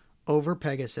over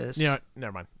Pegasus. Yeah,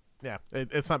 never mind. Yeah,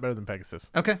 it's not better than Pegasus.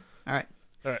 Okay. All right.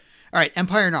 All right. All right.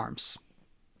 Empire in Arms.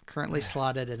 Currently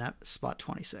slotted in at spot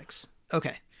 26.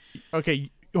 Okay.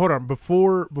 Okay, hold on.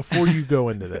 Before you go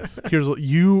into this, here's what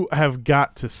you have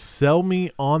got to sell me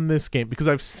on this game because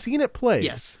I've seen it played.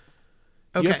 Yes.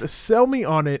 Okay. You have to sell me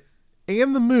on it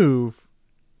and the move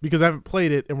because I haven't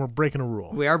played it and we're breaking a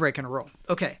rule. We are breaking a rule.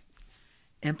 Okay.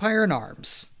 Empire in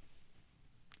Arms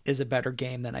is a better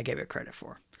game than I gave it credit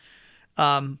for.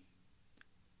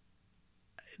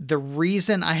 The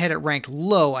reason I had it ranked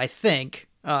low, I think,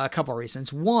 a couple of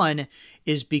reasons. One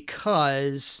is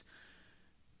because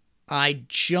I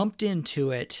jumped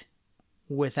into it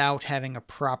without having a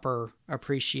proper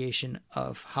appreciation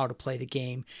of how to play the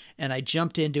game. And I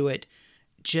jumped into it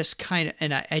just kind of,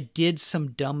 and I did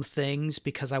some dumb things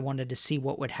because I wanted to see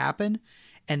what would happen.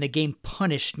 And the game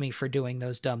punished me for doing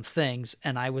those dumb things.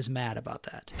 And I was mad about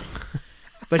that.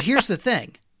 But here's the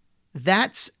thing.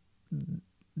 That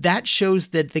shows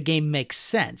that the game makes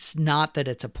sense, not that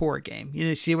it's a poor game.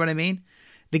 You see what I mean?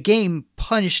 The game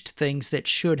punished things that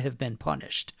should have been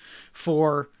punished.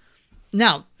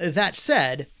 Now, that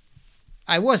said,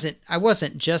 I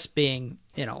wasn't just being,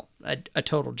 a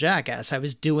total jackass. I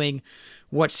was doing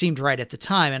what seemed right at the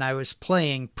time, and I was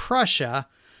playing Prussia,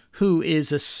 who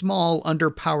is a small,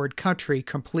 underpowered country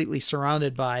completely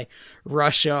surrounded by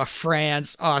Russia,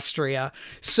 France, Austria.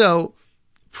 So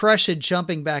Prussia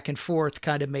jumping back and forth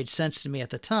kind of made sense to me at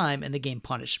the time, and the game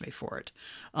punished me for it.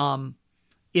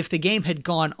 If the game had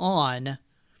gone on,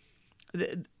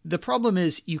 the problem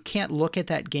is you can't look at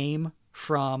that game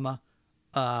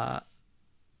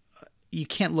you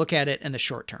can't look at it in the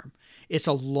short term. It's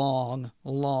a long,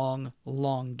 long,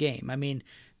 long game. I mean,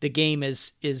 the game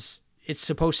it's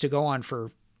supposed to go on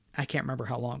for, I can't remember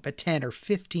how long, but 10 or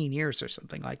 15 years or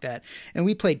something like that. And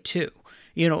we played 2.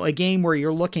 A game where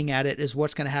you're looking at it as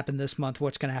what's going to happen this month,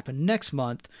 what's going to happen next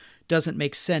month, doesn't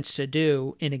make sense to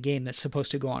do in a game that's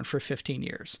supposed to go on for 15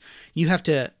 years. You have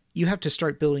to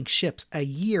start building ships a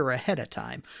year ahead of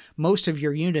time. Most of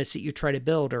your units that you try to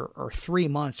build are 3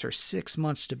 months or 6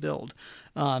 months to build.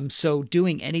 So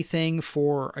doing anything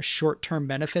for a short-term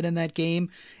benefit in that game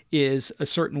is a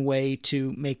certain way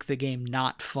to make the game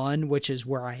not fun, which is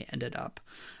where I ended up.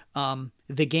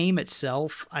 The game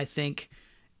itself, I think,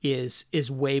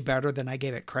 is way better than I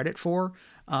gave it credit for.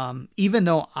 Even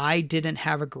though I didn't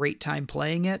have a great time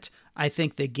playing it, I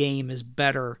think the game is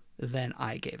better than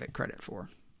I gave it credit for.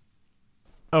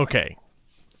 Okay.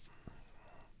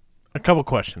 A couple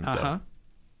questions. Though.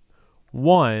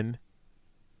 One,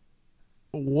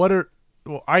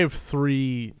 I have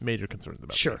 3 major concerns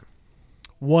about Sure. the game.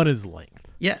 One is length.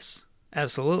 Yes,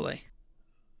 absolutely.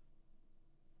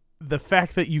 The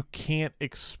fact that you can't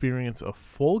experience a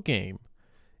full game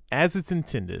as it's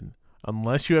intended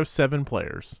unless you have 7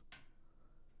 players,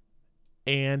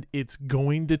 and it's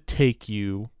going to take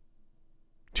you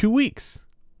 2 weeks.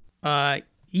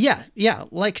 Yeah,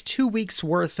 like 2 weeks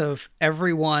worth of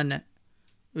everyone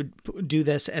would do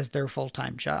this as their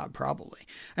full-time job, probably.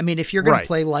 I mean, if you're going to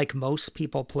play like most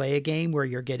people play a game where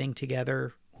you're getting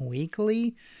together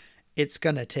weekly, it's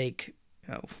going to take,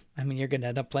 you're going to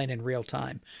end up playing in real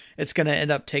time. It's going to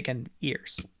end up taking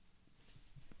years.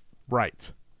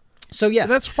 Right. So yes,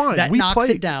 and that's fine. That knocks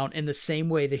it down in the same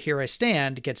way that Here I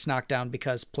Stand gets knocked down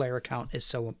because player count is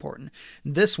so important.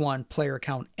 This one, player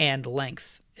count and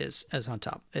length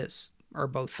are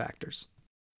both factors.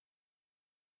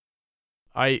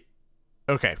 I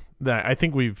think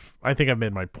I've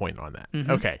made my point on that.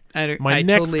 Mm-hmm. Okay. My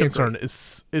next totally concern agree.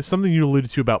 is something you alluded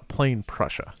to about playing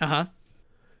Prussia. Uh-huh.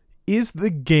 Is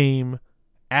the game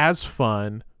as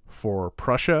fun for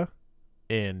Prussia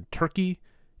and Turkey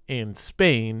and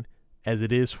Spain as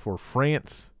it is for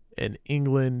France and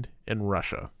England and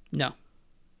Russia? No.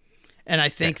 And I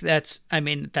think that's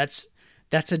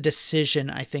a decision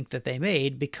I think that they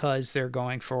made because they're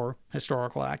going for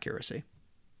historical accuracy.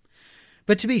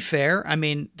 But to be fair, I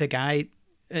mean, the guy,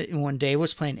 when Dave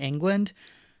was playing England,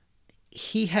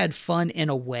 he had fun in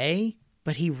a way,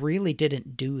 but he really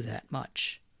didn't do that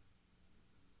much.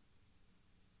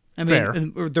 I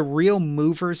mean, the real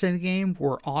movers in the game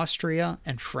were Austria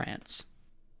and France.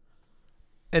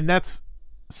 And that's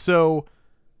so.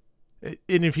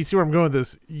 And if you see where I'm going with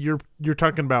this, you're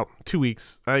talking about 2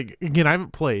 weeks. I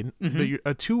haven't played, but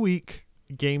a 2 week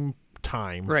game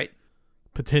time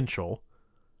potential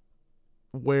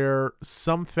where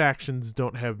some factions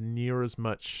don't have near as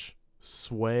much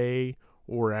sway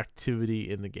or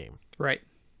activity in the game. Right.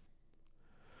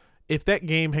 If that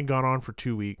game had gone on for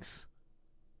 2 weeks,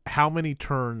 how many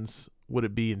turns would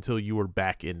it be until you were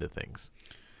back into things?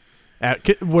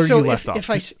 Where you left off.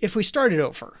 If we started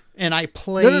over and I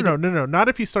played... No, not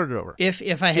if you started over.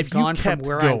 If I had gone from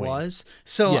where I was.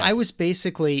 So yes. I was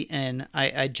basically, and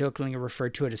I jokingly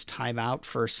referred to it as timeout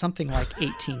for something like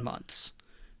 18 months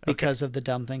because of the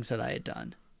dumb things that I had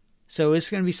done. So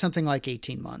it's going to be something like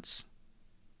 18 months.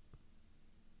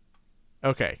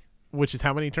 Okay. Which is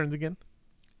how many turns again?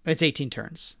 It's 18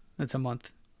 turns. It's a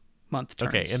month turns.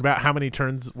 Okay. And about how many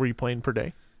turns were you playing per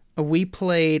day? We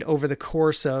played over the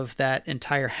course of that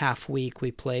entire half week,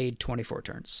 we played 24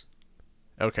 turns.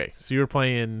 Okay. So you were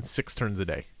playing 6 turns a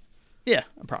day. Yeah,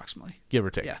 approximately. Give or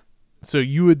take. Yeah. So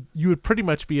you would pretty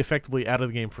much be effectively out of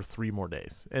the game for 3 more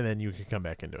days, and then you could come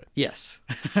back into it. Yes.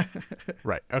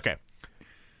 Right. Okay.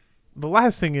 The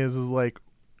last thing is like,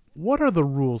 what are the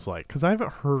rules like? Because I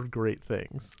haven't heard great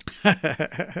things.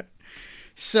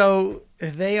 So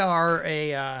they are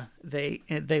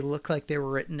they look like they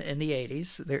were written in the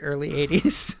 80s, the early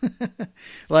 80s.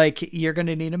 Like you're going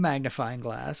to need a magnifying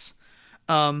glass.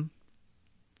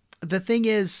 The thing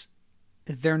is,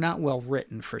 they're not well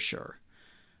written for sure.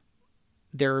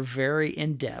 They're very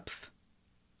in depth,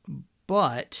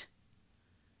 but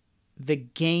the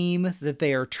game that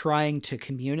they are trying to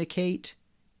communicate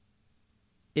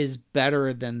is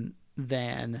better than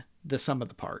the sum of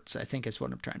the parts, I think is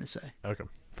what I'm trying to say. Okay.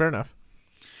 Fair enough.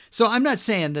 So I'm not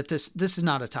saying that this is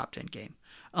not a top 10 game.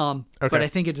 But I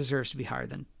think it deserves to be higher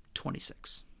than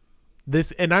 26.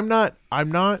 And I'm not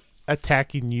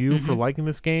attacking you for liking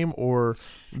this game or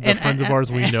the friends of ours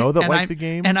we know that like the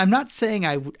game. And I'm not saying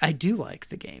I do like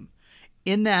the game.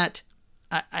 In that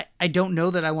I don't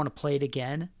know that I want to play it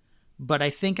again, but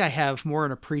I think I have more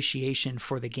an appreciation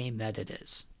for the game that it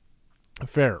is.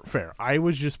 Fair. I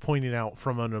was just pointing out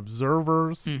from an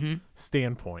observer's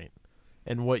standpoint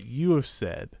and what you have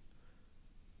said,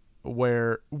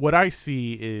 where what I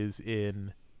see is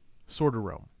in Sword of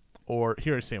Rome, or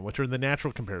here I'm saying, which are the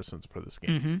natural comparisons for this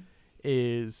game,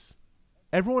 is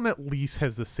everyone at least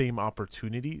has the same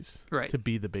opportunities to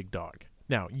be the big dog.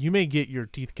 Now, you may get your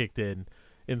teeth kicked in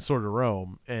Sword of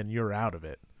Rome and you're out of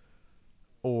it.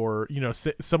 Or,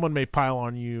 someone may pile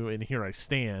on you and here I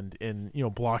stand and,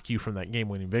 block you from that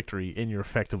game-winning victory and you're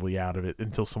effectively out of it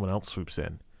until someone else swoops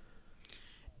in.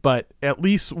 But at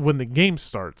least when the game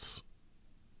starts,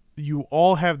 you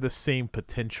all have the same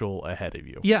potential ahead of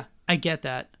you. Yeah, I get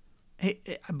that.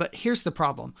 But here's the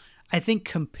problem. I think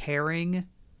comparing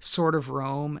Sword of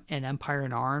Rome and Empire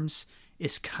in Arms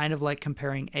is kind of like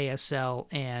comparing ASL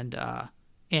and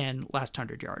Last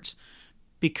 100 Yards.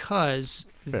 Because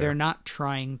they're not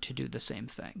trying to do the same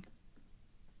thing.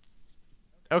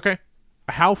 Okay.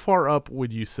 How far up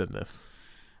would you send this?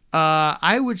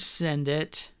 I would send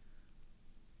it...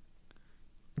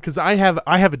 Because I have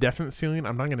a definite ceiling.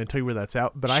 I'm not going to tell you where that's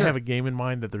out, but I have a game in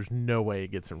mind that there's no way it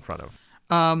gets in front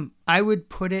of. I would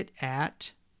put it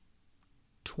at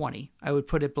 20. I would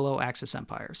put it below Axis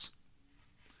Empires.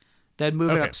 That'd move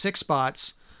it up 6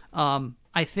 spots.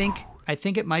 I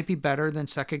think it might be better than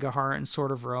Sekigahara and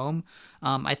Sword of Rome.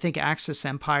 I think Axis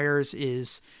Empires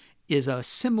is a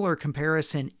similar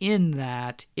comparison in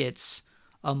that it's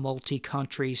a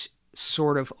multi-country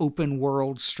sort of open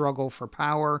world struggle for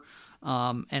power.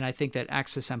 And I think that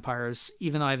Axis Empires,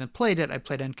 even though I haven't played it, I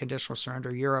played Unconditional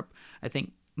Surrender Europe, I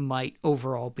think might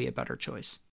overall be a better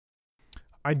choice.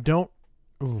 I don't...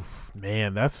 Oof,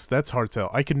 man, that's hard sell.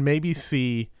 I can maybe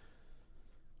see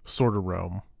Sword of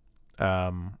Rome.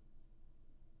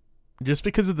 Just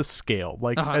because of the scale,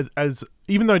 like as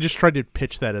even though I just tried to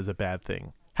pitch that as a bad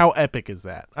thing, how epic is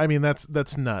that? I mean,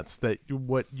 that's nuts. That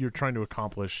what you're trying to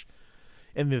accomplish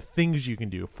and the things you can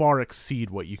do far exceed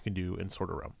what you can do in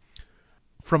Sword of Rome.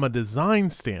 From a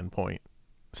design standpoint,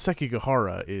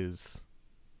 Sekigahara is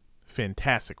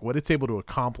fantastic. What it's able to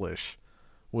accomplish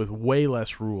with way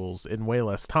less rules in way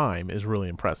less time is really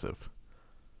impressive.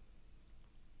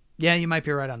 Yeah, you might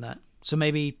be right on that. So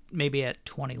maybe at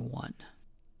 21.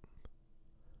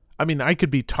 I mean, I could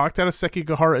be talked out of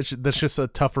Sekigahara. That's just a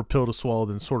tougher pill to swallow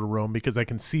than Sword of Rome, because I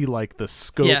can see like the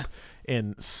scope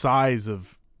and size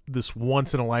of this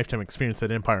once in a lifetime experience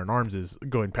that Empire in Arms is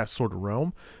going past Sword of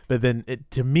Rome. But then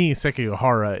to me,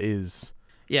 Sekigahara is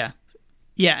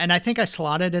and I think I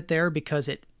slotted it there because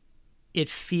it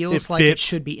feels like it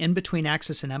should be in between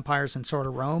Axis and Empires and Sword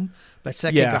of Rome, but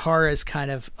Sekigahara is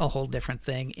kind of a whole different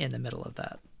thing in the middle of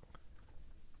that.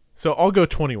 So I'll go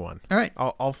 21. All right.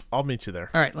 I'll meet you there.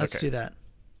 All right, let's do that.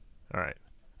 All right.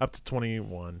 Up to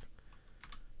 21.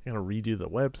 I'm going to redo the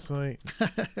website.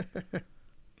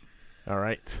 All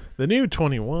right. The new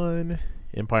 21,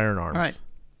 Empire in Arms.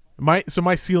 All right.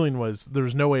 My ceiling was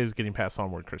there's no way I was getting past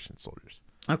Onward Christian Soldiers.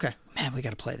 Okay. Man, we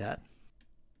got to play that.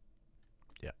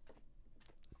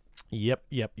 Yep.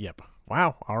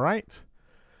 Wow. All right.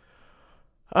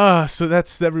 So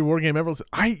that's every war game ever.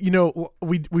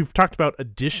 We've talked about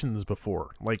additions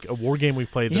before, like a war game we've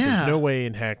played that there's no way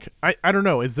in heck. I don't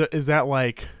know. Is that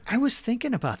like? I was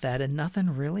thinking about that and nothing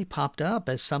really popped up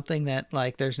as something that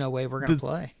like there's no way we're gonna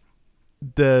play.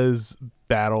 Does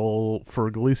Battle for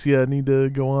Galicia need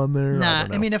to go on there? Nah,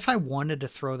 I mean, if I wanted to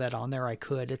throw that on there, I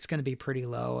could. It's going to be pretty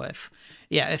low.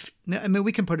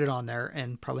 We can put it on there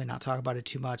and probably not talk about it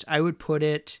too much. I would put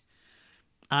it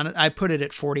on. I put it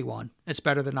at 41. It's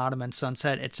better than Ottoman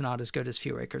Sunset. It's not as good as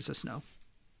Few Acres of Snow.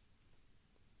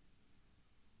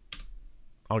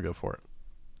 I'll go for it.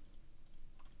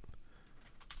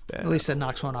 At least it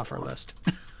knocks one off our list.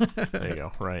 There you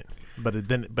go. Right, but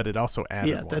it also added.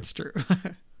 Yeah, that's true.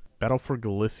 Battle for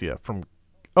Galicia from.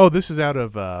 Oh, this is out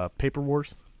of Paper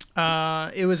Wars.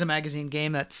 It was a magazine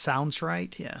game. That sounds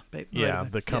right. Yeah.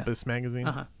 The Compass magazine.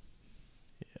 Uh-huh.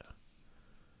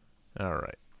 Yeah. All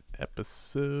right.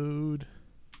 We're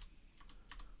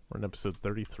in episode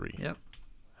 33. Yep.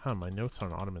 My notes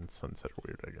on Ottoman Sunset are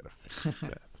weird. I gotta fix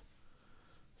that.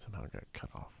 Somehow it got cut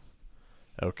off.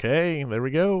 Okay, there we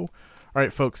go. All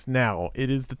right, folks. Now it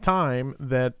is the time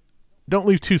that don't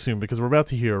leave too soon, because we're about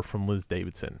to hear from Liz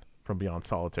Davidson from Beyond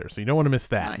Solitaire. So you don't want to miss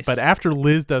that. Nice. But after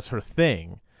Liz does her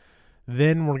thing,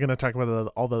 then we're going to talk about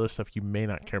all the other stuff you may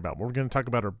not care about. We're going to talk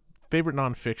about our favorite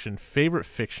nonfiction, favorite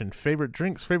fiction, favorite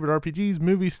drinks, favorite RPGs,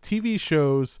 movies, TV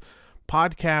shows,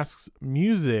 podcasts,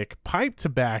 music, pipe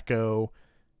tobacco,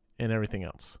 and everything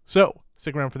else. So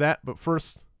stick around for that. But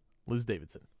first, Liz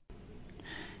Davidson.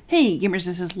 Hey gamers,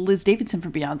 this is Liz Davidson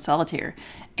from Beyond Solitaire,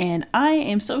 and I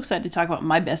am so excited to talk about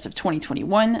my best of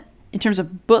 2021. In terms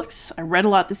of books, I read a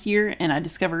lot this year, and I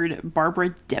discovered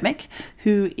Barbara Demick,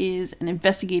 who is an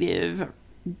investigative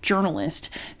journalist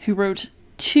who wrote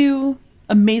 2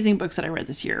 amazing books that I read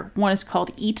this year. One is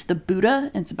called Eat the Buddha,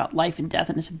 and it's about life and death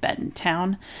in a Tibetan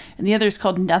town. And the other is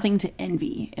called Nothing to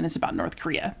Envy, and it's about North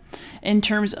Korea. In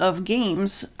terms of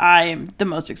games, I'm the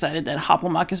most excited that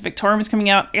Hoplomachus Victorum is coming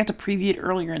out. I got to preview it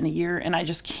earlier in the year, and I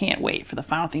just can't wait for the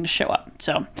final thing to show up.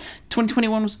 So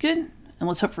 2021 was good, and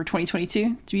let's hope for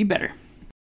 2022 to be better.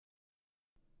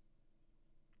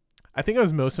 I think I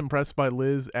was most impressed by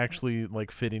Liz actually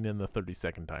like fitting in the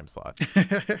 30-second time slot.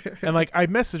 And like I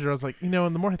messaged her, I was like, and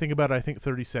the more I think about it, I think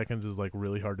 30 seconds is like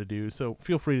really hard to do. So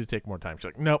feel free to take more time. She's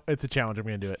like, no, it's a challenge. I'm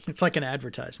going to do it. It's like an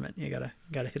advertisement. You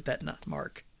gotta hit that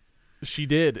mark. She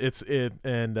did.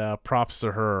 And props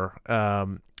to her.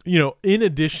 In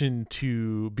addition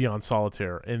to Beyond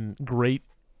Solitaire and great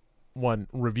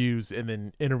reviews and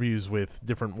then interviews with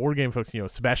different war game folks,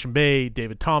 Sebastian Bay,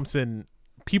 David Thompson,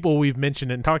 people we've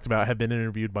mentioned and talked about have been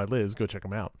interviewed by Liz. Go check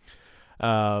them out.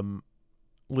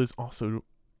 Liz also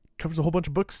covers a whole bunch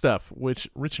of book stuff, which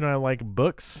Rich and I like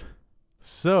books.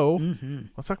 So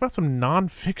let's talk about some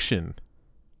nonfiction.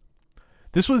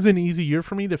 This was an easy year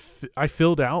for me I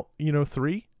filled out,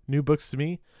 3 new books to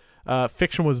me.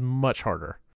 Fiction was much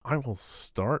harder. I will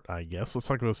start, I guess. Let's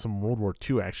talk about some World War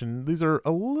II action. These are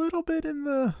a little bit in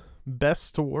the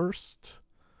best to worst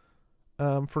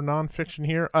for nonfiction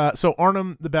here. So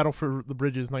Arnhem, The Battle for the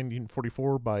Bridges,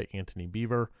 1944 by Antony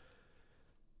Beevor.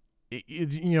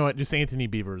 Just Antony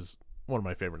Beevor is one of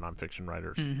my favorite nonfiction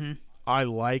writers. Mm-hmm. I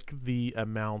like the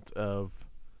amount of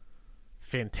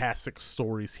fantastic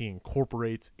stories he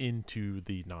incorporates into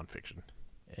the nonfiction.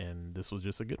 And this was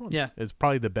just a good one. Yeah. It's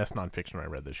probably the best nonfiction I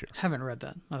read this year. Haven't read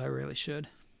that, but I really should.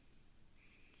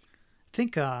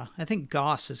 I think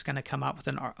Goss is going to come out with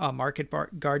a Market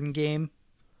Garden game.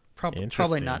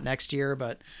 Probably not next year,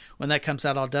 but when that comes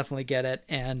out, I'll definitely get it.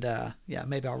 And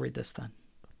maybe I'll read this then.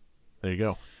 There you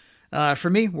go. For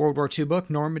me, World War II book,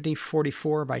 Normandy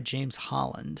 44 by James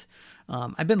Holland.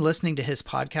 I've been listening to his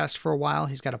podcast for a while.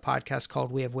 He's got a podcast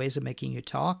called We Have Ways of Making You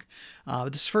Talk.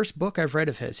 This first book I've read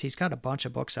of his. He's got a bunch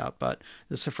of books out, but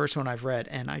this is the first one I've read,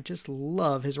 and I just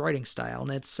love his writing style.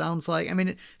 And it sounds like,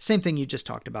 same thing you just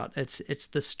talked about. It's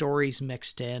the stories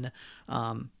mixed in.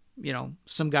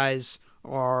 Some guys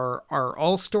are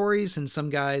all stories, and some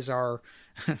guys are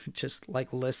just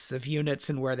like lists of units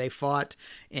and where they fought.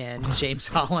 And James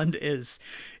Holland is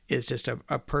just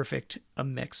a perfect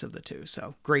mix of the two.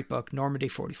 So great book, Normandy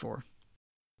 44.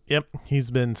 Yep, he's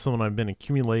been someone I've been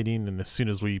accumulating, and as soon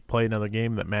as we play another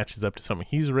game that matches up to something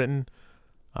he's written,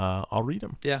 I'll read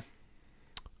him. Yeah.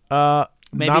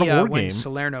 Maybe not a war when game.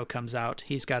 Salerno comes out,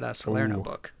 he's got a Salerno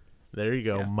book. There you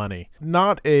go, Yeah. Money.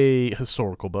 Not a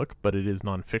historical book, but it is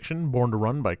nonfiction. Born to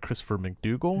Run by Christopher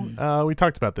McDougall. We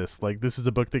talked about this. Like, this is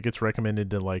a book that gets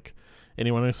recommended to like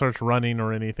anyone who starts running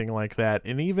or anything like that.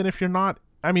 And even if you're not,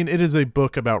 it is a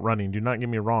book about running. Do not get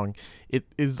me wrong. It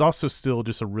is also still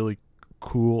just a really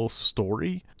cool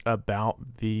story about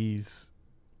these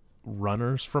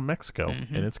runners from Mexico,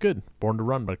 and it's good. Born to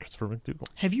Run by Christopher McDougall.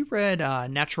 Have you read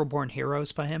Natural Born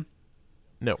Heroes by him?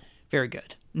 No. Very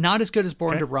good. Not as good as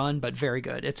Born to Run, but very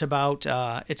good. It's about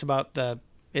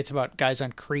guys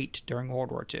on Crete during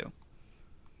World War II.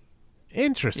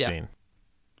 Interesting. Yeah.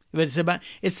 But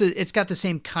it's got the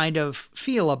same kind of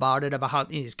feel about it, about how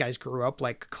these guys grew up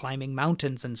like climbing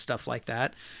mountains and stuff like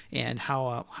that, and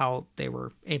how they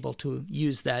were able to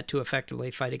use that to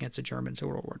effectively fight against the Germans in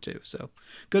World War II. So,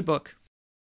 good book.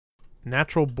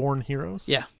 Natural Born Heroes?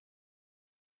 Yeah.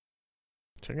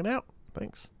 Check it out.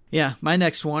 Thanks. Yeah, my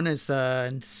next one is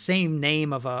the same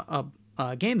name of a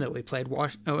game that we played.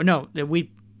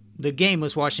 The game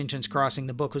was Washington's Crossing.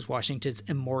 The book was Washington's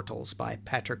Immortals by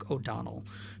Patrick O'Donnell,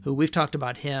 who we've talked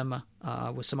about him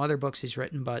with some other books he's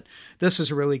written, but this was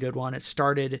a really good one.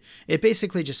 It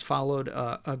basically just followed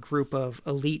a group of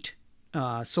elite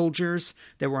soldiers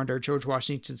that were under George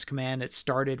Washington's command. It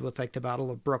started with like the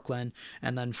Battle of Brooklyn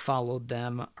and then followed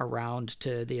them around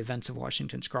to the events of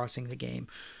Washington's Crossing, the game.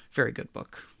 Very good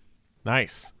book.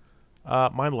 Nice.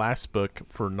 My last book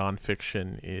for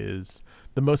nonfiction is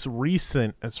the most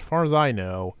recent, as far as I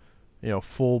know,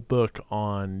 full book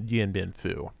on Dien Bien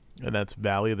Phu, and that's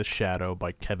Valley of the Shadow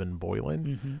by Kevin Boylan.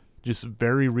 Mm-hmm. Just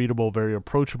very readable, very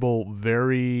approachable,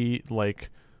 very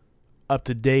up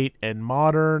to date and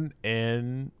modern,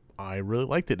 and I really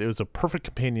liked it. It was a perfect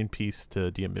companion piece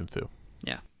to Dien Bien Phu.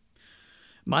 Yeah.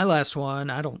 My last one,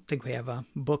 I don't think we have a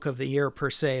book of the year per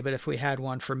se, but if we had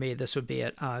one for me, this would be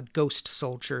it. Ghost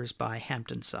Soldiers by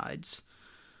Hampton Sides.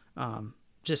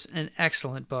 Just an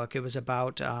excellent book. It was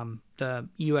about the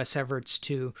U.S. efforts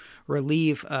to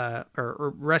relieve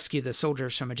or rescue the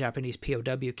soldiers from a Japanese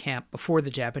POW camp before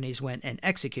the Japanese went and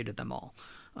executed them all.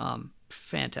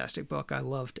 Fantastic book. I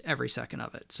loved every second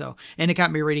of it. So, and it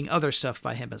got me reading other stuff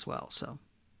by him as well. So,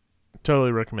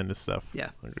 totally recommend this stuff.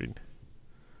 Yeah, agreed.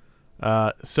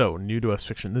 So new to us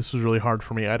fiction. This was really hard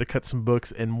for me. I had to cut some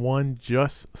books, and one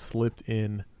just slipped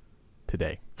in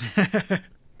today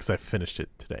because I finished it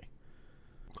today.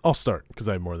 I'll start because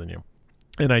I have more than you,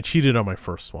 and I cheated on my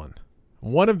first one.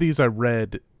 One of these I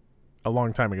read a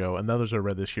long time ago, and the others I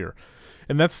read this year,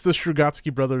 and that's the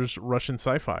Strugatsky Brothers Russian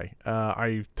sci-fi.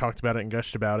 I talked about it and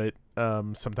gushed about it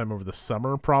sometime over the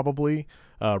summer, probably.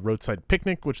 Roadside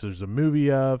Picnic, which there's a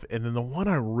movie of, and then the one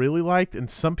I really liked, and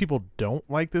some people don't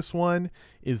like this one,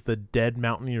 is The Dead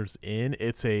Mountaineers Inn.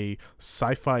 It's a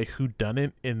sci-fi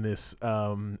whodunit in this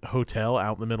hotel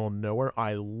out in the middle of nowhere.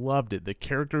 I loved it. The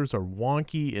characters are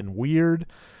wonky and weird,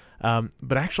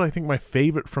 but actually I think my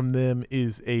favorite from them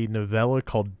is a novella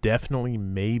called Definitely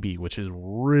Maybe, which is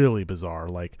really bizarre.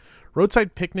 Like,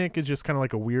 Roadside Picnic is just kind of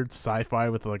like a weird sci-fi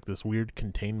with like this weird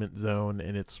containment zone,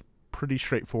 and it's pretty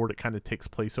straightforward. It kind of takes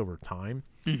place over time.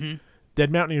 Mm-hmm. Dead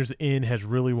Mountaineers Inn has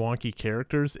really wonky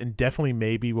characters, and Definitely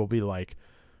Maybe will be like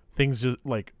things just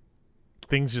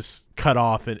cut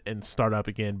off and start up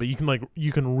again. But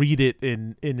you can read it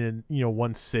in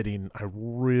one sitting. I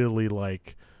really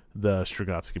like the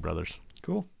Strugatsky Brothers.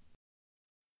 Cool.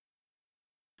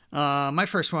 My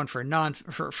first one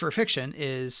for fiction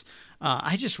is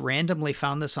I just randomly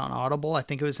found this on Audible. I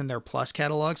think it was in their Plus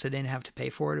catalog, so I didn't have to pay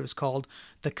for it. It was called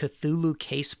The Cthulhu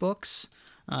Casebooks.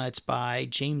 It's by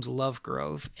James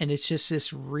Lovegrove, and it's just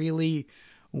this really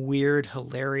weird,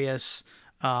 hilarious.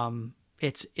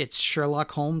 It's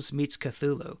Sherlock Holmes meets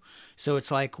Cthulhu. So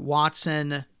it's like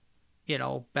Watson,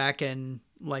 back in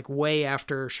like way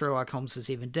after Sherlock Holmes is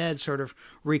even dead, sort of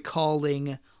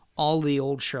recalling all the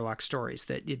old Sherlock stories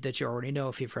that you already know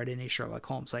if you've read any Sherlock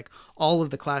Holmes, like all of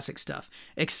the classic stuff.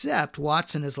 Except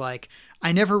Watson is like,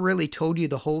 I never really told you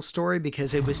the whole story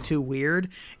because it was too weird,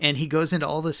 and he goes into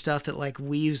all the stuff that like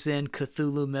weaves in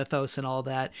Cthulhu mythos and all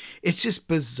that. It's just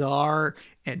bizarre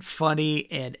and funny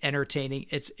and entertaining.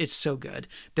 It's so good.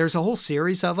 There's a whole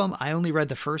series of them. I only read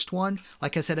the first one.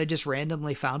 Like I said, I just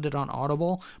randomly found it on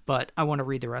Audible, but I want to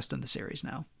read the rest of the series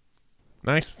now.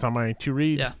 Nice. It's on my to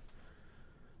read. Yeah.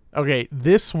 Okay,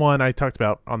 this one I talked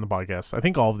about on the podcast. I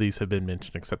think all of these have been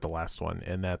mentioned except the last one,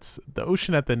 and that's The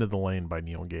Ocean at the End of the Lane by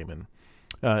Neil Gaiman.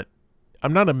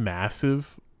 I'm not a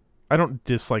massive... I don't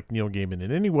dislike Neil Gaiman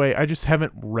in any way. I just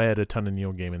haven't read a ton of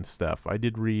Neil Gaiman stuff. I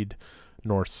did read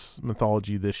Norse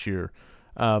mythology this year.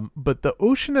 But The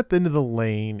Ocean at the End of the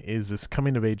Lane is this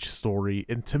coming-of-age story,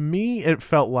 and to me it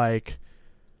felt like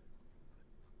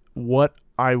what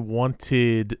I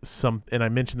wanted and I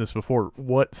mentioned this before,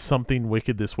 what Something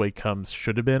Wicked This Way Comes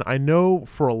should have been. I know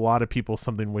for a lot of people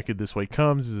Something Wicked This Way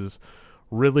Comes is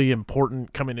really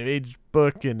important coming of age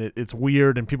book, and it's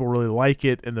weird and people really like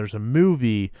it, and there's a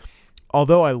movie.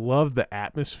 Although I love the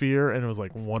atmosphere and it was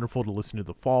like wonderful to listen to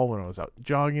the fall when I was out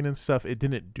jogging and stuff, it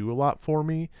didn't do a lot for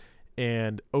me.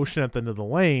 And Ocean at the End of the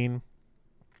Lane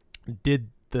did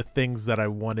the things that I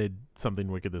wanted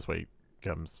Something Wicked This Way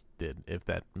Comes did, if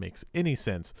that makes any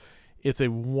sense. It's a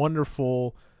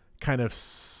wonderful kind of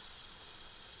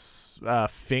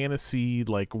fantasy,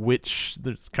 like witch.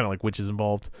 There's kind of like witches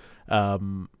involved.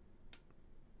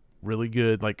 Really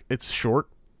good. Like it's short,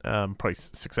 probably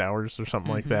 6 hours or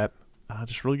something like that.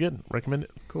 Just really good. Recommend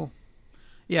it. Cool.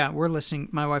 Yeah, we're listening.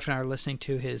 My wife and I are listening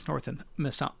to his Northern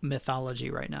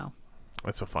mythology right now.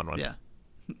 That's a fun one. Yeah.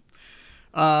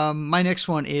 My next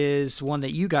one is one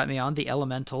that you got me on, The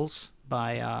Elementals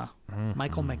by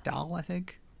Michael McDowell, I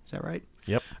think. Is that right?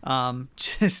 Yep.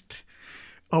 Just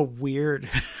a weird,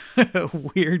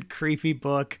 creepy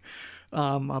book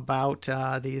about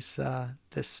this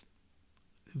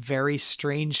very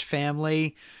strange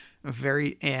family, their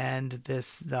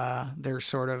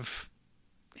sort of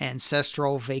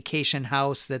ancestral vacation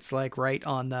house that's like right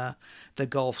on the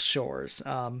Gulf shores.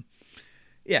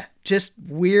 Yeah, just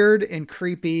weird and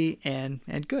creepy and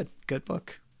good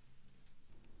book.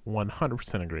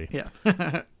 100% agree.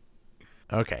 Yeah.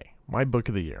 Okay, my book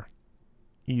of the year,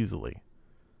 easily,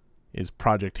 is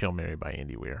Project Hail Mary by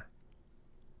Andy Weir.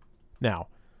 Now,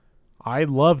 I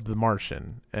loved The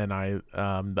Martian, and the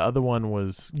other one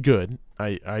was good.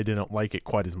 I didn't like it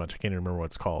quite as much. I can't even remember what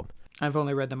it's called. I've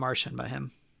only read The Martian by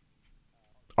him.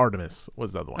 Artemis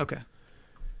was the other one. Okay.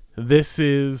 This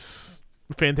is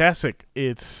fantastic.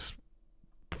 It's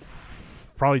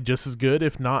probably just as good,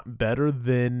 if not better,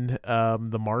 than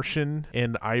The Martian.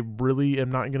 And I really am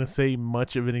not going to say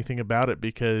much of anything about it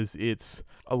because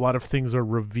a lot of things are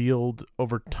revealed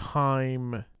over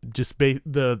time. Just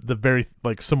the very,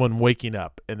 like someone waking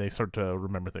up and they start to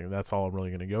remember things. That's all I'm really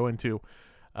going to go into.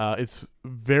 It's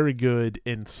very good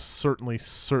and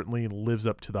certainly lives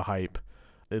up to the hype.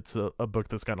 It's a book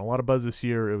that's gotten a lot of buzz this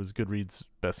year. It was Goodreads'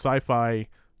 best sci-fi.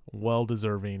 Well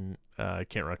deserving. I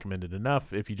can't recommend it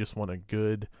enough if you just want a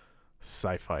good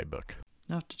sci-fi book.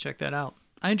 I'll have to check that out.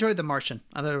 I enjoyed The Martian.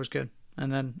 I thought it was good.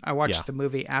 And then I watched the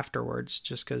movie afterwards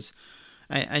just because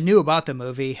I knew about the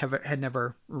movie, had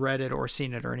never read it or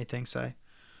seen it or anything. So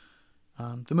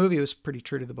the movie was pretty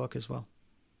true to the book as well.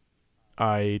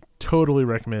 I totally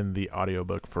recommend the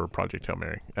audiobook for Project Hail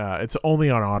Mary. It's only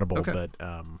on Audible, but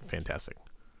fantastic.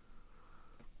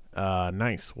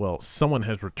 Nice. Well, someone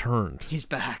has returned. He's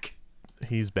back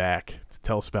To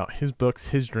tell us about his books,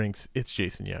 his drinks. It's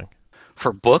Jason Young.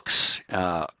 For books,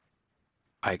 I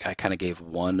kind of gave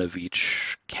one of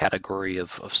each category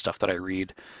of stuff that I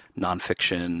read: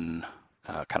 nonfiction,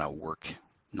 kind of work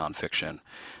nonfiction,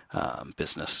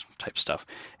 business type stuff,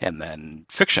 and then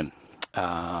fiction.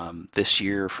 This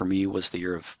year for me was the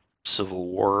year of Civil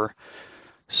War.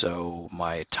 So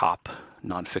my top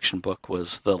nonfiction book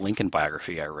was the Lincoln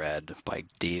biography I read by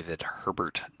David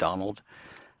Herbert Donald.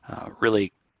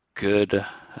 Really good,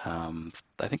 I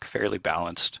think fairly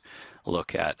balanced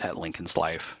look at Lincoln's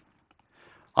life.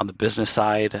 On the business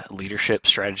side, Leadership,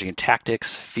 Strategy, and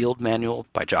Tactics, Field Manual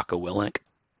by Jocko Willink.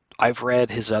 I've read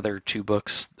his other two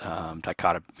books,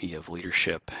 Dichotomy of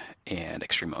Leadership and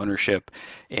Extreme Ownership,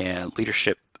 and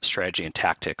Leadership, Strategy, and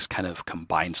Tactics kind of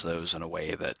combines those in a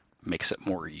way that makes it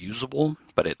more usable,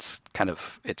 but it's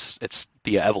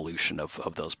the evolution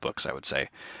of those books, I would say.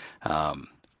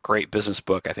 Great business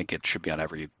book. I think it should be on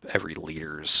every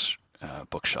leader's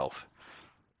bookshelf.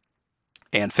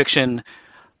 And fiction,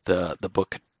 the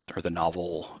book or the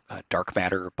novel Dark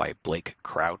Matter by Blake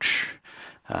Crouch.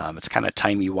 It's kind of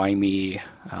timey-wimey,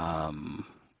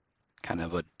 kind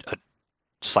of a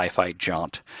sci-fi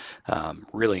jaunt.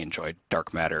 Really enjoyed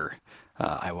Dark Matter.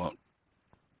 I won't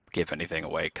give anything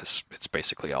away because it's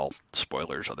basically all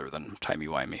spoilers other than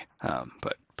timey-wimey,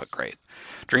 but great.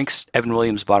 Drinks, Evan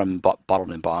Williams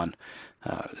Bottled in Bond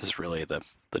is really the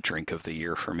drink of the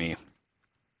year for me,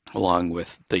 along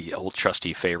with the old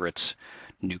trusty favorites,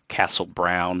 Newcastle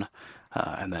Brown,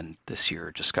 and then this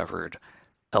year discovered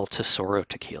El Tesoro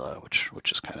Tequila,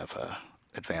 which is kind of a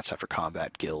Advanced After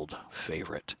Combat Guild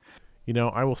favorite. You know,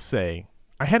 I will say,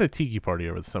 I had a tiki party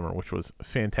over the summer, which was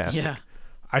fantastic. Yeah.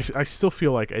 I still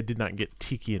feel like I did not get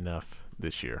tiki enough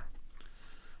this year,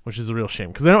 which is a real shame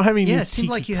because I don't have any new it seemed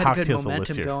tiki like you had good cocktails to list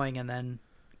momentum here. going and then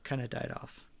kind of died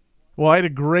off. Well, I had a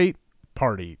great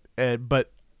party,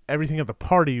 but everything at the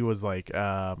party was like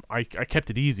I kept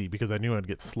it easy because I knew I'd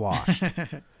get sloshed.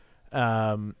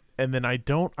 And then I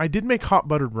did make hot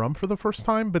buttered rum for the first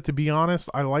time, but to be honest,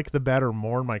 I like the batter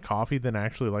more in my coffee than I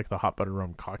actually like the hot buttered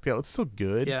rum cocktail. It's still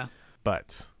good. Yeah.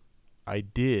 But I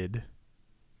did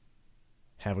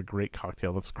have a great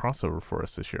cocktail that's a crossover for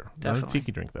us this year. Not a Definitely.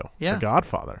 tiki drink, though. Yeah. The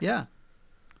Godfather. Yeah.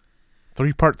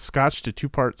 3 parts scotch to 2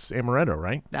 parts amaretto,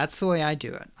 right? That's the way I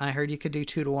do it. I heard you could do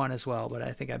 2 to 1 as well, but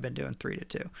I think I've been doing 3 to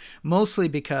 2. Mostly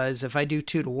because if I do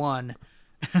 2 to 1,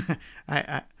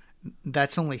 I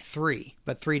that's only 3,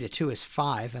 but 3 to 2 is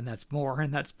 5, and that's more,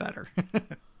 and that's better.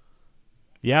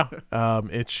 Yeah.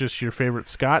 It's just your favorite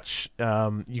scotch.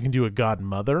 You can do a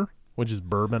Godmother, which is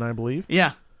bourbon, I believe.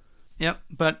 Yeah. Yep.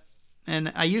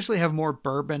 And I usually have more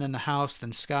bourbon in the house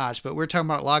than scotch, but we were talking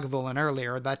about Lagavulin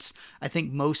earlier. I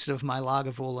think most of my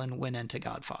Lagavulin went into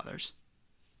Godfathers.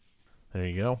 There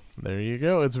you go. There you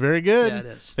go. It's very good. Yeah, it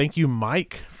is. Thank you,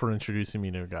 Mike, for introducing me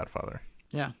to Godfather.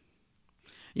 Yeah.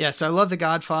 Yeah, so I love the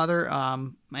Godfather,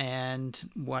 and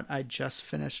what I just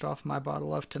finished off my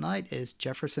bottle of tonight is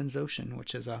Jefferson's Ocean,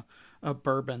 which is a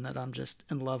bourbon that I'm just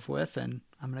in love with, and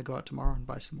I'm going to go out tomorrow and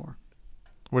buy some more.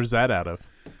 Where's that out of?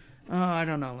 I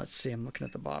don't know. Let's see. I'm looking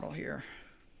at the bottle here.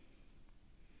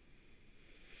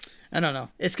 I don't know.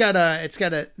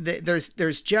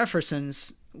 There's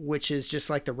Jefferson's, which is just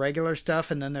like the regular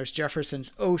stuff, and then there's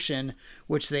Jefferson's Ocean,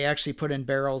 which they actually put in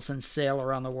barrels and sail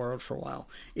around the world for a while.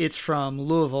 It's from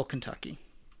Louisville, Kentucky.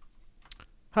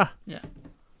 Huh. Yeah.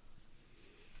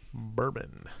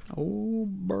 Bourbon. Oh,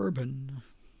 bourbon.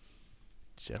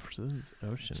 Jefferson's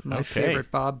Ocean. It's my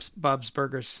favorite Bob's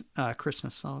Burgers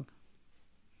Christmas song.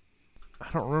 I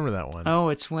don't remember that one. Oh,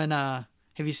 it's when have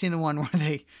you seen the one where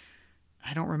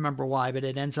I don't remember why, but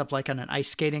it ends up like on an ice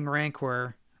skating rink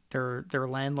where their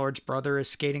landlord's brother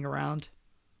is skating around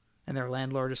and their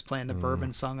landlord is playing the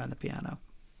bourbon song on the piano.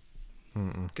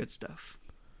 Good stuff.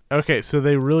 Okay, so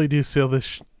they really do sail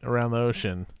this around the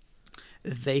ocean.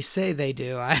 They say they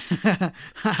do. I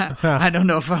don't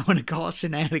know if I want to call it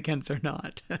shenanigans or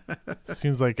not.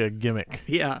 Seems like a gimmick.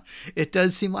 Yeah, it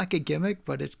does seem like a gimmick,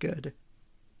 but it's good.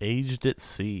 Aged at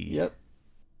sea. Yep.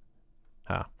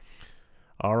 Huh.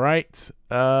 All right.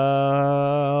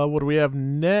 What do we have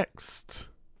next?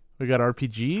 We got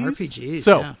RPGs. RPGs,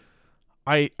 So, yeah.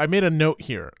 I made a note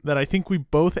here that I think we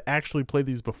both actually played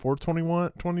these before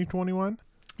 2021.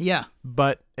 Yeah.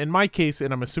 But in my case,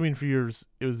 and I'm assuming for yours,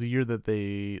 it was the year that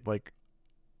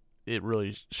it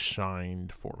really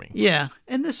shined for me. Yeah,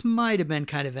 and this might have been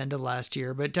kind of end of last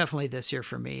year, but definitely this year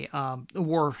for me. The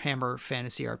Warhammer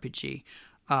Fantasy RPG.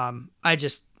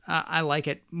 I like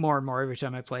it more and more every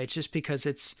time I play. It's just because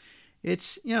it's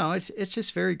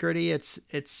just very gritty.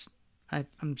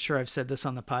 I'm sure I've said this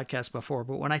on the podcast before,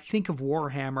 but when I think of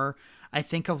Warhammer, I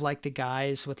think of like the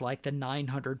guys with like the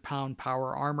 900-pound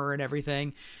power armor and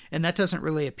everything, and that doesn't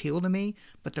really appeal to me.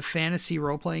 But the fantasy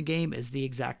role-playing game is the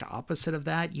exact opposite of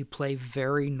that. You play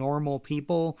very normal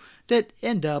people that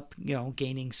end up,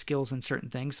 gaining skills in certain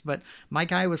things. But my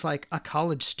guy was like a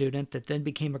college student that then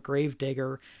became a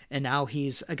gravedigger, and now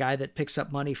he's a guy that picks up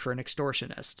money for an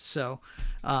extortionist. So,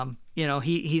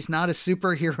 he's not a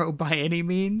superhero by any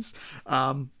means.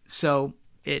 So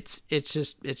it's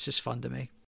just fun to me.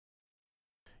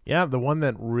 Yeah, the one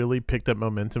that really picked up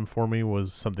momentum for me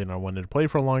was something I wanted to play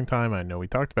for a long time. I know we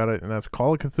talked about it, and that's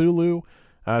Call of Cthulhu,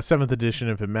 7th edition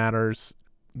if it matters.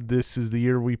 This is the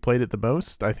year we played it the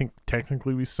most. I think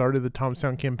technically we started the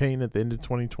Thomastown campaign at the end of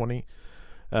 2020,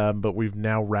 but we've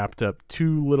now wrapped up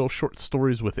 2 little short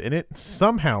stories within it.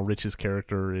 Somehow Rich's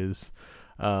character is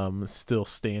still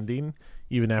standing,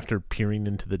 even after peering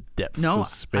into the depths of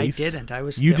space. No, I didn't. I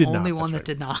was the only one that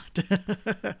did not.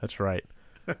 That's right.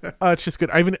 It's just good.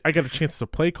 I got a chance to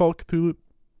play Call of Cthulhu,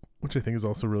 which I think is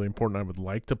also really important. I would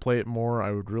like to play it more.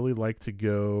 I would really like to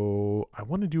go. I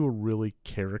want to do a really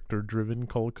character-driven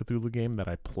Call of Cthulhu game that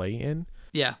I play in.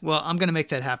 Yeah, well, I'm going to make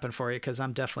that happen for you because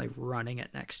I'm definitely running it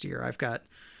next year. I've got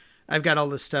all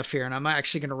this stuff here, and I'm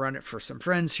actually going to run it for some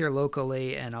friends here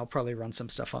locally, and I'll probably run some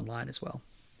stuff online as well.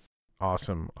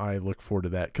 Awesome. I look forward to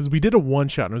that because we did a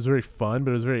one-shot, and it was very fun,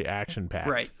 but it was very action-packed.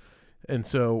 Right. And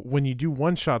so when you do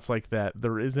one-shots like that,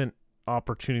 there isn't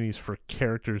opportunities for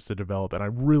characters to develop, and I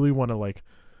really want to, like,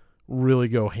 really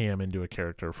go ham into a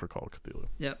character for Call of Cthulhu.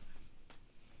 Yep.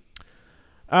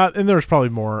 And there's probably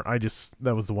more.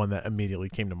 That was the one that immediately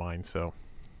came to mind, so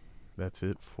that's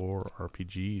it for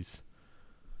RPGs.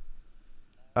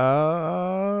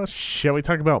 Shall we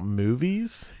talk about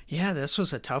movies? Yeah, this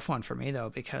was a tough one for me though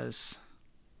because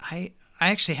I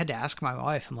actually had to ask my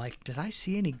wife. I'm like, did I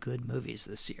see any good movies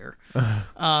this year?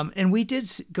 And we did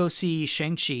go see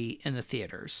Shang-Chi in the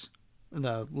theaters,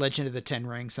 the Legend of the Ten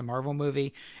Rings, a Marvel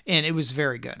movie, and it was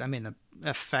very good. I mean, the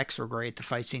effects were great, the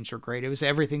fight scenes were great. It was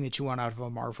everything that you want out of a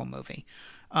Marvel movie.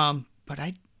 But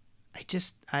I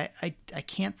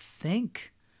can't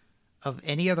think of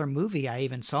any other movie I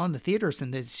even saw in the theaters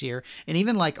in this year. And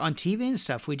even like on TV and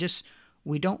stuff, we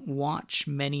don't watch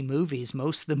many movies.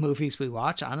 Most of the movies we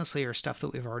watch, honestly, are stuff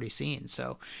that we've already seen.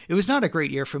 So it was not a great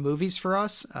year for movies for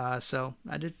us. So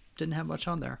I didn't have much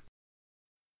on there.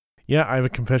 Yeah, I have a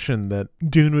confession that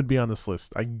Dune would be on this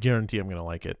list. I guarantee I'm going to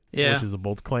like it, yeah. Which is a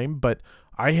bold claim. But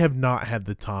I have not had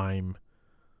the time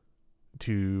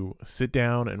to sit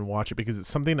down and watch it because it's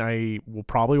something I will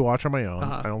probably watch on my own.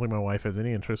 I don't think my wife has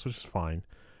any interest, which is fine.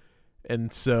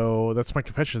 And so that's my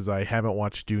confession is I haven't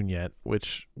watched Dune yet,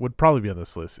 which would probably be on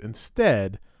this list.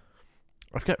 Instead,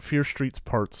 I've got Fear Streets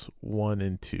Parts 1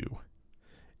 and 2.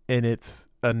 And it's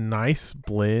a nice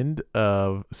blend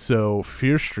of... So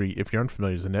Fear Street, if you're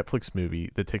unfamiliar, is a Netflix movie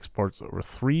that takes parts over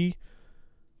 3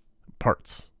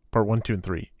 parts. Part 1, 2, and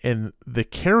 3. And the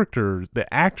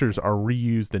actors are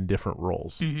reused in different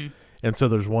roles. Mm-hmm. And so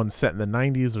there's one set in the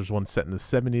 90s, there's one set in the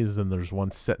 70s, and there's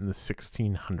one set in the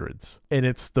 1600s. And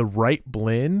it's the right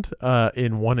blend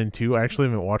in 1 and 2. I actually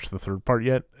haven't watched the third part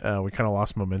yet. We kind of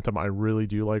lost momentum. I really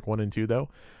do like 1 and 2, though.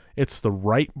 It's the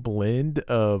right blend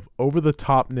of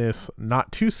over-the-topness,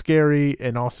 not too scary,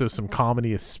 and also some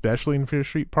comedy, especially in Fear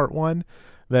Street Part 1.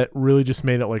 That really just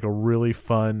made it like a really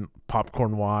fun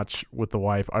popcorn watch with the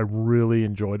wife. I really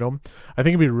enjoyed them. I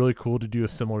think it'd be really cool to do a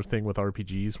similar thing with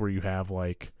RPGs where you have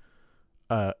like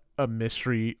a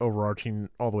mystery overarching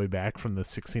all the way back from the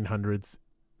 1600s.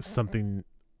 Something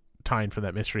tying for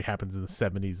that mystery happens in the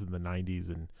 70s and the 90s.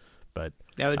 But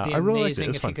that would be really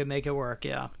amazing if you could make it work.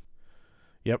 Yeah.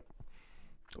 Yep.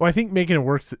 Well, I think making it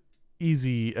work's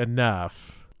easy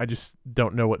enough. I just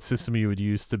don't know what system you would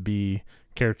use to be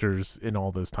characters in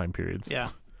all those time periods. Yeah.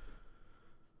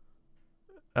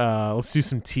 Let's do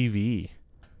some TV.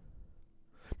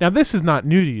 Now, this is not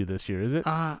new to you this year, is it?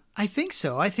 I think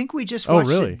so. I think we just watched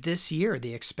really? it this year,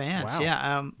 The Expanse. Wow.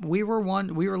 Yeah. We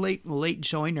were late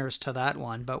joiners to that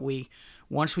one, but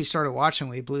once we started watching,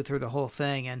 we blew through the whole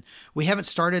thing, and we haven't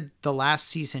started the last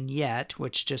season yet,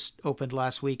 which just opened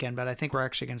last weekend, but I think we're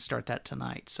actually going to start that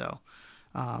tonight. So,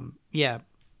 yeah,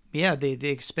 the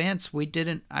Expanse,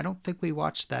 I don't think we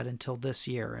watched that until this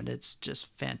year, and it's just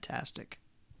fantastic.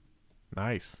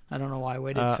 Nice. I don't know why I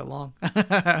waited so long.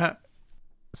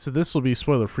 So this will be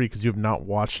spoiler free because you have not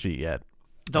watched it yet.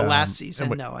 The last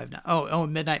season? No, I've not. Oh,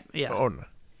 Midnight. Yeah. Oh, no.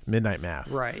 Midnight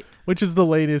Mass. Right. Which is the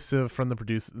latest from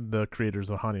the creators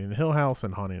of Haunting in Hill House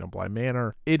and Haunting on Bly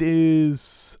Manor. It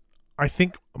is, I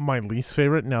think, my least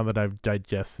favorite now that I've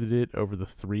digested it over the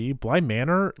 3. Bly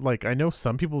Manor, like, I know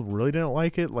some people really didn't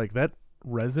like it. Like, that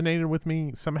resonated with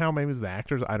me somehow. Maybe it was the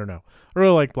actors. I don't know. I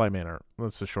really like Bly Manor.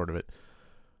 That's the short of it.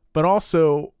 But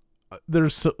also,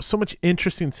 there's so much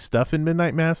interesting stuff in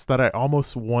Midnight Mass that I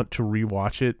almost want to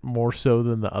rewatch it more so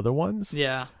than the other ones.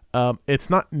 Yeah. It's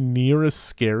not near as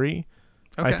scary.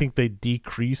 Okay. I think they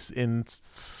decrease in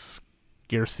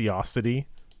scarciosity,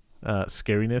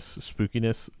 scariness,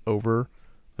 spookiness over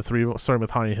the 3 of them. Starting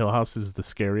with Haunted Hill House is the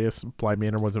scariest. Bly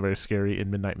Manor wasn't very scary,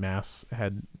 and Midnight Mass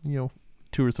had 2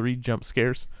 or 3 jump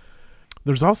scares.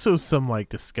 There's also some like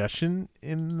discussion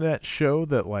in that show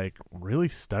that like really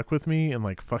stuck with me and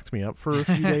like fucked me up for a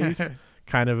few days,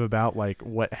 kind of about like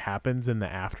what happens in the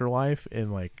afterlife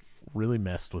and like really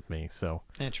messed with me. So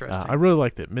interesting. I really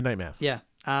liked it. Midnight Mass. Yeah.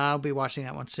 I'll be watching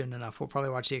that one soon enough. We'll probably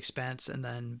watch The Expanse and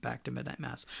then back to Midnight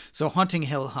Mass. So Haunting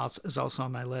Hill House is also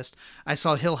on my list. I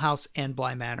saw Hill House and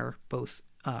Bly Manor both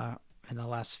in the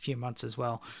last few months as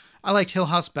well. I liked Hill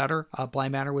House better. Bly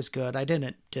Manor was good. I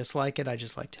didn't dislike it. I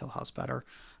just liked Hill House better.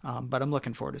 But I'm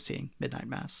looking forward to seeing Midnight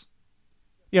Mass.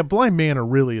 Yeah, Bly Manor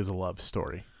really is a love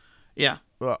story. Yeah.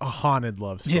 A haunted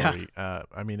love story. Yeah.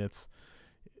 I mean, it's...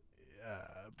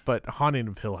 but Haunting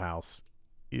of Hill House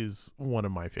is one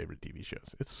of my favorite TV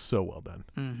shows. It's so well done.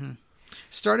 Mm-hmm.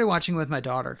 Started watching with my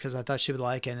daughter because I thought she would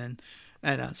like it,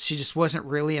 and she just wasn't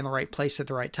really in the right place at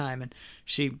the right time. And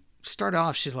she started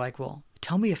off, she's like, well,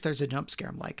 tell me if there's a jump scare.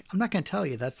 I'm like, I'm not going to tell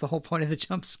you. That's the whole point of the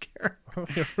jump scare.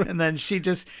 And then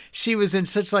she was in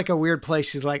such like a weird place.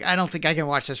 She's like, I don't think I can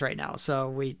watch this right now. So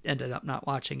we ended up not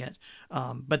watching it.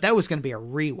 But that was going to be a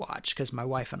rewatch because my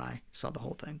wife and I saw the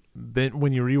whole thing. Then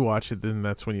when you rewatch it, then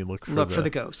that's when you look for the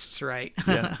ghosts, right?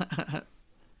 Yeah.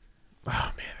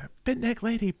 Oh man, bent neck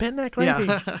lady.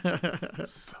 Yeah.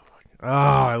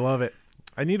 I love it.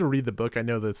 I need to read the book. I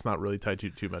know that it's not really tied to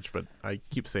too much, but I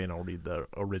keep saying I'll read the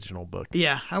original book.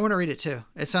 Yeah, I want to read it too.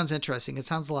 It sounds interesting. It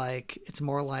sounds like it's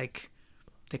more like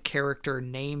the character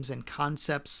names and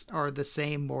concepts are the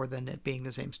same more than it being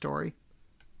the same story.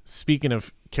 Speaking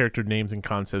of character names and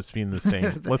concepts being the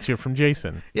same, let's hear from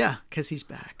Jason. Yeah, because he's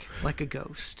back like a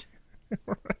ghost.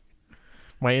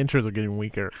 My intros are getting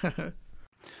weaker.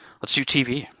 Let's do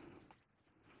TV.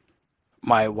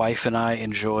 My wife and I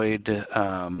enjoyed the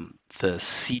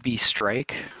CB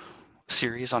Strike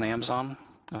series on Amazon.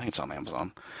 I think it's on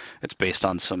Amazon. It's based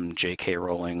on some J.K.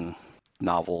 Rowling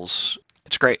novels.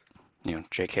 It's great. You know,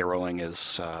 J.K. Rowling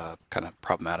is kind of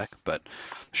problematic, but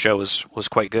the show was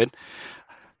quite good.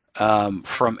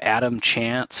 From Adam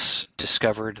Chance,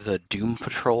 discovered the Doom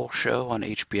Patrol show on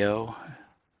HBO.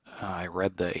 I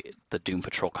read the Doom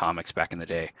Patrol comics back in the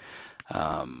day.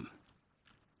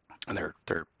 And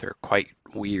they're quite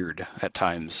weird at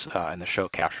times, and the show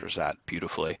captures that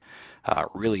beautifully.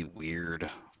 Really weird,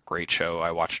 great show.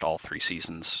 I watched all 3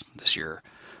 seasons this year.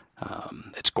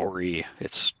 It's gory,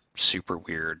 it's super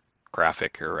weird,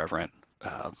 graphic, irreverent.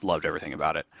 Loved everything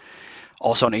about it.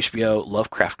 Also on HBO,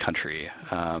 Lovecraft Country.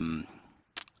 I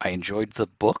enjoyed the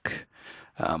book.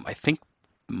 I think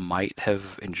might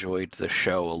have enjoyed the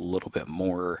show a little bit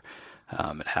more.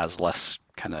 It has less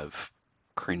kind of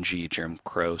cringy Jim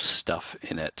Crow stuff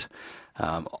in it.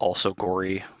 Also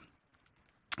gory,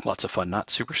 lots of fun, not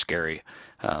super scary.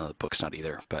 The book's not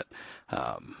either, but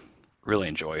really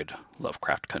enjoyed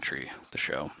Lovecraft Country, the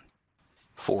show.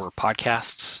 For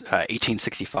podcasts,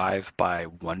 1865 by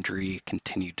Wondery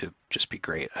continued to just be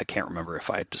great. I can't remember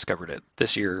if I discovered it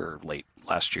this year or late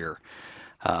last year,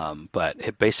 but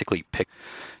it basically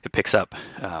picks up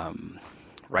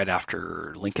right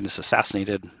after Lincoln is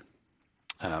assassinated,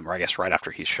 or I guess right after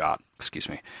he's shot, excuse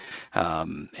me.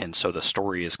 And so the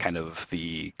story is kind of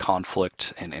the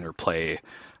conflict and interplay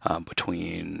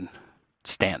between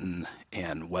Stanton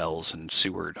and Wells and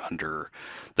Seward under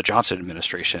the Johnson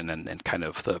administration, and kind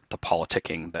of the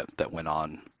politicking that went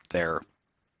on there,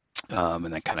 and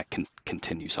then kind of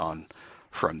continues on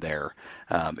from there.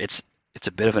 It's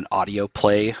a bit of an audio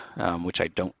play, which I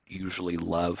don't usually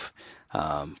love,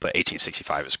 but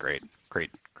 1865 is great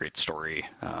story.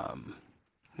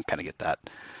 Kind of get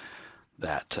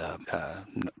that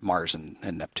Mars and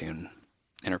Neptune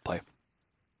interplay.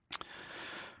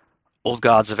 Old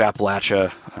Gods of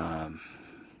Appalachia,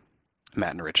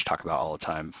 Matt and Rich talk about all the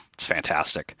time. It's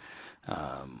fantastic.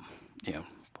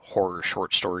 Horror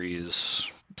short stories,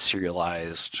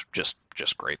 serialized, just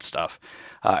great stuff.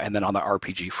 And then on the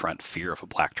RPG front, Fear of a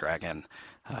Black Dragon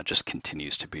just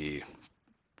continues to be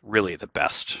really the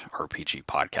best RPG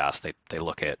podcast. They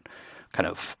look at kind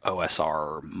of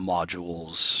OSR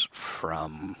modules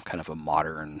from kind of a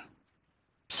modern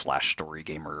 / story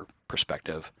gamer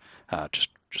perspective.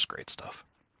 Just great stuff.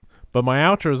 But my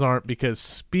outros aren't, because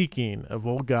speaking of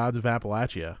Old Gods of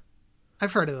Appalachia,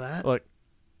 I've heard of that. Look,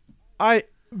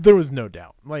 there was no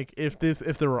doubt. Like, if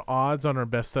there were odds on our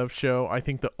best of show, I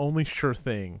think the only sure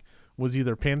thing was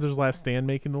either Panzer's Last Stand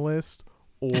making the list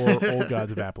or Old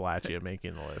Gods of Appalachia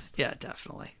making the list. Yeah,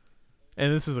 definitely.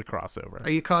 And this is a crossover.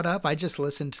 Are you caught up? I just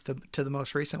listened to the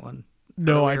most recent one.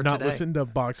 No, I've not listened to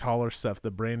Box Holler stuff, the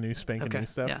brand new spanking new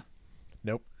stuff. Yeah.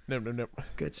 Nope.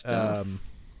 Good stuff.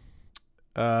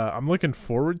 I'm looking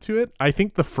forward to it. I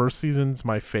think the first season's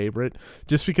my favorite,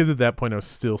 just because at that point I was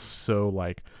still so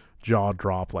like jaw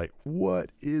drop, like, what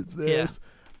is this?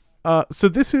 Yeah. So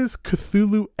this is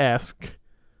Cthulhu-esque,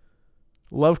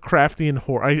 Lovecraftian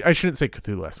horror. I shouldn't say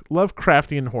Cthulhu-esque.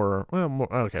 Lovecraftian horror. Well,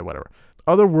 okay, whatever.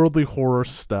 Otherworldly horror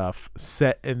stuff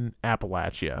set in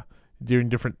Appalachia during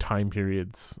different time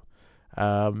periods,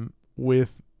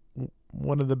 with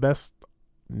one of the best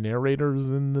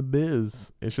narrators in the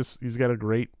biz. It's just, he's got a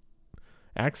great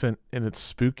accent, and it's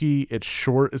spooky, it's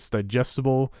short, it's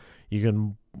digestible. You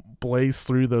can blaze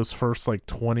through those first like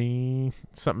 20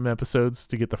 something episodes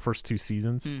to get the first 2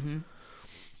 seasons. Mm-hmm.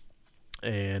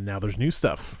 And now there's new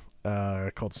stuff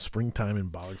called Springtime in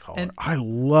Boggs Holler. I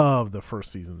love the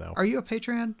first season though. Are you a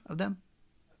Patreon of them?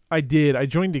 I did. I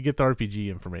joined to get the RPG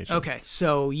information. Okay,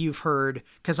 so you've heard,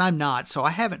 because I'm not, so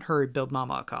I haven't heard Build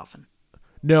Mama a Coffin.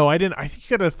 No, I didn't. I think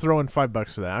you got to throw in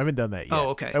 $5 for that. I haven't done that yet. Oh,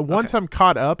 okay. Once I'm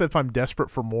caught up, if I'm desperate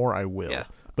for more, I will. Yeah.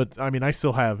 But I mean, I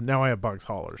still have now. I have Bog's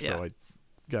Holler, so Yeah. I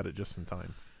got it just in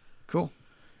time. Cool.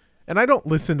 And I don't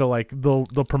listen to like they'll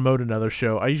promote another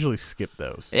show. I usually skip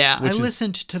those. Yeah, I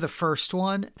listened to the first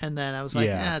one, and then I was like,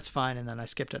 Yeah. it's fine, and then I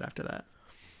skipped it after that.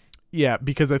 Yeah,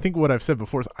 because I think what I've said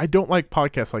before is I don't like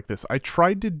podcasts like this. I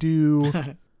tried to do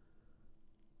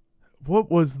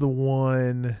what was the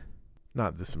one?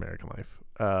 Not This American Life.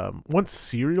 Once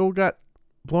Serial got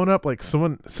blown up, like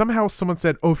somehow someone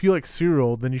said, "Oh, if you like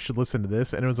Serial, then you should listen to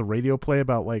this." And it was a radio play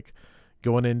about like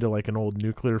going into like an old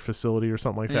nuclear facility or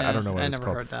something like that. I don't know what it's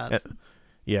called. I never heard that.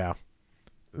 Yeah.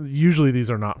 Usually these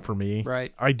are not for me.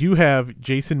 Right. I do have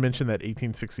Jason mentioned that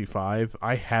 1865.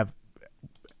 I have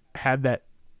had that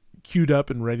queued up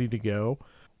and ready to go,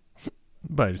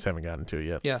 but I just haven't gotten to it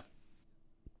yet. Yeah.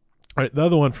 All right, the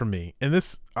other one from me, and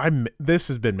this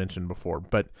has been mentioned before,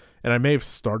 and I may have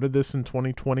started this in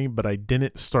 2020, but I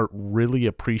didn't start really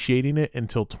appreciating it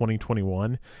until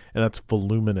 2021, and that's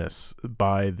Voluminous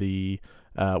by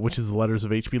which is the letters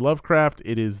of H.P. Lovecraft.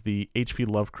 It is the H.P.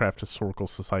 Lovecraft Historical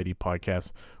Society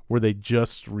podcast where they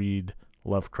just read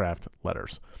Lovecraft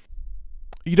letters.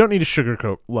 You don't need to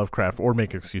sugarcoat Lovecraft or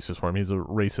make excuses for him. He's a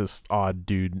racist, odd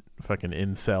dude, fucking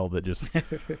incel that just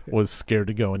was scared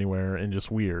to go anywhere and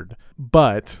just weird.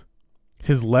 But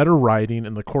his letter writing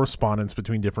and the correspondence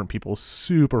between different people is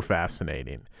super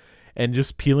fascinating. And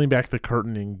just peeling back the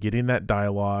curtain and getting that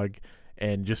dialogue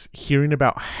and just hearing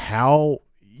about how,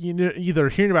 either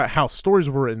hearing about how stories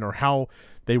were written or how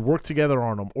they work together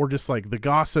on them, or just like the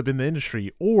gossip in the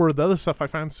industry, or the other stuff I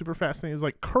found super fascinating is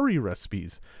like curry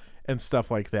recipes and stuff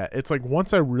like that. It's like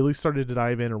once I really started to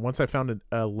dive in, or once I found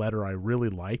a letter I really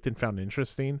liked and found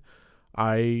interesting,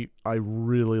 I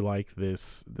really like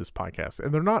this podcast.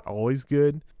 And they're not always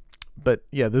good, but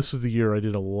yeah, this was the year I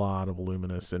did a lot of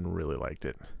Voluminous and really liked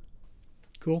it.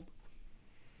 Cool.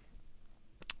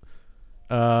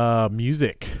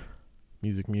 Music.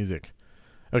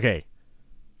 Okay.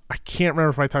 I can't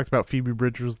remember if I talked about Phoebe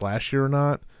Bridgers last year or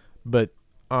not, but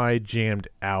I jammed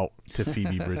out to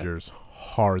Phoebe Bridgers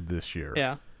hard this year.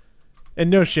 Yeah. And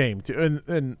no shame to,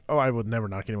 and I would never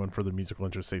knock anyone for their musical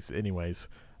interests anyways.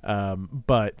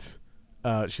 But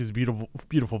she's a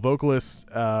beautiful vocalist.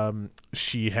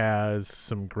 She has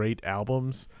some great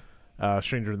albums.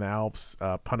 Stranger in the Alps,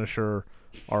 Punisher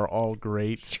are all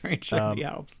great. Stranger in the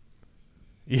Alps.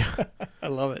 Yeah. I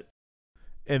love it.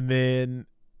 And then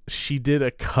she did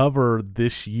a cover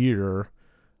this year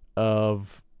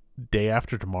of Day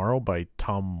After Tomorrow by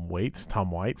Tom Waits,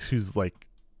 who's like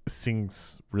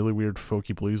sings really weird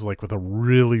folky blues, like with a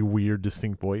really weird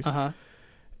distinct voice. Uh-huh.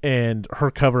 And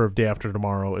her cover of Day After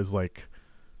Tomorrow is like,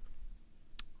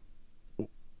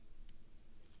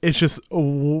 it's just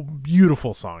a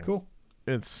beautiful song. Cool.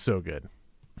 It's so good.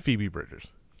 Phoebe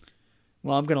Bridgers.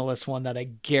 Well, I'm going to list one that I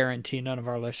guarantee none of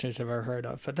our listeners have ever heard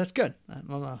of, but that's good. I'm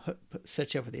going to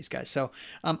set you up with these guys. So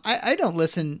I don't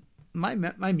listen. My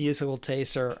musical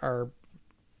tastes are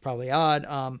probably odd.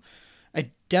 I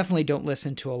definitely don't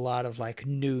listen to a lot of like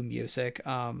new music.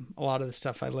 A lot of the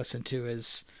stuff I listen to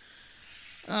is,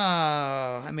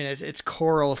 it's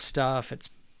choral stuff. It's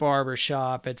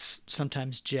barbershop. It's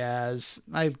sometimes jazz.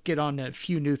 I get on a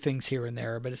few new things here and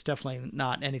there, but it's definitely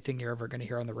not anything you're ever going to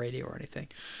hear on the radio or anything.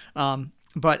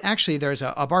 But actually there's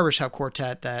a barbershop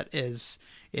quartet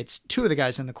it's two of the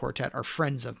guys in the quartet are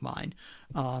friends of mine.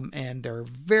 And they're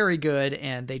very good.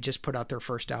 And they just put out their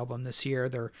first album this year.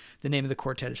 The name of the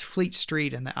quartet is Fleet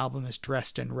Street and the album is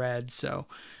Dressed in Red. So,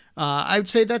 I would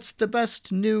say that's the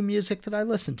best new music that I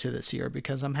listened to this year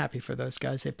because I'm happy for those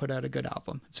guys. They put out a good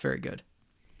album. It's very good.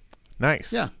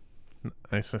 Nice. Yeah.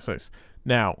 Nice.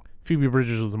 Now, Phoebe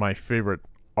Bridgers was my favorite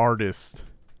artist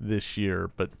this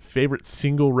year, but favorite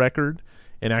single record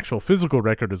and actual physical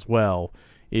record as well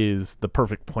is The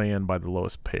Perfect Plan by The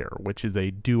Lowest Pair, which is a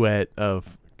duet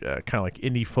of kind of like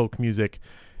indie folk music,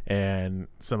 and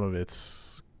some of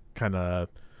it's kind of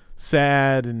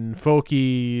sad and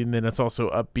folky, and then it's also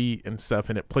upbeat and stuff,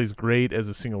 and it plays great as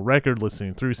a single record.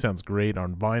 Listening through sounds great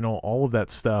on vinyl, all of that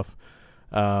stuff.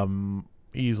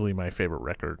 Easily my favorite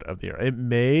record of the year. It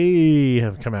may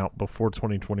have come out before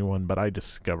 2021, but I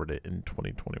discovered it in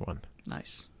 2021.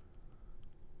 Nice.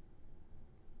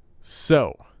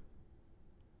 So,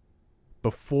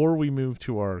 before we move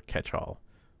to our catch-all,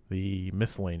 the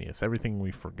miscellaneous, everything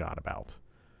we forgot about,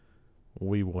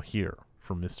 we will hear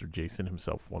from Mr. Jason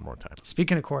himself one more time.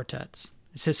 Speaking of quartets,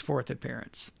 it's his fourth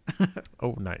appearance.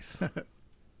 Oh, nice.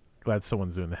 Glad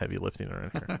someone's doing the heavy lifting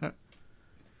around here.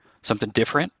 Something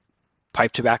different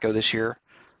pipe tobacco this year.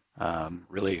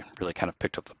 Really kind of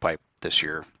picked up the pipe this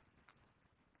year.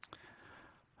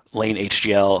 Lane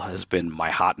HGL has been my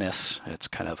hotness. It's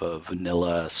kind of a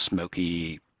vanilla,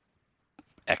 smoky,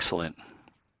 excellent,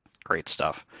 great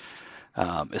stuff.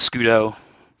 Escudo,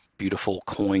 beautiful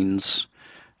coins.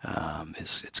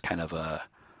 It's kind of a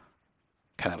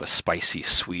spicy,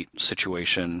 sweet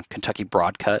situation. Kentucky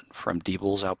Broadcut from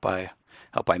Diebels out by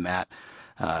Matt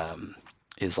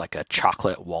is like a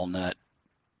chocolate walnut,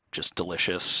 just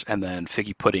delicious. And then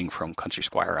Figgy Pudding from Country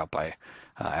Squire out by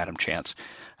Adam Chance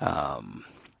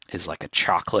is like a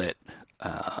chocolate,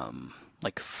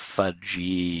 like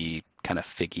fudgy, kind of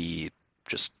figgy,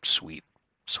 just sweet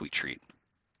treat.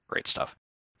 Great stuff.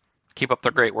 Keep up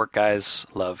the great work, guys.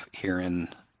 Love hearing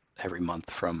every month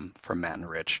from Matt and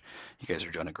Rich. You guys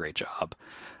are doing a great job,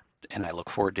 and I look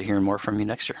forward to hearing more from you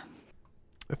next year.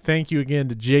 Thank you again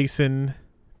to Jason,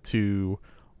 to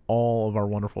all of our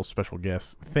wonderful special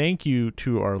guests. Thank you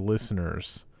to our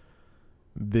listeners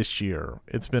this year.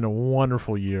 It's been a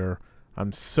wonderful year.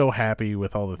 I'm so happy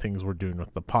with all the things we're doing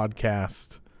with the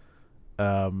podcast.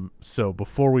 So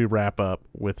before we wrap up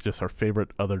with just our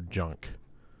favorite other junk,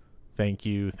 thank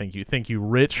you,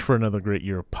 Rich, for another great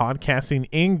year of podcasting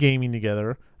and gaming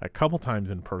together a couple times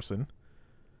in person.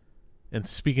 And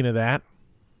speaking of that,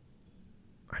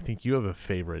 I think you have a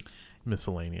favorite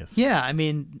miscellaneous. Yeah, I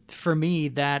mean, for me,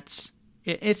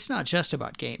 it's not just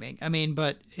about gaming. I mean,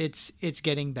 but it's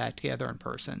getting back together in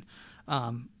person.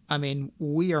 I mean,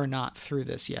 we are not through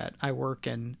this yet. I work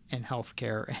in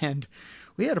healthcare, and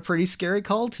we had a pretty scary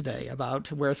call today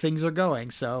about where things are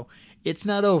going. So it's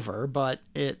not over, but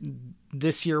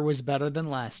this year was better than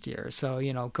last year. So,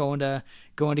 going to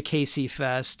KC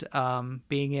Fest,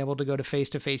 being able to go to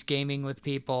face-to-face gaming with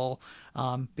people,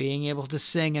 being able to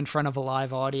sing in front of a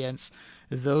live audience,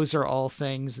 those are all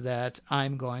things that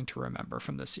I'm going to remember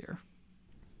from this year.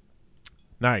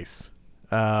 Nice.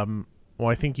 Well,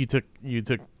 I think you took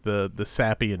the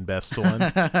sappy and best one.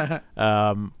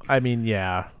 I mean,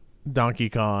 yeah, Donkey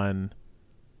Con,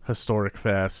 Historic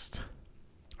Fest,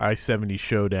 I-70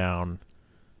 Showdown,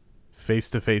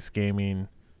 face-to-face gaming,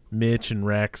 Mitch and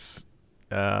Rex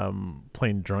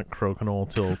playing drunk crokinole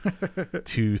till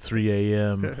 2-3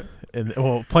 a.m.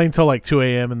 and playing till like 2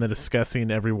 a.m. and then discussing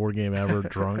every war game ever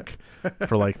drunk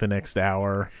for like the next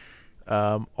hour.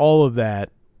 All of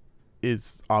that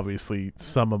is obviously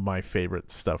some of my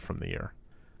favorite stuff from the year.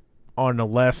 On a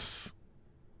less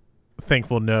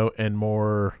thankful note and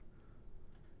more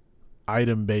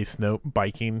item-based note,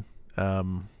 biking.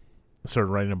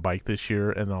 Started riding a bike this year,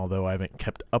 and although I haven't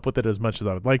kept up with it as much as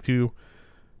I would like to,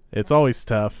 it's always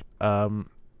tough.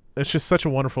 It's just such a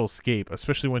wonderful escape,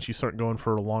 especially once you start going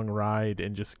for a long ride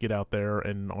and just get out there,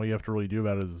 and all you have to really do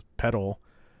about it is pedal,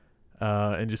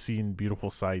 and just seeing beautiful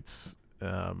sights.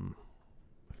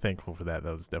 Thankful for that.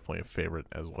 That was definitely a favorite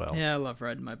as well. Yeah, I love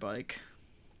riding my bike.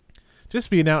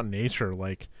 Just being out in nature,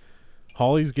 like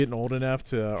Holly's getting old enough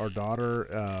to our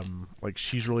daughter, like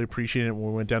she's really appreciating it.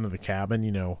 When we went down to the cabin,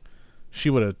 she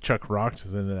would have chucked rocks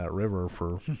into that river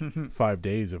for 5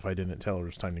 days if I didn't tell her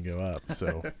it's time to go up.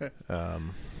 So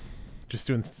just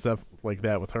doing stuff like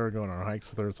that with her, going on hikes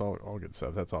with her, it's all good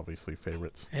stuff. That's obviously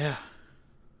favorites. Yeah.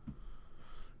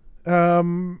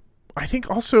 I think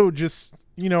also just,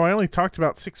 I only talked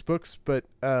about 6 books, but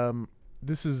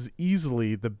this is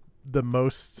easily the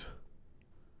most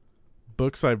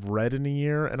books I've read in a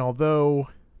year. And although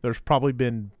there's probably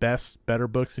been better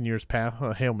books in years past,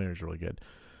 Hail Mary's really good.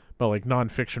 But like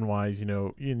nonfiction wise,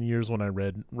 in years when I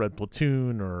read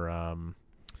Platoon or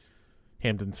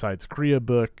Hamden Side's Korea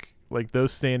book, like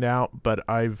those stand out. But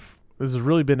this has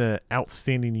really been an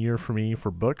outstanding year for me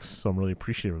for books, so I'm really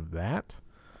appreciative of that.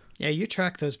 Yeah, you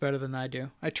track those better than I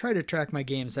do. I try to track my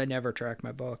games. I never track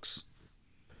my books.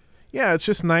 Yeah, it's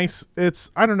just nice.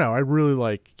 I don't know. I really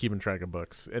like keeping track of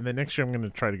books. And then next year I'm going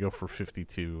to try to go for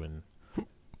 52 in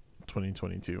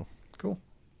 2022. Cool.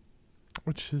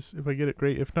 Which is, if I get it,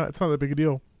 great. If not, it's not that big a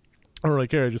deal. I don't really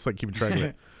care. I just like keeping track of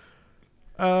it.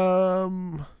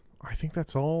 I think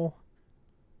that's all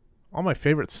my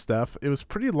favorite stuff. It was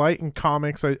pretty light in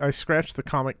comics. I scratched the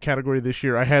comic category this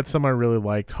year. I had some I really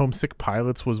liked. Homesick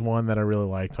Pilots was one that I really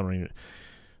liked.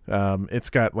 It's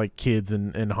got like kids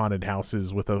in haunted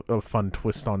houses with a fun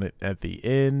twist on it at the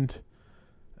end.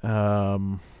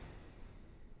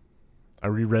 I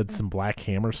reread some Black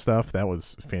Hammer stuff. That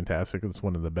was fantastic. It's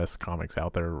one of the best comics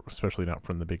out there, especially not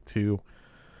from the big two.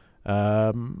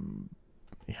 Yeah,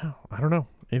 I don't know.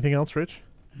 Anything else, Rich?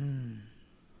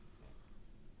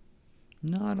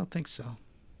 No, I don't think so.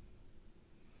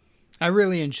 I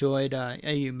really enjoyed,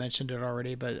 you mentioned it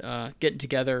already, but getting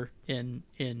together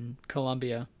in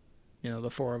Columbia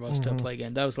the four of us to play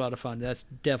again. That was a lot of fun. That's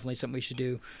definitely something we should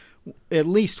do at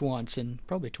least once and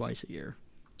probably twice a year.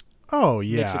 Oh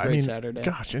yeah, Makes a great Saturday.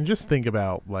 Gosh, and just think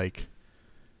about like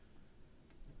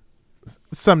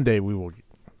someday we will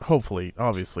hopefully,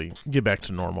 obviously, get back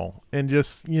to normal and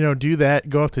just do that.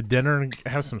 Go out to dinner and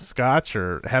have some scotch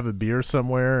or have a beer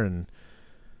somewhere and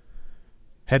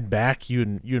head back. You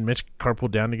and Mitch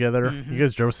carpooled down together. You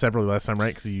guys drove separately last time,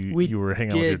 right? Because you were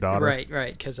hanging out with your daughter,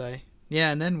 right? Because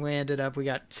and then we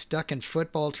got stuck in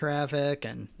football traffic,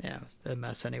 and it was a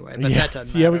mess anyway. But that doesn't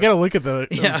matter. Yeah, we got to look at the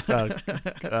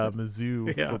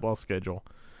Mizzou football schedule.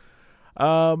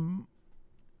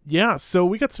 So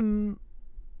we got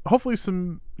hopefully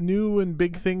some new and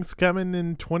big things coming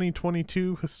in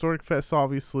 2022. Historic Fest,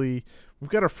 obviously. We've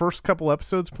got our first couple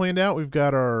episodes planned out. We've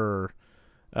got our,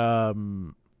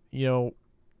 in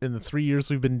the 3 years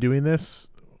we've been doing this,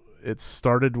 it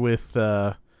started with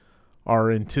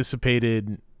our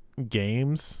anticipated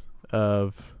games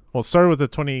it started with the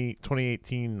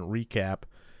 2018 recap,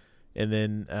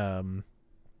 and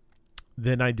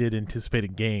then I did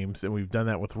anticipated games, and we've done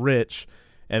that with Rich,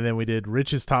 and then we did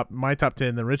my top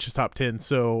 10, then Rich's top 10.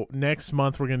 So next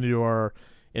month we're going to do our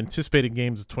anticipated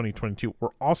games of 2022. We're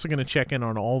also going to check in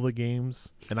on all the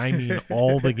games, and I mean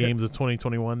all the games of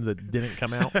 2021 that didn't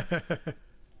come out.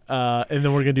 And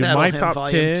then we're going to do my top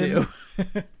 10.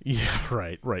 Yeah,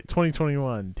 right.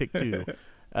 2021, take 2.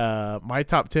 My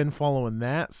top 10 following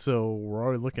that. So we're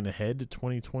already looking ahead to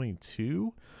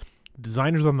 2022.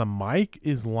 Designers on the Mic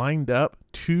is lined up.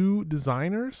 2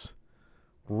 designers.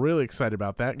 Really excited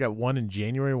about that. Got one in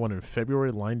January, one in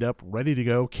February lined up, ready to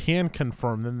go. Can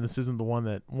confirm them. This isn't the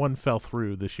one fell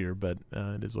through this year, but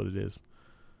it is what it is.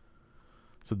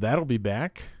 So that'll be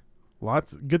back.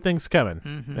 Lots good things coming.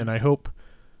 And I hope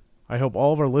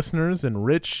all of our listeners, and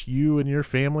Rich, you and your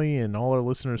family and all our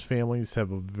listeners' families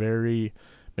have a very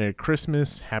Merry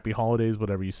Christmas, Happy Holidays,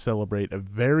 whatever you celebrate, a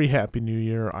very Happy New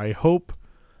Year. I hope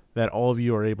that all of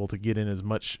you are able to get in as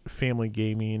much family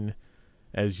gaming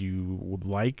as you would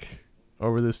like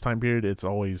over this time period. It's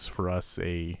always for us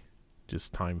a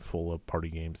just time full of party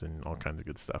games and all kinds of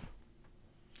good stuff.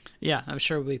 Yeah, I'm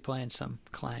sure we'll be playing some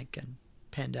Clank and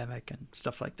Pandemic and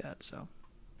stuff like that. So,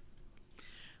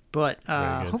 but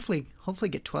hopefully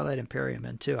get Twilight Imperium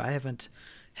in too. I haven't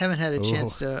had a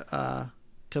chance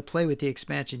to play with the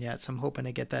expansion yet, so I'm hoping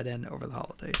to get that in over the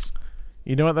holidays.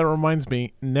 You know what? That reminds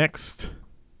me. Next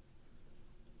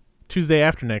Tuesday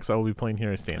after next, I will be playing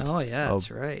Here I Stand. Oh yeah,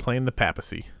 that's right. Playing the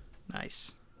Papacy.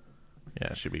 Nice.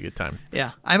 Yeah, it should be a good time.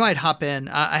 Yeah, I might hop in.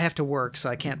 I have to work, so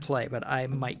I can't play, but I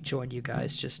might join you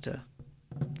guys just to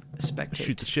spectate.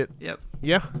 Shoot the shit. Yep.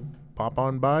 Yeah. Pop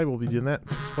on by. We'll be doing that.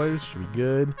 6 players. Should be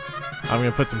good. I'm going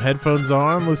to put some headphones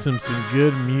on, listen to some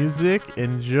good music,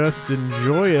 and just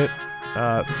enjoy it.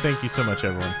 Thank you so much,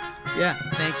 everyone. Yeah,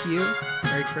 thank you.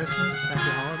 Merry Christmas. Happy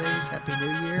Holidays. Happy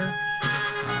New Year.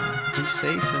 Be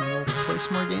safe, and we'll play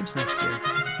some more games next year.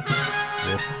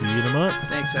 We'll see you in a month.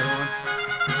 Thanks, everyone.